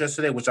 yards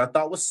yesterday, which I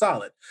thought was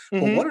solid.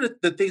 But one of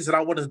the things that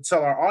I wanted to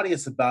tell our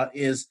audience about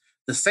is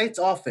the Saints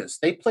offense.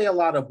 They play a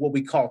lot of what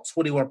we call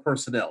 21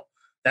 personnel.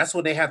 That's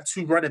when they have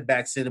 2 running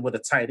backs in with a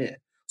tight end.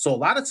 So a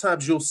lot of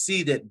times you'll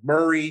see that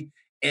Murray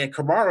and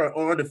Kamara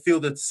are on the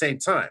field at the same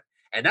time.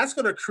 And that's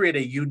going to create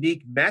a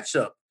unique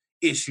matchup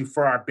issue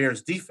for our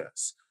Bears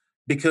defense.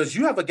 Because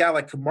you have a guy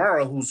like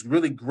Kamara who's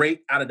really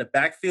great out of the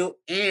backfield,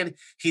 and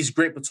he's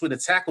great between the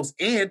tackles,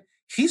 and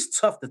he's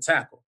tough to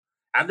tackle.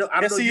 I know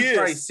you've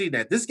probably seen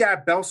that. This guy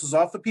bounces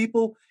off of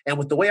people, and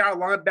with the way our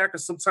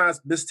linebackers sometimes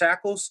miss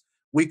tackles,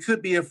 we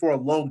could be in for a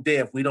long day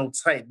if we don't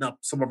tighten up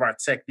some of our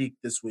technique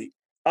this week.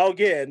 Oh,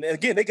 yeah. And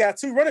again, they got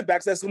 2 running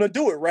backs that's going to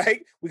do it,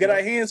 right? We got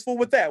our hands full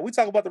with that. We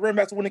talk about the running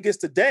backs when it gets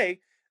today.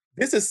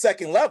 This is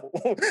second level.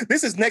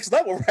 This is next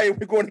level, right?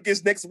 We're going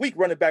against next week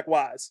running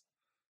back-wise.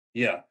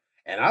 Yeah.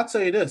 And I'll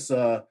tell you this,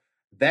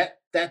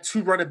 that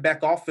 2 running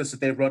back offense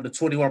that they run, the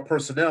 21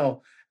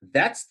 personnel,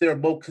 that's their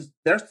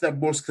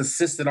most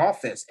consistent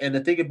offense. And the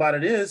thing about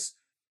it is,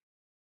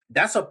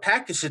 that's a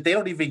package that they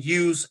don't even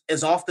use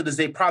as often as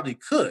they probably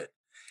could.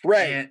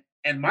 Right.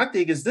 And my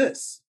thing is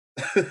this.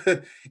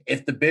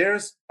 If the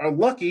Bears are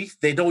lucky,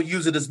 they don't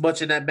use it as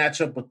much in that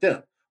matchup with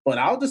them. But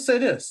I'll just say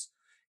this.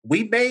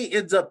 We may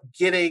end up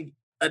getting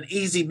an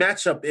easy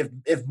matchup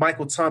if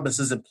Michael Thomas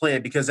isn't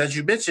playing, because as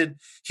you mentioned,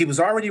 he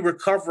was already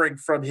recovering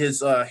from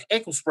his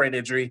ankle sprain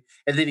injury,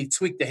 and then he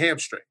tweaked the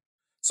hamstring.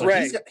 So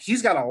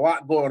he's got a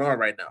lot going on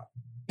right now.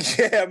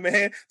 Yeah,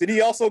 man. Did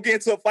he also get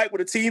into a fight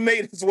with a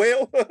teammate as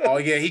well? Oh,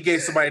 yeah, he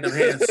gave somebody them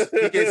hands.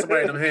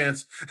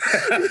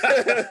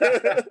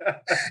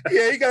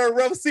 Yeah, he got a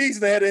rough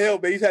season ahead of him,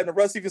 but he's had a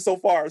rough season so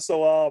far.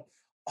 So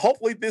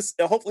hopefully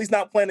he's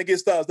not playing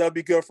against us. That'll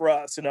be good for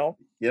us,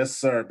 Yes,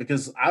 sir.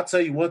 Because I'll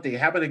tell you one thing,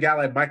 having a guy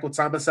like Michael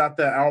Thomas out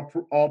there,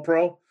 all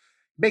pro,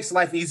 makes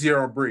life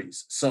easier on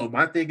Breeze. So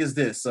my thing is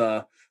this: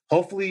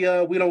 hopefully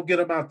we don't get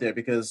him out there,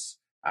 because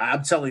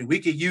I'm telling you, we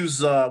could use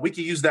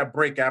that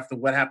break after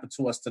what happened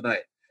to us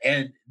tonight.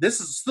 And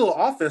this is still an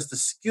offense to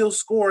still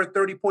score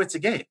 30 points a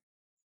game.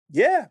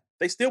 Yeah,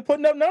 they still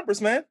putting up numbers,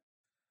 man.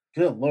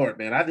 Good Lord,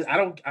 man. I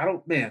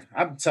don't, man,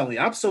 I'm telling you,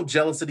 I'm so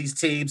jealous of these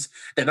teams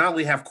that not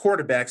only have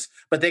quarterbacks,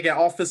 but they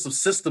got offensive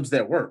systems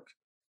that work.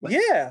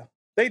 Yeah,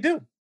 they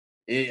do.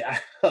 Yeah.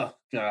 Oh,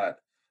 God.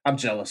 I'm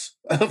jealous.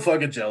 I'm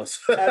fucking jealous.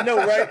 I know,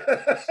 right?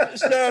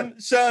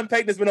 Sean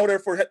Payton has been over there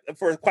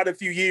for quite a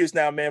few years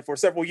now, man, for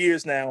several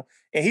years now.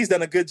 And he's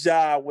done a good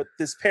job with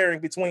this pairing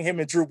between him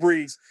and Drew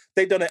Brees.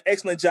 They've done an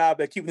excellent job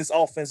at keeping this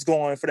offense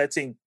going for that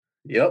team.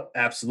 Yep,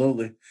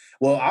 absolutely.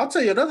 Well, I'll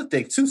tell you another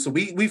thing, too. So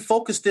we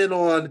focused in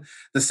on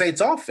the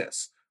Saints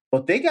offense,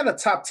 but they got a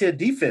top 10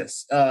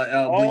 defense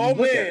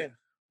when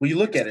you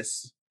look at it.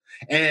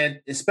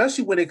 And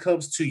especially when it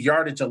comes to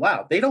yardage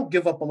allowed, they don't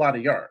give up a lot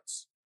of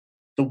yards.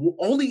 The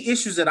only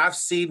issues that I've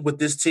seen with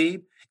this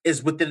team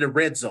is within the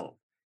red zone.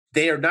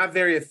 They are not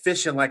very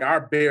efficient like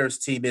our Bears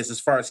team is as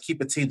far as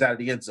keeping teams out of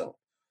the end zone.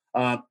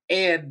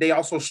 And they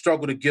also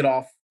struggle to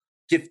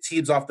get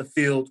teams off the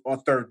field on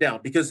third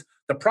down, because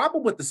the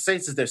problem with the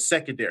Saints is their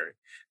secondary.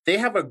 They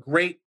have a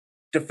great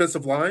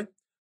defensive line.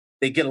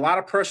 They get a lot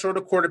of pressure on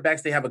the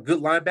quarterbacks. They have a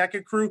good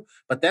linebacking crew,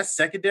 but that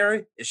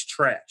secondary is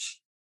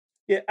trash.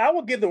 Yeah, I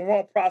would give them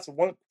wrong props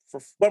for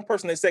one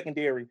person in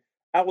secondary.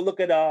 I would look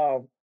at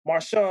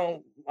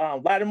Marshawn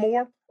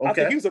Lattimore. Okay. I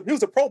think he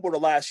was a Pro Bowler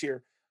last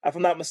year, if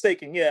I'm not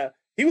mistaken. Yeah,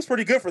 he was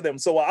pretty good for them.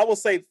 So I will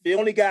say the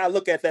only guy I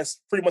look at that's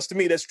pretty much to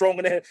me that's strong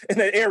in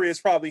that area is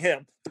probably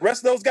him. The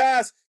rest of those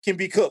guys can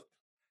be cooked.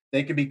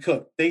 They can be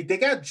cooked. They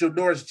got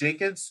Janoris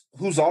Jenkins,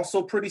 who's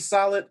also pretty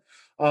solid,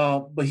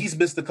 but he's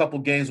missed a couple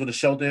games with a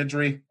shoulder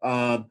injury.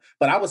 But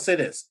I would say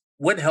this: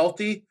 when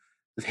healthy,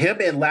 him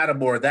and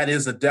Lattimore, that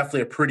is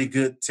definitely a pretty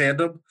good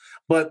tandem.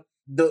 But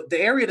the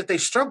area that they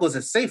struggle is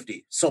at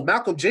safety. So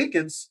Malcolm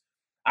Jenkins,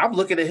 I'm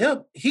looking at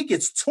him. He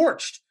gets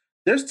torched.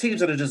 There's teams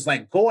that are just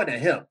like going at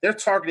him. They're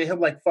targeting him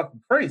like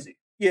fucking crazy.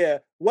 Yeah,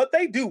 what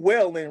they do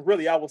well, and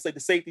really, I will say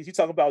the safeties. You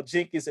talk about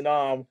Jenkins and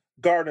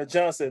Gardner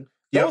Johnson.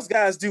 Yep. Those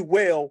guys do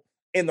well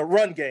in the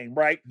run game,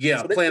 right?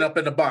 Yeah, So playing up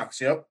in the box.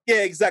 Yep.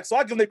 yeah, exactly. So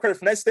I give them the credit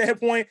from that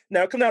standpoint.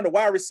 Now, come down to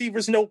wide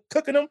receivers,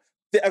 cooking them.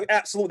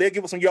 Absolutely, they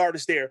give us some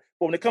yardage there.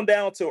 But when it come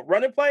down to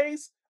running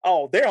plays,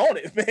 oh, they're on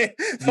it, man.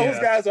 Those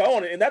guys are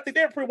on it. And I think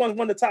they're pretty much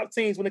one of the top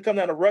teams when it comes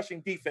down to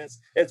rushing defense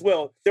as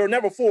well. They were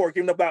number 4,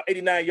 giving about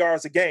 89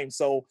 yards a game.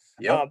 So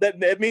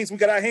that means we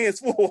got our hands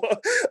full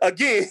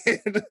again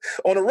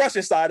on the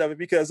rushing side of it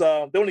because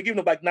they're only giving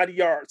them like 90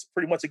 yards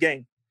pretty much a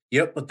game.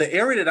 Yep, but the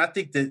area that I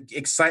think that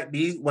excite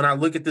me when I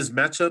look at this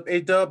matchup,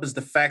 A-Dub, is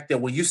the fact that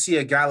when you see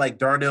a guy like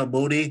Darnell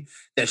Mooney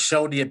that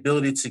showed the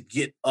ability to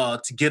get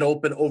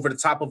open over the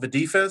top of a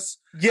defense,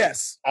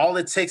 yes, all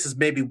it takes is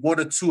maybe 1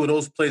 or 2 of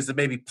those plays to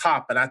maybe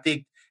pop. And I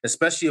think,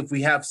 especially if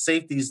we have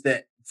safeties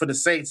that for the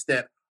Saints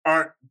that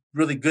aren't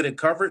really good in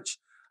coverage,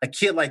 a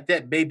kid like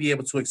that may be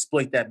able to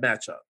exploit that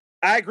matchup.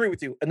 I agree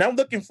with you, and I'm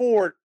looking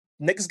forward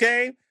next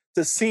game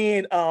to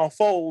seeing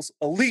Foles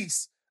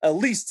at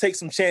least take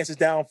some chances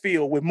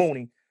downfield with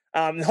Mooney.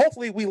 And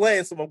hopefully we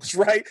land some of them,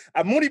 right?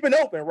 Mooney been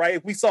open,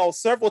 right? We saw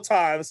several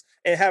times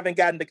and haven't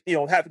got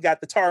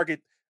the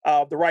target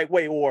the right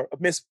way or a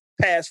missed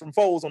pass from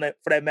Foles on that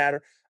for that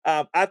matter.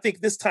 I think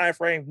this time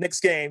frame,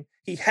 next game,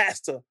 he has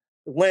to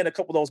land a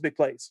couple of those big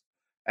plays.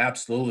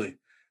 Absolutely.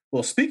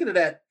 Well, speaking of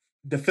that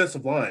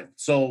defensive line,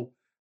 so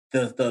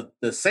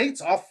the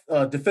Saints off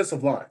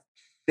defensive line,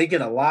 they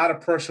get a lot of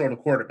pressure on the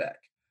quarterback.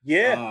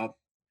 Yeah.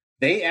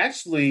 They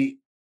actually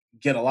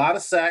get a lot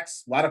of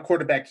sacks, a lot of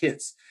quarterback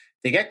hits.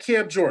 They got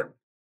Cam Jordan.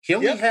 He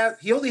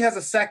only has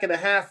a sack and a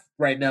half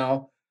right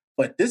now,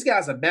 but this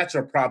guy's a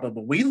matchup problem.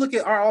 When we look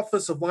at our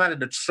offensive line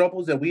and the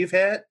troubles that we've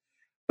had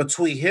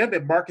between him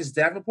and Marcus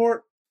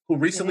Davenport, who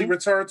recently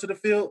returned to the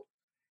field,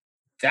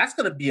 that's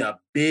going to be a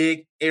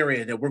big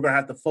area that we're going to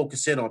have to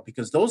focus in on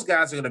because those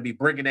guys are going to be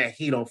bringing that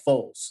heat on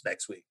Foles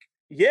next week.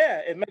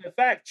 Yeah, and matter of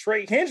fact,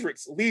 Trey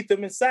Hendricks lead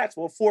them in sacks,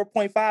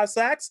 4.5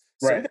 sacks.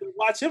 So right. We gotta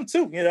watch him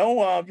too.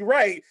 You're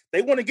right.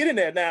 They want to get in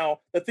there. Now,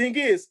 the thing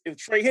is, if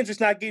Trey Hendricks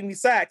not getting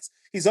these sacks,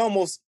 he's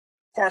almost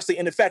partially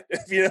ineffective,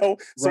 So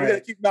we got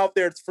to keep him out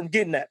there from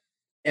getting that.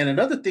 And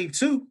another thing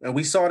too, and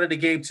we saw it in the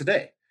game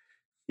today,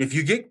 if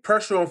you get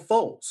pressure on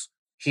Foles,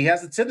 he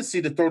has a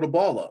tendency to throw the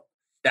ball up.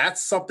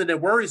 That's something that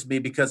worries me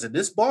because in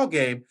this ball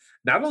game,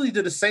 not only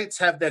do the Saints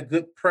have that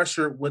good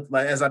pressure with,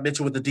 as I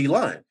mentioned, with the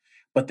D-line,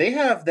 but they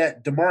have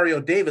that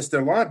Demario Davis,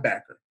 their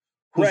linebacker,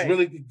 who's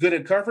really good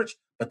at coverage.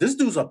 But this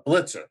dude's a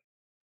blitzer,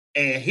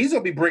 and he's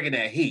going to be bringing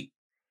that heat.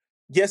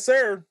 Yes,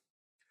 sir.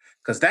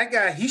 Because that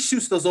guy, he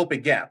shoots those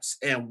open gaps.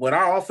 And with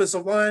our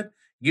offensive line,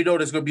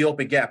 there's going to be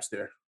open gaps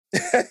there.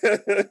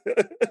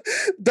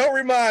 Don't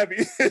remind me.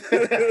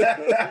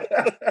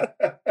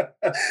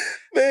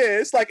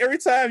 Man, it's like every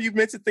time you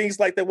mention things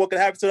like that, what could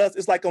happen to us,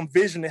 it's like I'm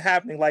visioning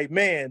happening. Like,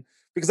 man,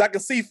 because I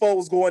can see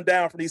Foles going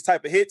down for these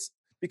type of hits.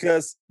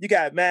 Because you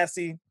got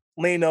Massey,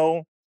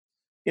 Leno,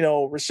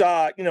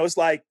 Rashad. It's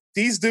like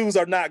these dudes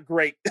are not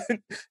great.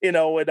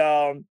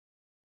 And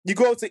you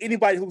go to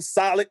anybody who's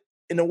solid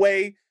in a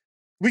way,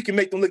 we can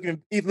make them look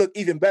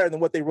even better than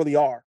what they really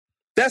are.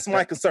 That's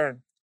my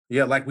concern.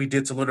 Yeah, like we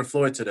did to Leonard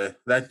Floyd today.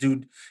 That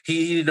dude,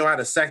 he didn't know how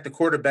to sack the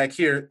quarterback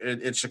here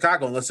in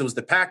Chicago unless it was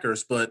the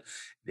Packers, but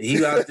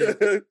he out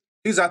there,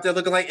 he's out there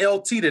looking like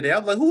LT today.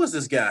 I'm like, who is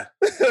this guy?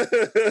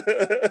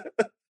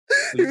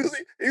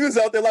 He was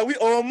out there like we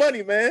owe him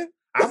money, man.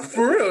 I'm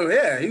for real,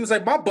 yeah. He was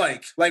like my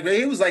bike. Like, man,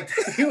 he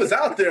was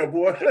out there,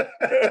 boy.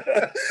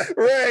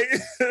 Right.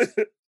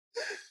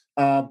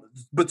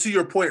 But to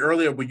your point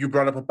earlier, when you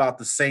brought up about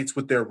the Saints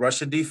with their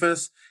rushing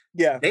defense,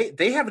 yeah,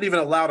 they haven't even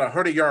allowed a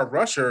 100-yard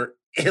rusher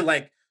in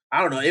I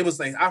don't know. It was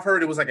like I've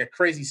heard it was like a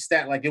crazy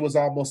stat. Like it was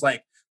almost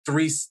like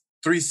three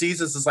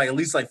seasons. It's like at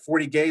least like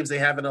 40 games they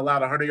haven't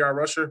allowed a 100-yard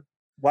rusher.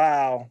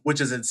 Wow, which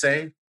is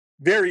insane.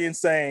 Very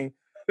insane.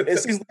 It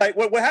seems like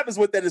what happens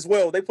with that as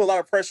well. They put a lot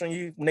of pressure on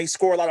you when they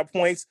score a lot of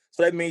points.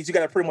 So that means you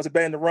got to pretty much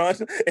abandon the run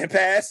and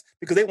pass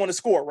because they want to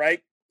score, right?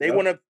 They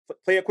want to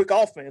play a quick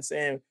offense.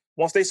 And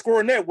once they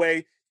score in that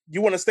way,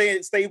 you want to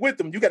stay with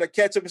them. You got to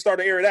catch up and start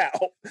to air it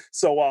out.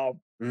 So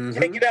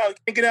can't get out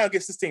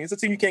against this team. It's a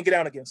team you can't get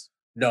out against.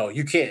 No,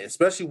 you can't,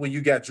 especially when you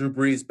got Drew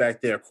Brees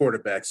back there,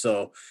 quarterback.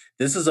 So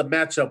this is a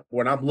matchup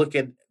where I'm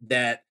looking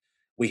that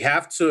we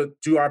have to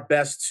do our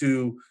best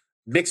to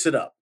mix it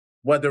up.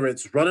 Whether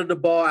it's running the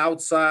ball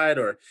outside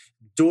or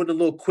doing the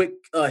little quick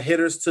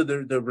hitters to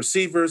the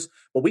receivers,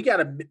 but we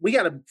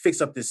gotta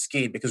fix up this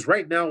scheme because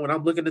right now when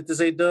I'm looking at this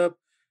A-Dub,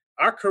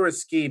 our current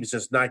scheme is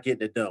just not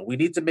getting it done. We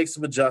need to make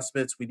some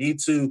adjustments. We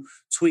need to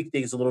tweak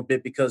things a little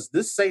bit because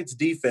this Saints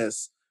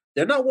defense,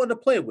 they're not one to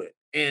play with,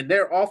 and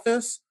their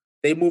offense,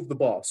 they move the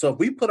ball. So if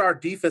we put our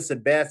defense in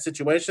bad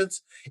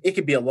situations, it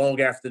could be a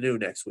long afternoon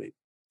next week.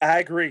 I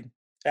agree.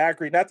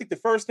 And I think the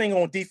first thing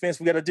on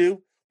defense we got to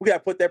do, we got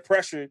to put that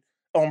pressure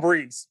on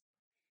Brees.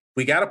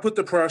 We got to put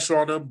the pressure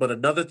on them, but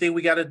another thing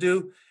we got to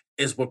do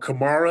is with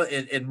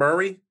Kamara and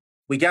Murray,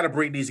 we got to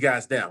bring these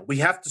guys down. We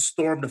have to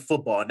storm the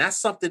football, and that's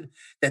something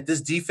that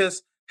this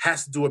defense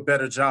has to do a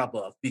better job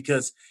of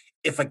because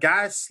if a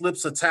guy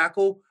slips a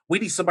tackle, we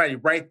need somebody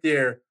right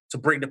there to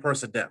bring the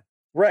person down.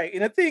 Right.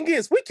 And the thing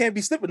is, we can't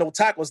be slipping no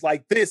tackles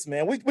like this,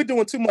 man. We're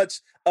doing too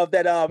much of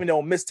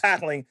that, missed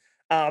tackling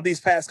these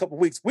past couple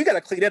of weeks. We got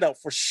to clean that up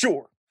for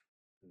sure.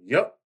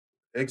 Yep.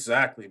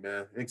 Exactly,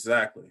 man.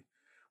 Exactly.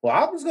 Well,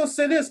 I was going to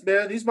say this,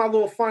 man. These are my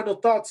little final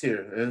thoughts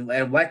here.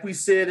 And like we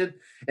said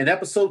in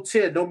episode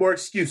 10, no more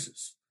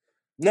excuses.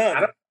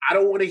 None. I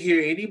don't want to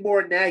hear any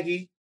more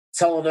Nagy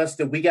telling us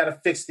that we got to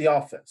fix the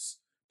offense,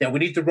 that we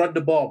need to run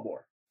the ball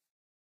more.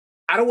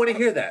 I don't want to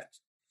hear that.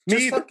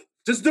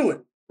 Just do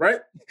it, right?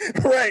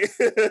 Right.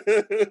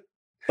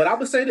 But I'm going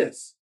to say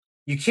this.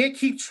 You can't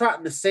keep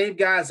trotting the same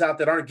guys out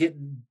that aren't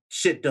getting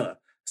shit done.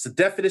 It's the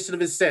definition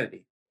of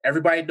insanity.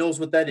 Everybody knows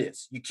what that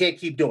is. You can't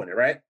keep doing it,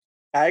 right?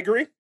 I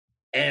agree.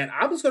 And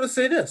I'm just going to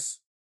say this.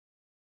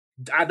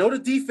 I know the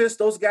defense,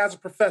 those guys are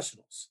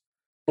professionals.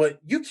 But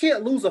you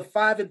can't lose a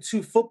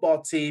 5-2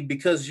 football team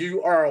because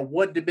you are a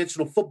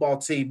one-dimensional football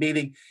team,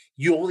 meaning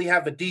you only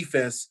have a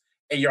defense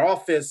and your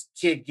offense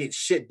can't get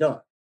shit done.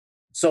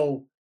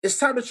 So it's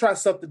time to try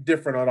something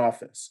different on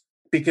offense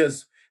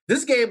because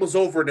this game was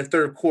over in the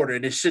third quarter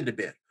and it shouldn't have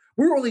been.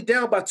 We were only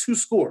down by 2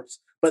 scores,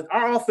 but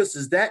our offense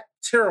is that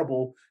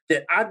terrible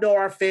that I know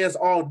our fans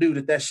all knew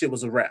that shit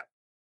was a wrap.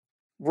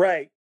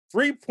 Right.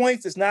 3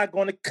 points is not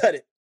going to cut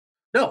it.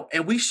 No,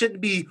 and we shouldn't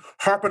be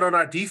harping on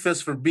our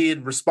defense for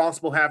being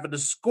responsible having to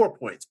score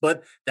points,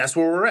 but that's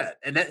where we're at.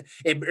 And that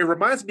it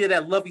reminds me of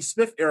that Lovie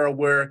Smith era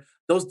where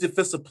those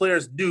defensive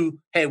players knew,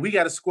 hey, we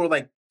got to score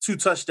like 2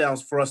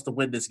 touchdowns for us to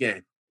win this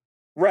game.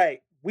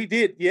 Right. We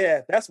did.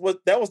 Yeah, that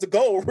was the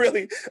goal,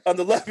 really.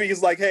 Under Lovie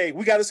is like, hey,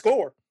 we got to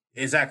score.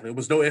 Exactly. It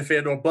was no ifs,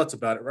 ands, or buts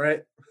about it,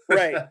 right?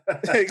 Right.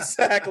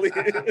 Exactly.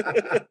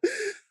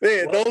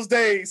 Man, those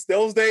days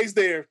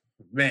there.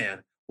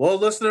 Man. Well,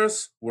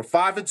 listeners, we're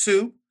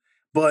 5-2.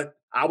 But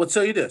I will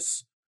tell you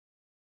this,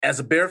 as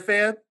a Bear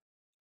fan,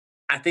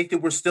 I think that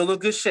we're still in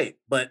good shape,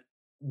 but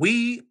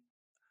we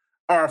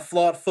are a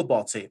flawed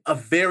football team, a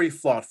very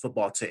flawed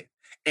football team.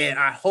 And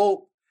I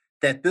hope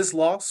that this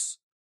loss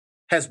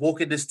has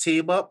woken this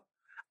team up.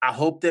 I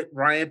hope that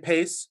Ryan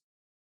Pace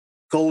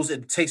goes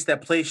and takes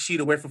that play sheet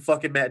away from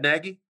fucking Matt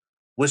Nagy.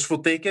 Wishful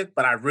thinking,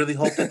 but I really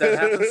hope that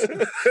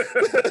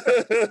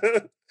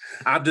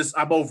happens.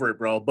 I'm over it,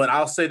 bro. But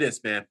I'll say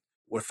this, man.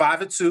 We're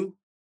 5-2.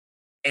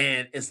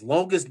 And as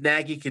long as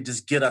Nagy can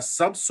just get us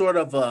some sort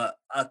of a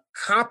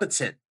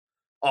competent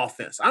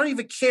offense, I don't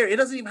even care. It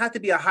doesn't even have to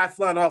be a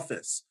high-flying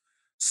offense.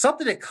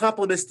 Something that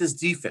complements this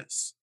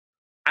defense,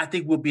 I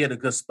think we'll be in a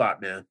good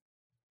spot, man.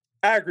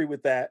 I agree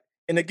with that.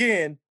 And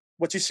again,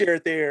 what you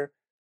shared there,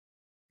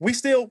 we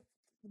still,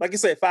 like you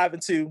said,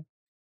 5-2.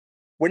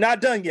 We're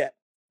not done yet.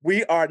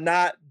 We are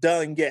not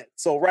done yet.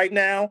 So right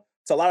now,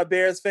 to a lot of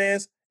Bears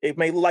fans, it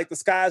may look like the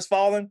sky's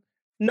falling.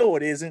 No,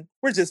 it isn't.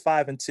 We're just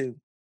 5-2.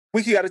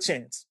 We got a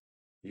chance.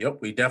 Yep,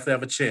 we definitely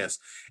have a chance.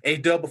 Hey,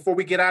 Dub, before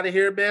we get out of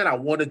here, man, I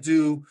want to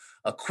do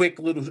a quick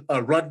little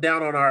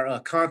rundown on our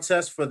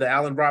contest for the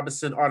Allen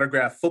Robinson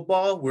autograph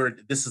football, where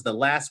this is the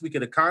last week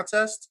of the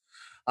contest.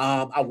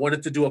 I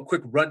wanted to do a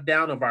quick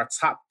rundown of our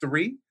top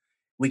 3.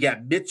 We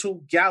got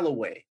Mitchell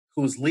Galloway,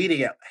 who's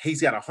leading at,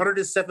 he's got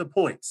 107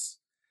 points.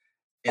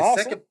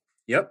 Awesome.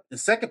 In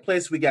second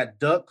place, we got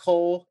Doug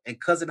Cole and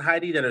Cousin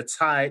Heidi that are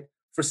tied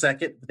for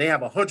second. They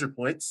have 100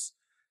 points.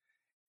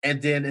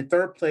 And then in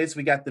third place,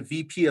 we got the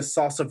VP of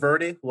Salsa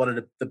Verde, one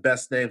of the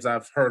best names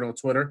I've heard on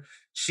Twitter.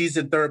 She's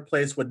in third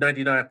place with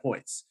 99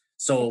 points.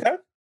 So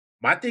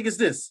My thing is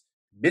this.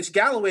 Mitch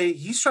Galloway,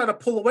 he's trying to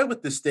pull away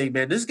with this thing,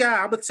 man. This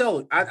guy, I'm going to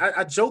tell you,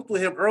 I joked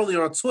with him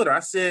earlier on Twitter. I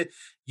said,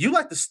 you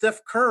like the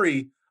Steph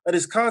Curry of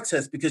this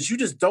contest because you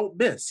just don't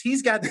miss.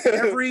 He's got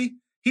every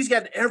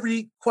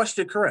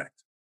question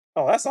correct.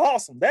 Oh, that's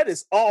awesome. That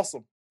is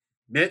awesome.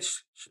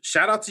 Mitch,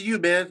 shout out to you,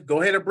 man.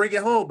 Go ahead and bring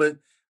it home, but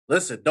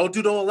listen, don't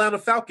do no Atlanta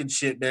Falcons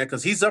shit, man,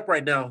 because he's up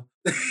right now.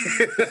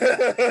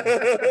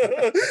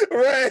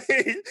 Right.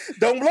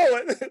 Don't blow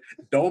it.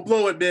 Don't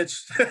blow it,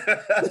 Mitch.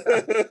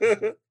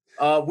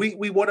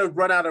 We want to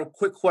run out a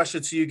quick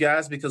question to you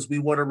guys because we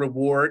want to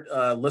reward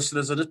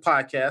listeners of this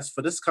podcast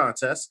for this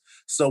contest.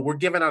 So we're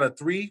giving out a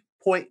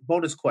 3-point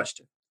bonus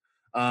question.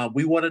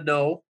 We want to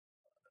know,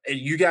 and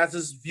you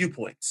guys'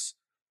 viewpoints,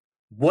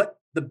 what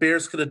the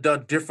Bears could have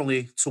done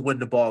differently to win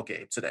the ball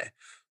game today.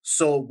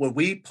 So when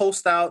we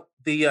post out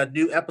the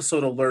new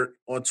episode alert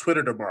on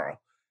Twitter tomorrow,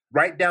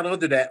 write down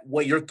under that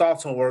what your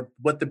thoughts are or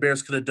what the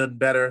Bears could have done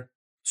better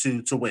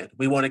to win.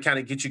 We want to kind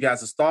of get you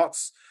guys'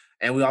 thoughts,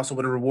 and we also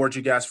want to reward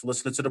you guys for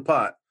listening to the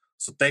pod.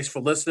 So thanks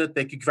for listening.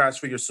 Thank you guys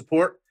for your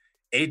support.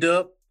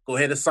 A-Dub, go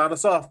ahead and sign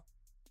us off.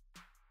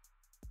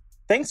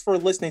 Thanks for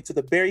listening to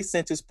the Barry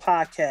Centers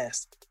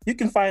podcast. You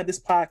can find this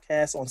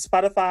podcast on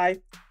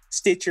Spotify,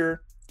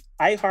 Stitcher,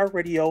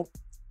 iHeartRadio,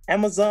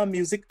 Amazon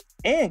Music,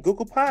 and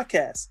Google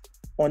Podcasts.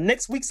 On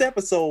next week's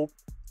episode,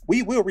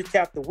 we will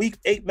recap the Week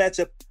 8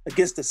 matchup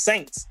against the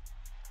Saints.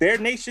 Bear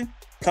Nation,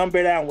 come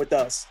bear down with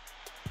us.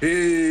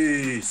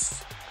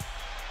 Peace.